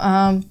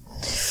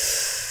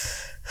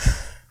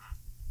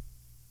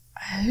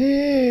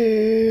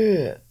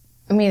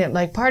 I mean,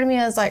 like, part of me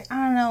is like, I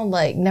don't know,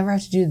 like, never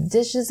have to do the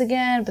dishes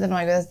again, but then I'm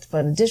like, that's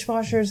what a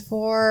dishwasher is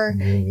for.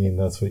 You mean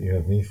that's what you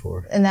have me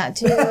for? And that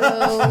too. I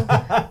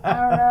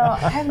don't know.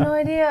 I have no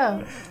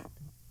idea.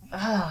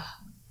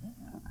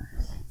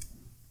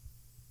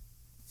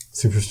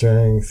 Super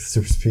strength,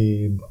 super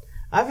speed.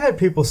 I've had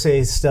people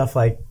say stuff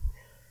like,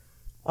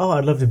 "Oh,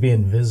 I'd love to be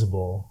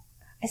invisible."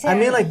 I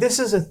mean, like, this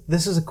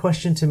is a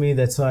question to me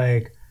that's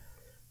like,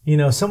 you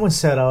know, someone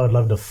said, "Oh, I'd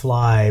love to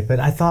fly," but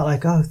I thought,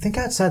 like, oh, think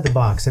outside the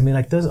box. I mean,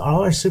 like,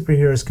 all our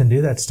superheroes can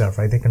do that stuff,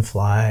 right? They can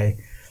fly,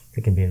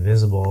 they can be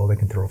invisible, they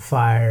can throw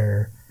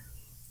fire,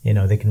 you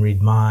know, they can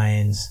read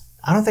minds.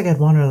 I don't think I'd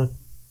want to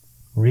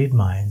read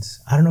minds.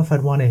 I don't know if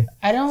I'd want to.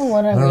 I don't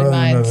want to read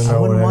minds. I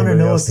wouldn't want to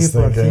know what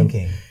people are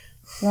thinking.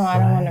 No, I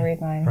don't want to read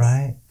minds.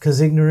 Right? Because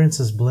ignorance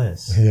is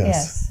bliss.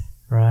 Yes.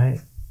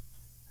 Right?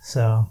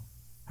 So, all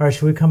right,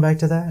 should we come back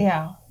to that?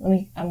 Yeah. I'm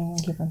going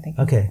to keep on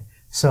thinking. Okay.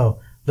 So,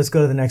 let's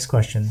go to the next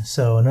question.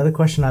 So, another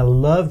question I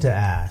love to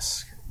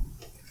ask.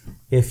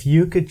 If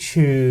you could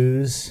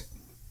choose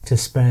to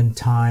spend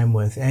time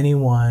with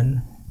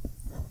anyone,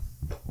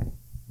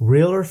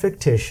 real or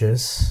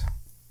fictitious,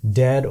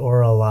 dead or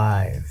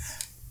alive,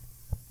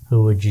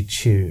 who would you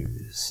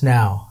choose?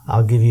 Now,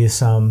 I'll give you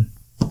some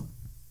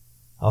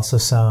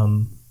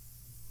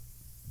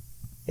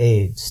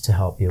aids to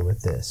help you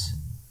with this.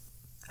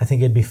 I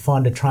think it'd be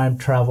fun to try and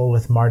travel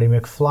with Marty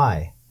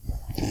McFly.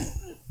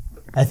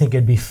 I think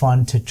it'd be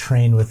fun to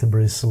train with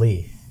Bruce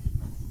Lee.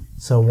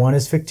 So one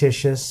is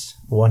fictitious,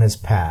 one is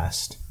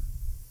past.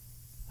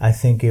 I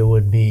think it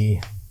would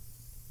be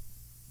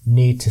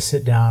neat to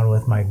sit down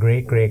with my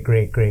great, I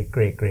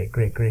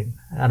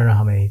don't know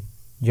how many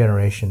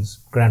generations,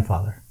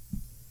 grandfather,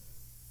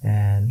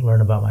 and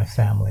learn about my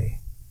family.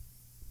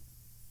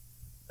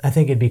 I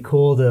think it'd be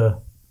cool to,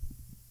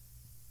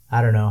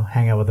 I don't know,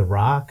 hang out with The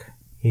Rock.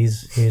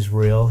 He's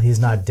real. He's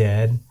not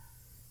dead.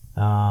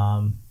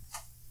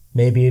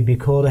 Maybe it'd be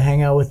cool to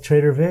hang out with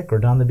Trader Vic or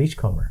Don the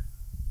Beachcomber.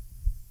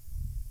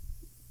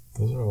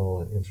 Those are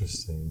all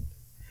interesting.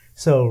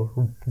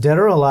 So, dead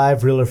or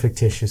alive, real or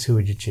fictitious, who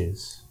would you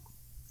choose?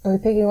 Are we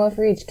picking one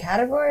for each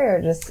category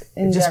or just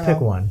in Just general?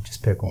 pick one.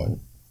 Just pick one.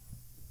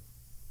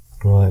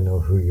 Well, I know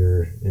who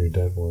your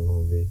dead one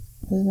would be.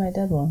 Who's my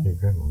dead one? Your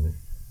grandmother.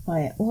 Oh,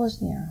 yeah. Well,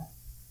 yeah.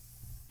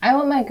 I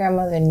want my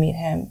grandmother to meet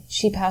him.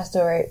 She passed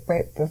away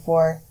right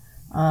before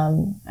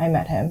I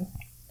met him.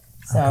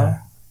 So, Okay.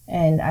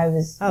 and I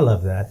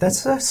love that. That's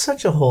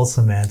such a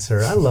wholesome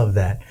answer. I love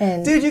that.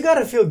 And- Dude, you got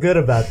to feel good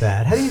about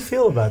that. How do you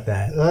feel about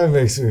that? That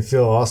makes me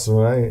feel awesome.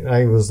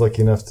 I was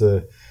lucky enough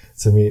to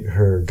meet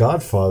her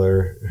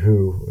godfather,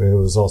 who it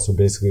was also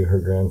basically her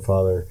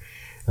grandfather,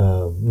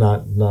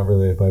 not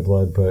related by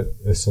blood, but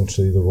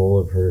essentially the role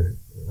of her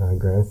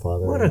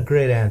grandfather. What a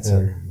great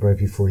answer. And right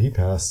before he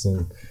passed,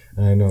 and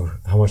I know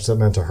how much that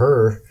meant to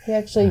her. He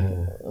actually,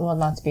 well,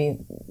 not to be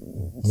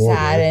Morbid,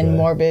 sad and but-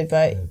 morbid,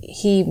 but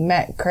he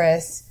met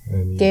Chris,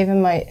 And gave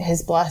him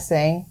his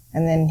blessing,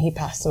 and then he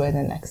passed away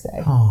the next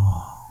day.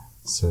 Oh,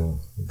 so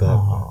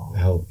that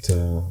helped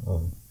a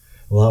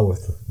lot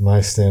with my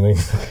standing.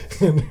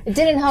 It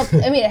didn't help.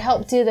 I mean, it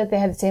helped too that they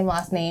had the same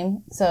last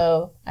name.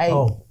 So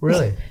oh,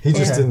 really? He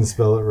just didn't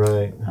spell it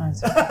right.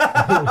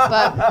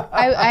 But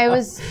I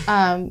was,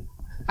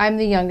 I'm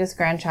the youngest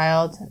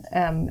grandchild.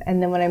 And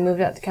then when I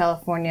moved out to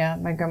California,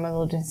 my grandmother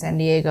lived in San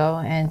Diego.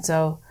 And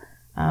so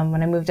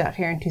when I moved out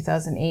here in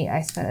 2008,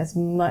 I spent as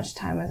much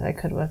time as I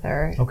could with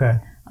her. Okay.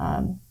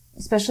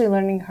 Especially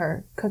learning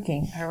her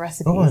cooking, her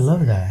recipes. Oh, I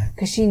love that.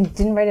 Because she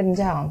didn't write them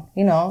down,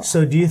 you know.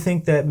 So do you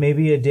think that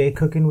maybe a day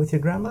cooking with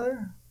your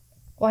grandmother?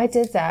 Well, I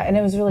did that, and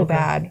it was really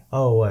bad.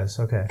 Oh, it was.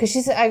 Okay. Because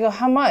she said, I go,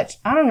 how much?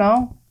 I don't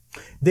know.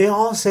 They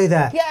all say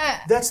that.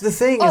 Yeah. That's the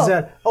thing is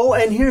that,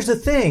 and here's the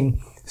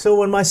thing. So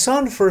when my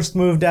son first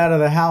moved out of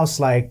the house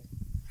like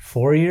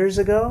 4 years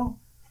ago,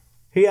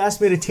 he asked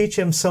me to teach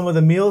him some of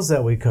the meals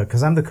that we cook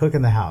because I'm the cook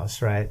in the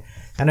house, right?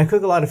 And I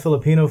cook a lot of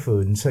Filipino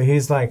food. And so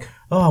he's like,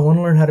 oh, I want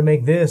to learn how to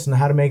make this and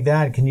how to make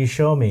that. Can you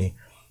show me?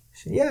 I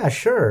said, yeah,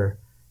 sure.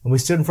 And we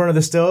stood in front of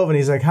the stove and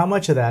he's like, how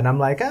much of that? And I'm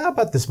like,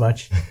 about this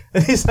much.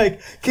 And he's like,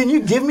 can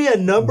you give me a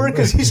number?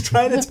 Because he's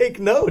trying to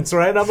take notes,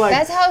 right? I'm like,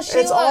 That's how she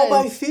it's all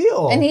was. by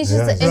feel. And he's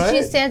just, and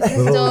she stands at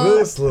the Little stove.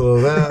 this,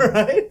 little that.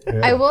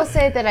 right? I will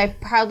say that I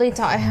proudly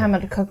taught him how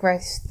to cook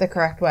rice the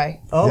correct way.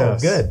 Oh,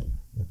 Yes. good.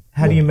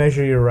 How do you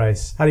measure your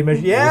rice? How do you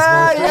measure?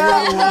 Yeah,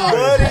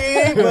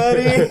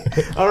 buddy.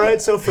 All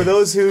right. So for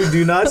those who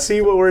do not see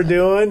what we're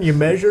doing, you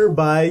measure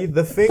by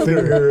the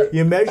finger.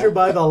 You measure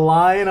by the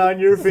line on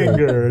your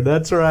finger.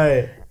 That's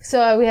right.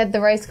 So we had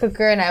the rice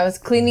cooker, and I was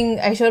cleaning.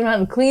 I showed him how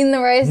to clean the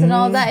rice and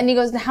all that. And he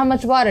goes, "How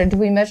much water do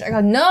we measure?" I go,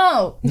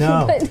 "No,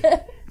 No.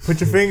 Put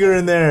your finger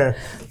in there.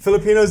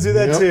 Filipinos do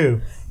that Yep.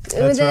 too.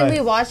 And That's then right.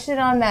 we watched it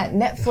on that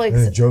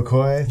Netflix. Joe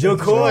Coy. Joe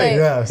Coy.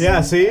 Yes.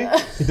 Yeah, see?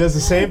 He does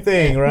the same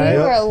thing, right?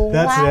 We were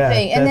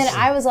laughing. And then that's-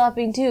 I was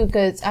laughing too,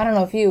 because I don't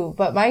know if you,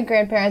 but my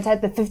grandparents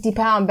had the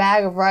 50-pound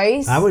bag of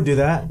rice. I would do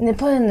that. And they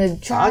put it in the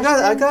trash.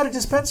 I got a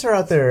dispenser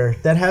out there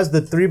that has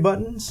the 3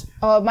 buttons.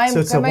 Oh, So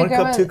it's a 1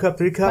 cup, 2 cup,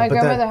 3 cup. My but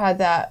grandmother that, had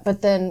that,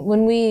 but then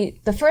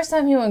the first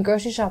time he went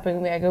grocery shopping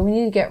with me, I go, we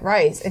need to get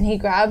rice, and he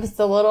grabs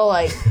the little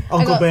like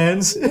Uncle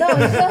Ben's. No,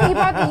 he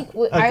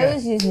brought I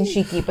was using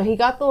Shiki, but he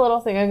got the little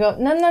thing. I go,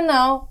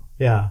 no,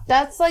 Yeah.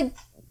 that's like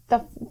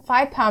the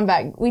 5-pound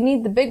bag. We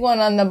need the big one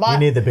on the You bottom.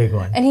 need the big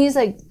one. And he's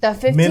like the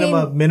 15.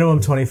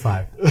 Minimum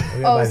 25.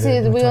 Oh, see,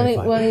 we only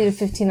needed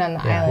 15 on the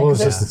island. Well,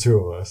 it's 'cause just the two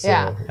of us. So.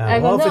 yeah. And I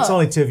go, Well, if no. it's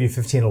only 2 of you,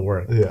 15 will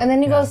work. Yeah. And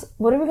then he goes,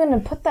 what are we going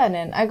to put that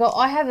in? I go, oh,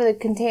 I have a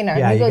container.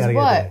 Yeah, And he you goes, gotta get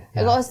what?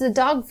 that, I go, yeah. it's the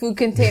dog food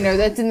container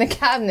that's in the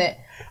cabinet.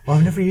 Oh,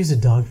 I've never used a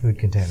dog food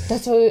container.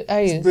 That's what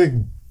I use.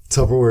 Big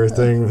Tupperware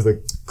thing with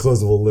a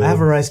closable lid. I have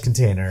a rice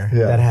container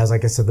Yeah. that has,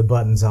 like I said, the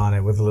buttons on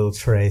it with a little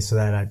tray so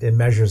that it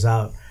measures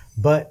out.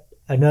 But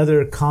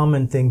another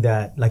common thing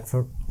that, like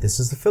this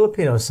is the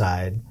Filipino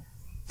side,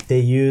 they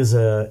use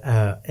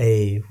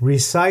a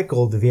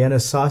recycled Vienna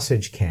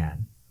sausage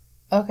can,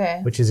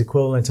 Okay. which is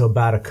equivalent to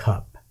about a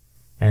cup.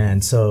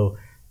 And so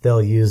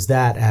they'll use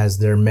that as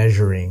their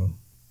measuring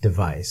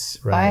device,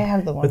 right? I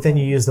have the one. But then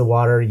you use the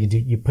water, you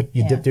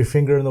dip your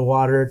finger in the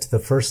water to the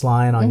first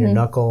line on your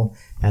knuckle,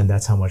 and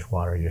that's how much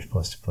water you're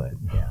supposed to put.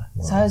 Yeah.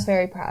 So I was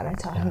very proud. I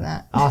taught him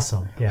that.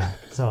 Awesome. Yeah.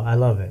 So I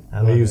love it.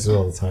 I use it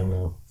all the time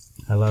now.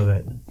 I love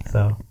it.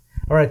 So,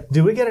 all right.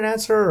 Did we get an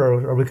answer, or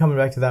are we coming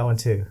back to that one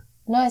too?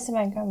 No, I said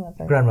my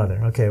grandmother.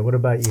 Grandmother. Okay. What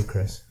about you,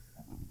 Chris?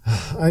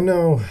 I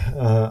know.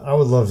 I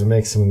would love to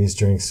make some of these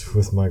drinks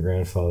with my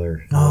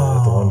grandfather, the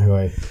one who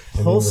I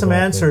named Wholesome the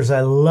black answers.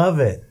 I love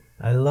it.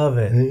 I love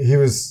it. He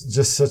was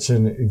just such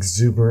an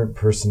exuberant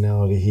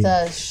personality. He,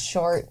 The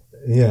short.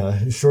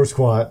 yeah, short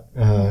squat.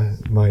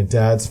 My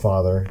dad's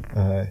father.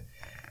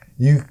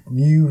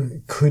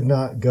 You could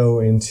not go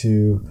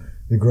into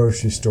the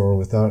grocery store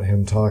without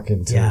him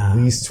talking to Yeah. at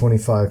least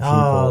 25 people.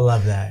 Oh, I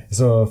love that.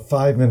 So a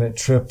 5-minute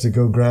trip to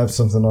go grab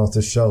something off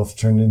the shelf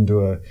turned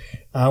into a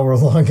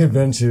hour-long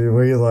adventure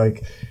where you're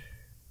like,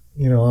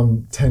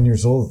 I'm 10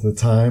 years old at the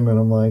time, and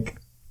I'm like,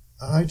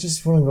 I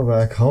just want to go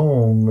back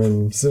home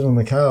and sit on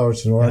the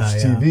couch and watch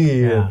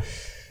TV.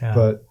 Yeah.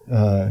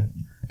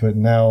 But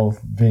now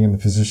being in the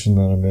position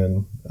that I'm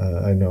in,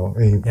 I know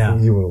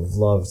he would have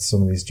loved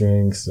some of these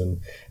drinks and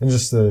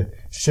just the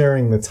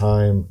sharing the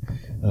time,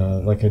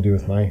 like I do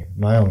with my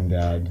own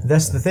dad.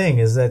 That's the thing,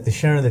 is that the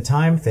sharing the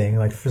time thing,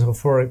 like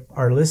for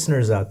our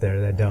listeners out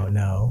there that don't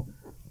know,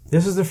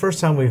 this is the first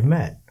time we've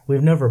met.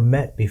 We've never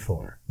met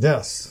before.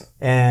 Yes.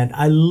 And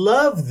I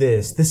love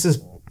this. This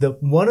is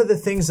one of the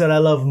things that I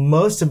love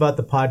most about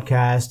the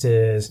podcast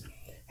is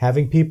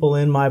having people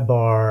in my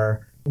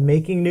bar,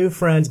 making new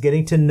friends,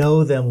 getting to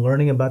know them,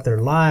 learning about their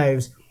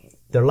lives,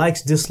 their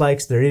likes,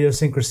 dislikes, their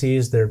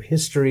idiosyncrasies, their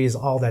histories,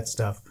 all that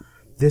stuff.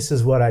 This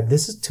is what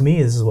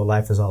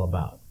life is all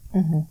about.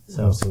 Mm-hmm.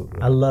 So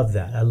absolutely. I love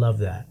that. I love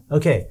that.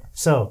 Okay.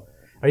 So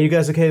are you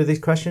guys okay with these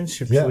questions?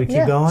 Should we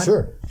keep going?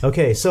 Sure.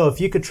 Okay. So if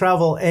you could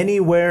travel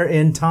anywhere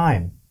in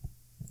time,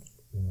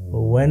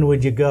 when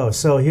would you go?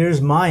 So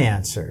here's my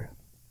answer.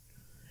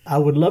 I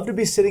would love to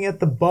be sitting at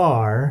the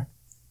bar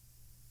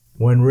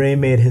when Ray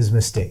made his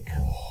mistake.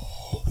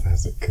 Oh,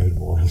 that's a good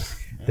one.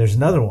 There's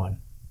another one.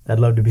 I'd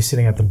love to be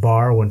sitting at the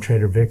bar when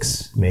Trader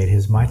Vic's made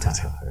his Mai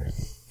Tai.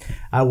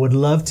 I would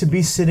love to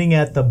be sitting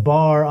at the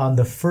bar on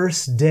the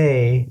first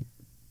day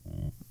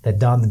that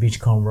Don the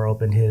Beachcomber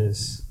opened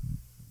his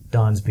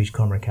Don's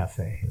Beachcomber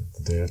Cafe.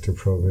 The day after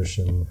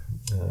Prohibition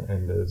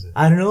ended.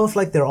 I don't know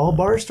if they're all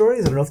bar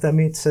stories. I don't know if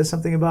that says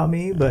something about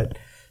me, but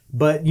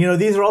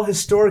these are all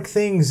historic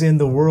things in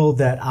the world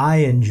that I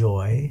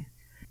enjoy.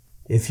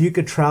 If you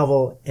could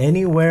travel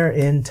anywhere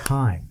in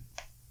time,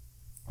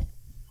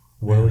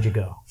 where would you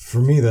go? For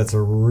me, that's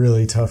a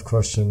really tough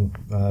question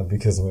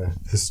because I'm a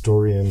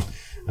historian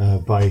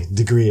by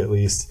degree, at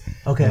least.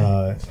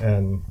 Okay.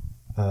 And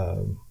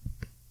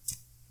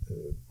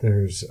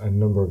there's a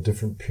number of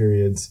different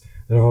periods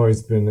that I've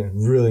always been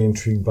really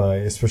intrigued by,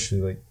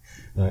 especially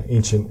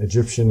ancient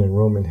Egyptian and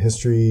Roman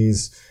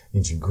histories,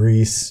 ancient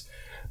Greece,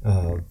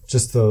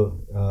 just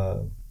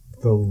the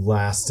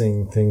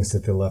lasting things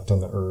that they left on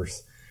the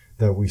earth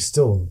that we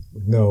still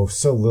know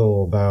so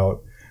little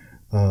about.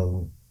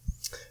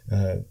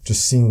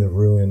 Just seeing the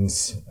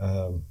ruins,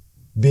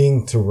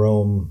 being to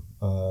Rome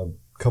a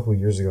couple of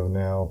years ago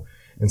now,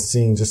 and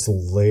seeing just the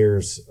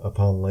layers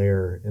upon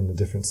layer in the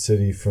different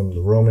city, from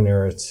the Roman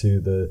era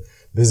to the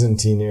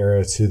Byzantine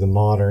era to the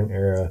modern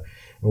era,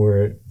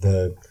 where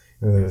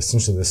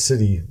essentially the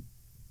city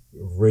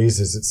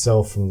raises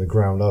itself from the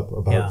ground up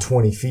about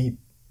 20 feet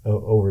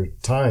over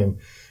time,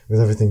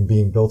 with everything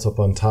being built up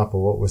on top of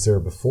what was there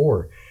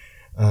before.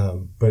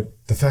 But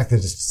the fact that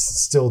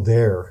it's still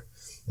there,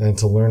 and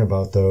to learn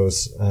about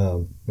those,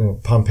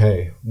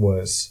 Pompeii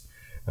was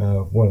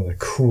one of the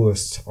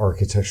coolest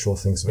architectural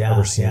things I've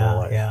ever seen in my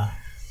life. Yeah.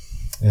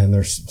 and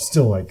there's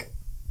still like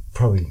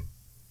probably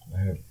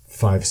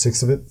 5,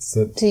 6 of it.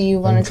 That So you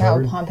want to travel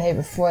uncovered. Pompeii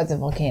before the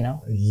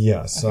volcano?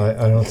 Yes, I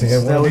don't think I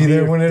That want would to be be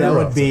there when it that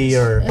erupts. would be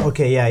your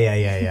okay.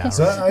 Yeah.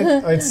 So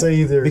I'd say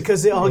either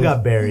Because they all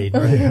got buried.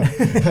 Right?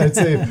 I'd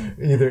say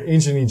either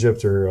ancient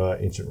Egypt or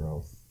ancient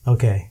Rome.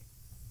 Okay.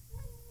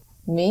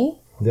 Me?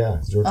 Yeah,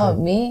 it's your Oh,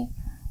 turn. me?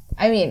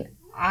 I mean,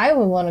 I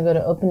would want to go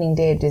to opening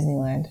day at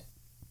Disneyland.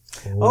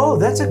 Oh,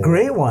 that's a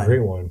great one.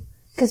 Great one.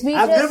 Because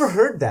I've never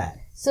heard that.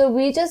 So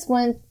we just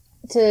went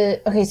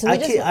to. Okay, so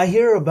we I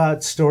hear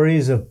about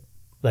stories of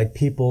like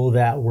people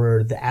that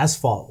were the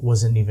asphalt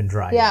wasn't even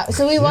dry. Yeah,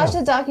 so we watched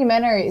a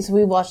documentary. So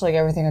we watched like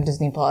everything on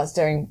Disney Plus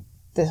during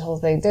this whole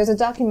thing. There's a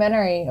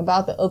documentary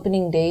about the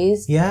opening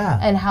days. Yeah.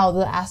 And how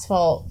the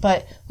asphalt.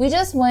 But we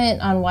just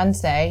went on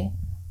Wednesday,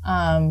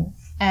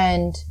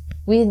 and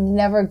we'd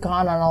never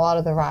gone on a lot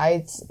of the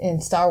rides in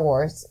Star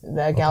Wars,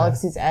 the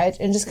Galaxy's Edge,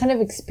 and just kind of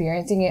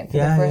experiencing it for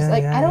the first.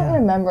 I don't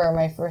remember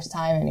my first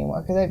time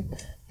anymore because I've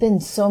been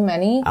so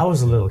many. I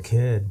was a little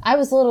kid. I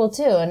was little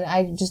too, and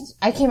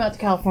I came out to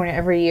California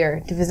every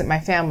year to visit my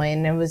family,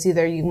 and it was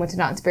either you went to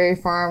Knott's Berry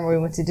Farm or we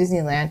went to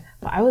Disneyland.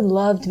 But I would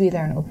love to be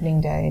there on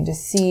opening day and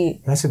just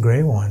see. That's a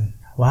great one.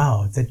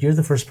 Wow, that you're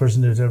the first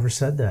person who's ever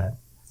said that.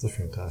 It's a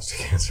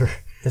fantastic answer.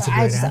 That's a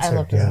great answer. I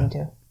love Disney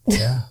too.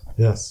 Yeah.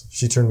 Yes,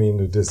 she turned me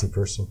into a Disney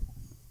person.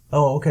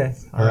 Oh, okay.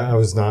 All right. I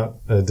was not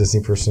a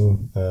Disney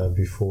person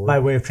before. By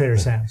way of Trader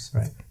Sam's,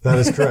 right? That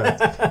is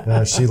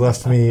correct. She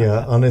left me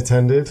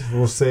unattended,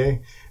 we'll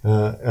say,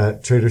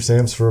 at Trader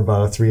Sam's for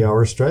about a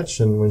 3-hour stretch.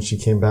 And when she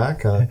came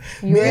back,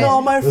 Meet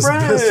all my was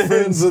friends. best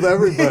friends with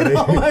everybody.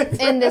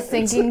 In the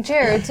sinking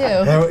chair too.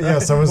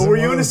 Yes, I was Were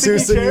in you one in of a the 2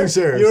 singing chair?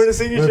 chairs. You were in a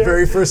singing My chair?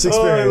 very first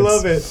experience. Oh, I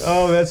love it.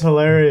 Oh, that's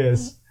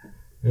hilarious.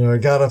 You know, I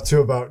got up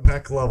to about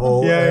neck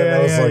level, and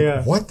I was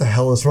like, "What the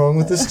hell is wrong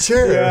with this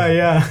chair?"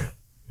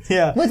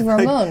 Yeah. With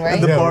Ramon,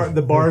 right?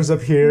 The bar's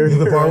up here.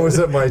 The bar was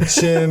at my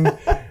chin.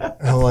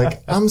 And I'm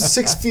like, I'm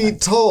 6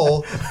 feet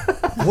tall.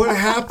 What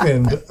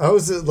happened? I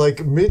was at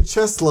like mid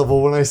chest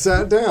level when I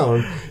sat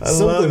down.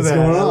 Something's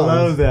going on. I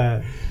love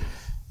that.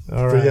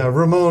 All right. But yeah,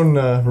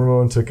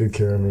 Ramon took good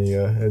care of me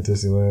at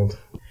Disneyland.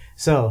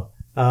 So,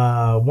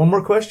 one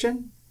more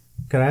question.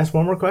 Can I ask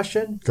one more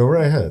question? Go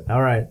right ahead.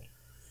 All right.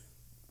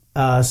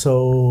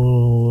 So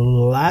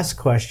last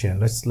question.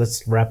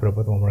 Let's wrap it up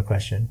with one more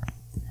question.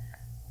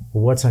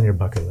 What's on your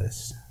bucket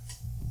list?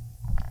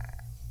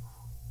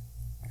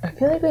 I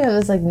feel like we have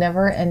this like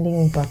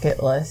never-ending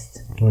bucket list.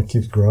 Well, it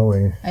keeps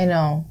growing. I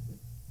know,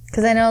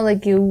 because I know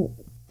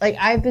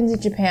I've been to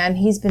Japan.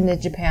 He's been to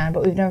Japan,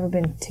 but we've never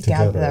been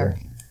together.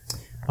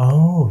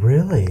 Oh,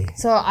 really?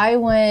 So I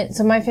went.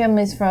 So my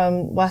family's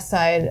from west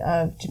side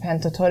of Japan,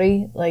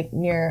 Tottori, like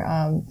near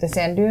the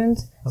sand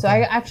dunes. So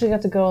I actually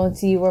got to go and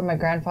see where my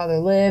grandfather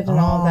lived and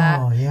all of that.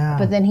 Oh, yeah.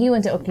 But then he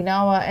went to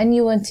Okinawa, and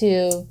you went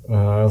to.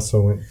 I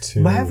also went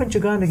to. But haven't you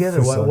gone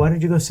together? Why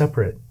did you go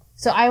separate?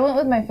 So I went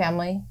with my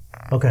family.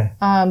 Okay.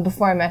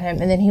 Before I met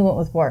him, and then he went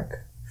with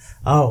work.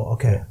 Oh,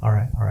 okay. All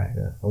right.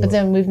 Yeah, But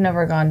then we've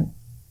never gone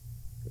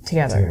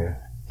together.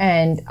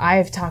 And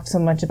I've talked so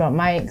much about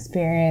my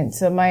experience.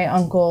 So my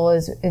uncle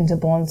is into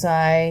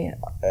bonsai.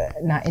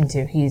 Not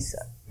into, he's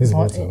a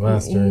bonsai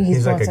master.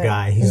 He's like a bonsai.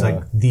 guy. He's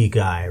like the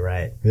guy,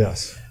 right?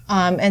 Yes.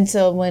 And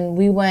so when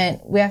we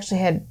went, we actually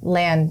had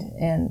land,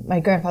 and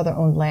my grandfather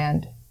owned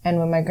land. And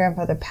when my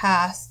grandfather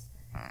passed,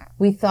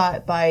 we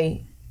thought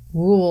by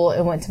rule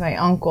it went to my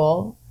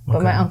uncle.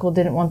 But my uncle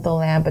didn't want the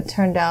land, but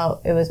turned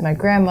out it was my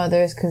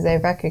grandmother's because they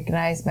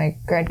recognized my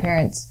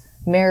grandparents'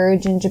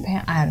 marriage in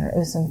Japan. I don't know. It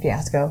was some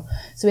fiasco.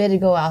 So we had to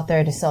go out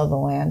there to sell the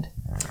land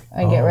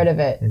and get rid of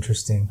it.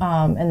 Interesting.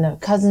 And the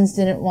cousins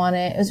didn't want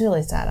it. It was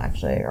really sad,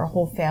 actually. Our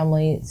whole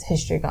family's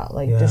history got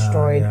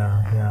destroyed.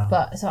 Yeah.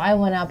 But so I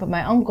went out, but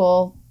my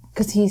uncle,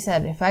 because he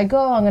said, if I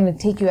go, I'm going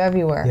to take you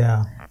everywhere.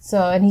 Yeah.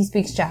 So, and he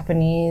speaks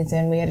Japanese,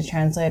 and we had a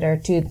translator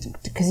too,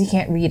 because he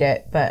can't read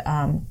it, but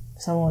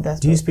someone with us.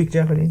 Do you speak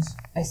Japanese?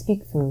 I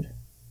speak food.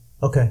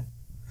 Okay.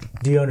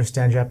 Do you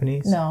understand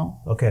Japanese?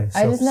 No. Okay.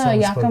 I just know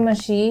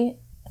yakamashi,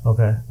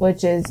 Okay.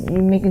 which is you're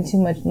making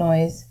too much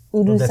noise.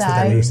 That's what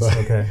that Urusai. means.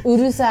 Okay.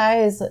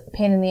 Urusai is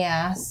pain in the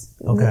ass.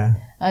 Okay.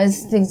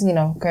 It's things,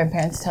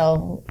 grandparents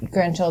tell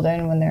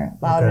grandchildren when they're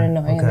loud and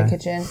annoying in the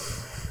kitchen.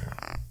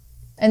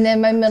 And then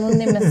my middle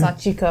name is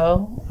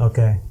Sachiko.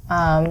 Okay.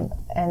 And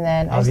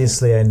then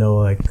Obviously, I know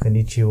like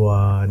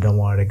konnichiwa,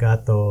 domo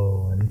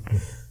arigato,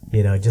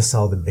 and just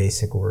all the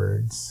basic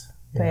words.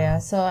 But yeah,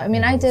 so I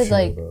mean, I did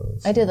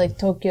like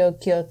Tokyo,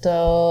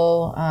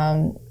 Kyoto,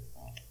 and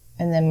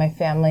then my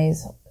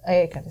family's.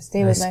 I got to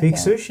stay with my family. I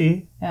speak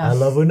sushi. Yeah. I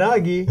love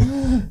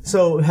unagi.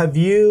 So, have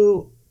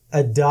you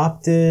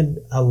adopted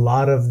a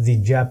lot of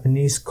the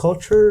Japanese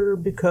culture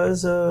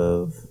because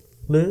of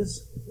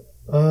Liz?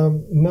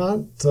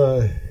 Not.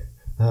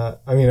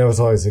 I mean, I was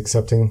always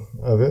accepting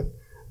of it.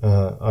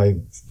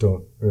 I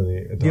don't really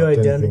adopt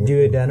anything. Do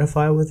you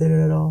identify with it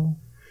at all?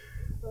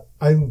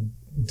 I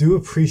do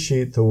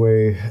appreciate the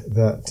way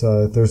that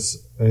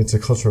it's a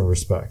culture of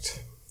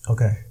respect.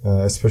 Okay.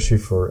 Especially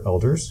for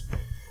elders,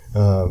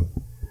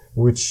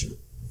 which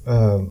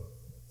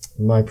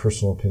my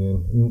personal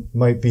opinion,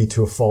 might be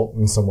to a fault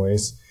in some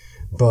ways,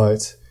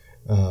 but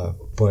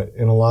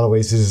in a lot of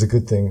ways it is a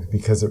good thing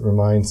because it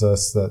reminds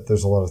us that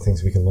there's a lot of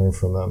things we can learn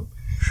from them.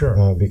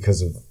 Sure.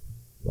 Because of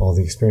all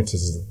the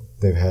experiences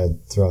they've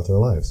had throughout their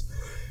lives.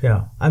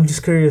 Yeah. I'm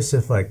just curious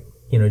if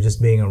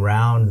just being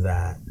around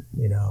that,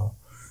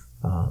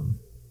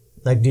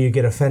 do you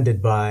get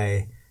offended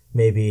by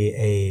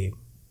maybe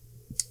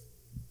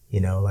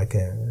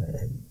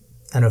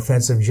an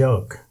offensive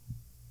joke?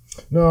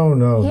 No, he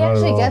not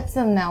actually at all. gets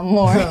them now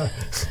more.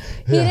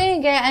 He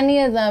didn't get any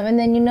of them. And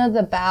then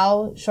the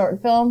Bao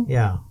short film?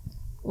 Yeah.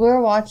 We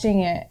were watching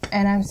it,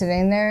 and I'm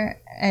sitting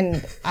there,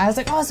 and I was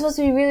like, oh, it's supposed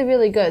to be really,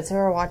 really good. So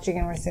we're watching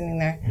and we're sitting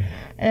there.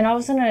 And then all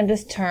of a sudden I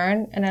just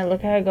turn, and I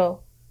look at it and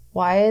go,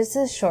 why is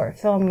this short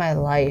film my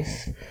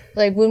life?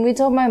 Like, when we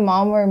told my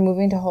mom we were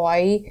moving to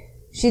Hawaii,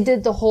 she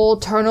did the whole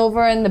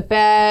turnover in the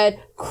bed,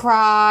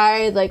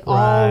 cried,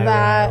 all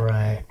that.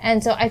 Right.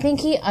 And so I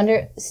think he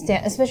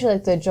understands, especially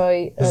the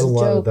joy. There's a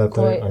lot of that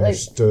they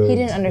understood. He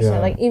didn't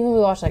understand. Yeah. Even we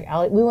watched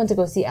we went to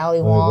go see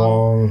Ali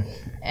Wong.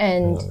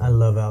 And I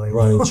love Ali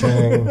Wong. Ronnie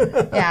Chang.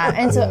 Yeah,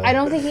 and so I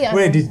don't think he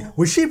understood. Wait,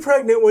 was she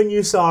pregnant when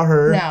you saw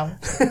her? No.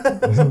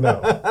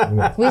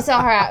 No. We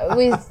saw her,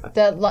 It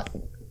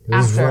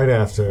was right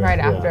after. Right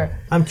yeah. after.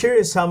 I'm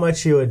curious how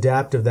much you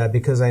adapt of that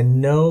because I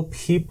know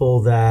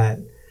people that,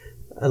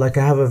 I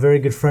have a very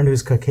good friend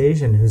who's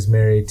Caucasian who's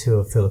married to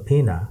a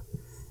Filipina,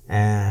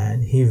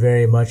 and he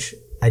very much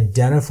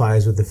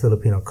identifies with the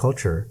Filipino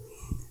culture.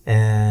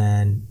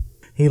 And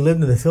he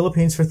lived in the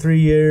Philippines for 3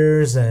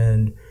 years,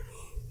 and,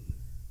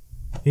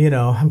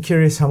 I'm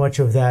curious how much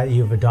of that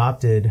you've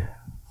adopted.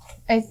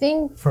 I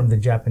think from the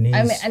Japanese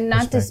and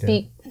not to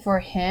speak for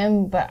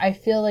him, but I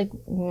feel like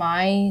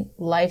my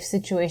life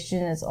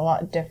situation is a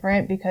lot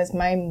different because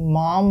my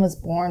mom was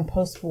born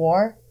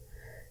post-war.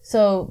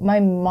 So my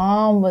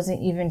mom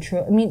wasn't even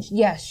true. I mean,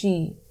 yeah,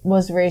 she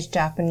was raised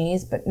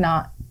Japanese, but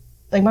not,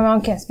 my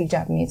mom can't speak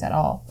Japanese at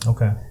all.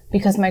 Okay.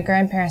 Because my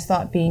grandparents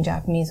thought being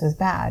Japanese was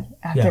bad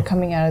after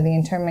coming out of the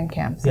internment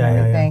camps and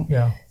everything.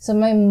 Yeah. So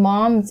my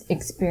mom's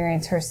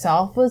experience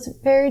herself was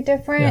very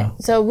different. Yeah.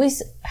 So we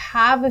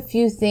have a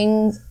few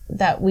things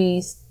that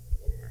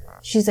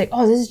she's like,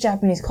 oh, this is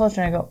Japanese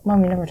culture. And I go,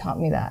 Mom, you never taught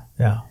me that.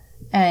 Yeah.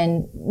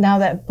 And now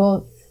that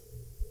both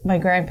my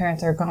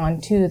grandparents are gone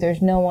too,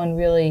 there's no one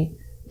really,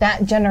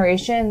 that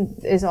generation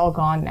is all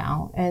gone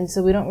now. And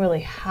so we don't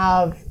really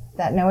have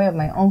that. Now we have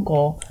my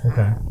uncle.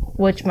 Okay.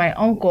 Which my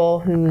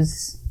uncle,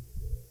 who's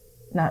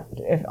not,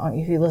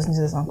 if you listen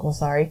to this uncle,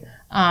 sorry,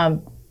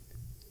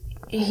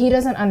 he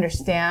doesn't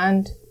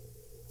understand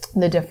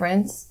the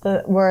difference.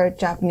 We're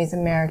Japanese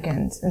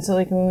Americans. And so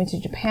when we went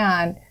to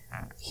Japan,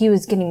 he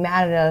was getting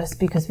mad at us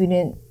because we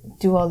didn't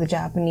do all the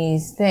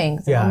Japanese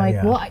things. And I'm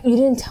like, well, you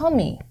didn't tell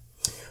me.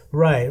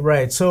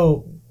 Right.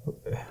 So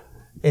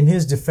in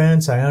his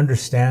defense, I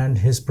understand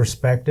his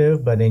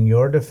perspective, but in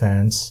your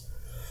defense,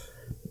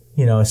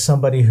 as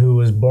somebody who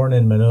was born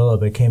in Manila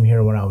but came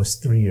here when I was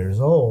 3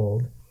 years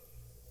old,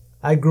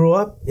 I grew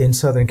up in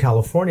Southern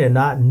California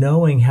not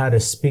knowing how to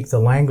speak the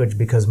language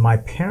because my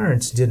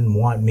parents didn't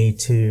want me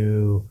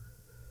to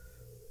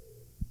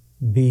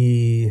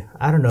be,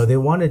 I don't know, they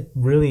wanted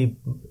me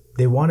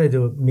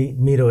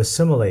to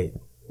assimilate,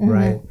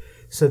 right?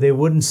 So they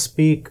wouldn't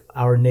speak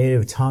our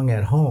native tongue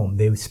at home.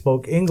 They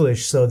spoke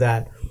English so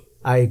that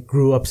I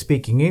grew up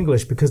speaking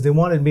English because they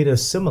wanted me to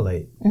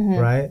assimilate,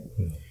 right?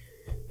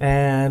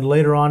 And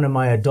later on in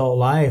my adult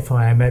life,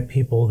 I met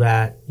people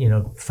that,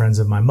 friends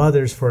of my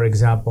mother's, for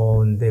example,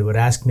 and they would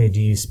ask me,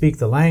 do you speak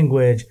the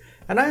language?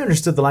 And I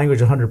understood the language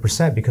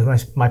 100%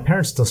 because my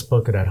parents still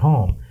spoke it at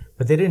home,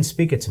 but they didn't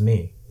speak it to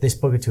me. They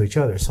spoke it to each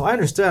other. So I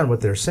understand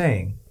what they're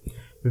saying.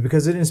 But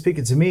because they didn't speak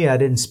it to me, I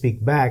didn't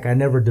speak back. I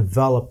never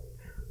developed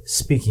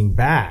speaking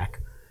back.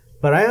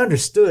 But I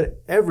understood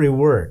every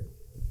word.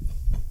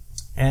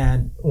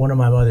 And one of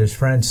my mother's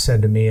friends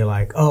said to me,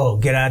 oh,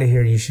 get out of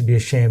here. You should be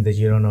ashamed that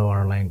you don't know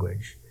our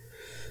language.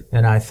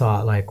 And I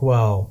thought,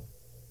 well,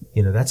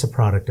 that's a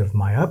product of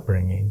my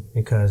upbringing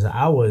because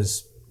I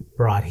was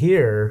brought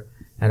here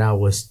and I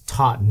was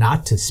taught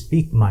not to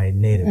speak my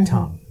native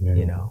tongue,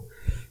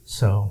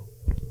 So,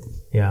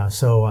 yeah.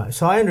 So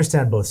I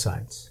understand both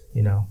sides,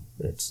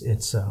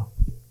 it's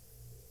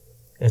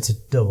a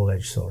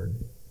double-edged sword.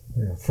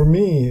 Yeah. For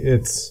me,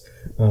 it's,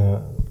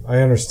 I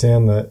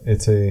understand that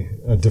it's a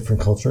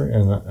different culture,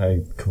 and I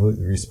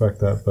completely respect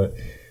that. But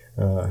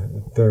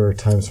there are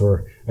times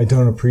where I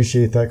don't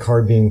appreciate that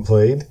card being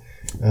played,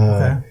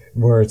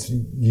 where it's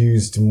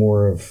used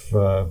more of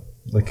a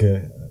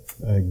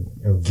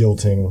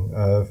guilting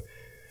of,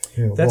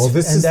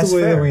 this is the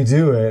way that we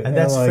do it, and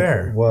that's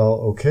fair.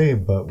 Well, okay,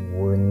 but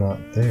we're not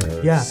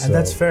there. Yeah, and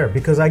that's fair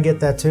because I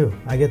get that too.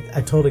 I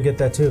totally get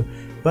that too.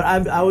 But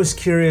I was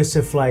curious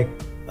if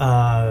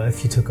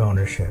you took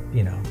ownership,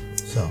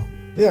 so.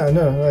 Yeah,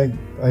 no,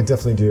 I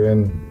definitely do.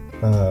 And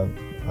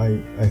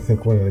I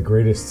think one of the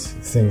greatest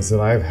things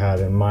that I've had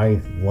in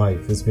my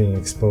life is being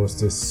exposed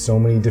to so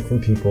many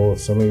different people of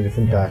so many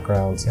different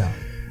backgrounds. Yeah.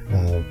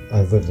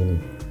 I've lived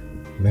in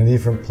many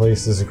different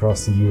places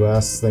across the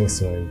U.S. thanks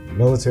to my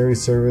military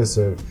service.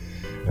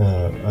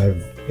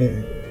 I've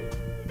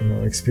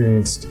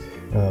experienced.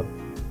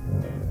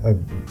 I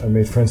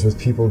made friends with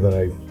people that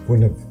I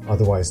wouldn't have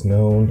otherwise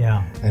known.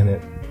 Yeah. And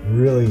it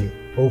really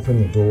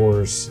opened the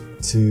doors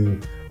to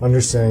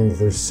understanding that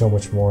there's so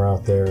much more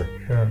out there.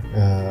 Sure.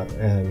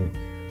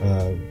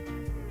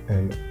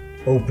 And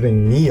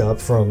opening me up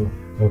from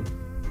a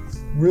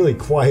really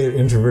quiet,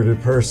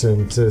 introverted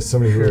person to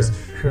somebody who is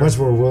much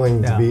more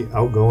willing to be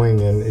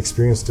outgoing and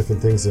experience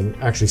different things and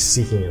actually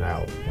seeking it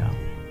out. Yeah.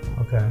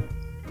 Okay.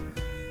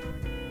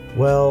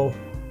 Well,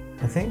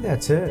 I think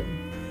that's it.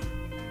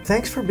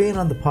 Thanks for being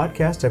on the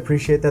podcast. I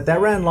appreciate that. That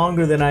ran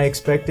longer than I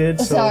expected.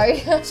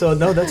 Sorry. So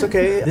no, that's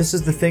okay. This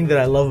is the thing that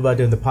I love about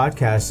doing the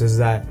podcast is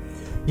that,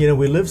 we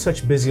live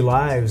such busy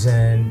lives,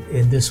 and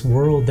in this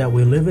world that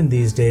we live in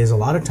these days, a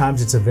lot of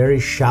times it's a very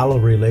shallow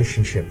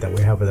relationship that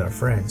we have with our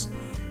friends,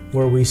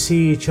 where we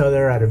see each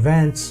other at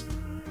events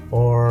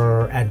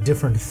or at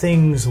different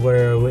things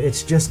where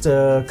it's just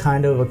a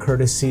kind of a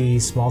courtesy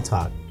small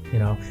talk.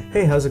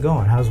 Hey, how's it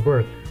going? How's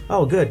work?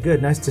 Oh,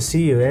 good. Nice to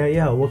see you.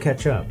 Yeah, we'll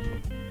catch up.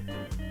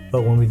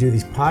 But when we do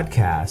these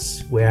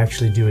podcasts, we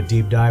actually do a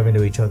deep dive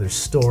into each other's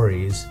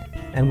stories,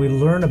 and we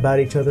learn about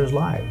each other's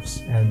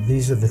lives. And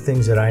these are the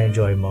things that I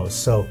enjoy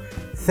most. So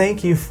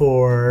thank you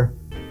for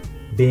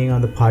being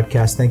on the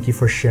podcast. Thank you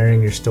for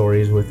sharing your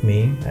stories with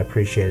me. I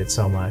appreciate it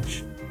so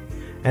much.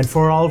 And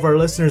for all of our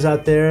listeners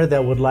out there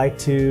that would like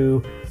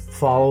to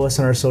follow us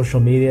on our social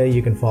media,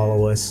 you can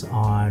follow us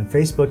on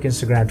Facebook,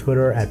 Instagram,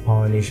 Twitter at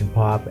Polynesian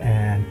Pop.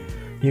 And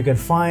you can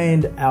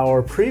find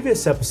our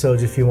previous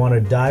episodes if you want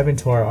to dive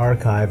into our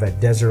archive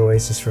at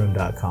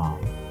desertoasisroom.com.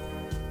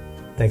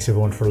 Thanks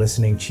everyone for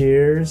listening.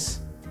 Cheers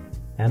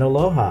and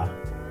aloha.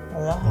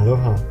 Aloha.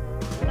 Aloha.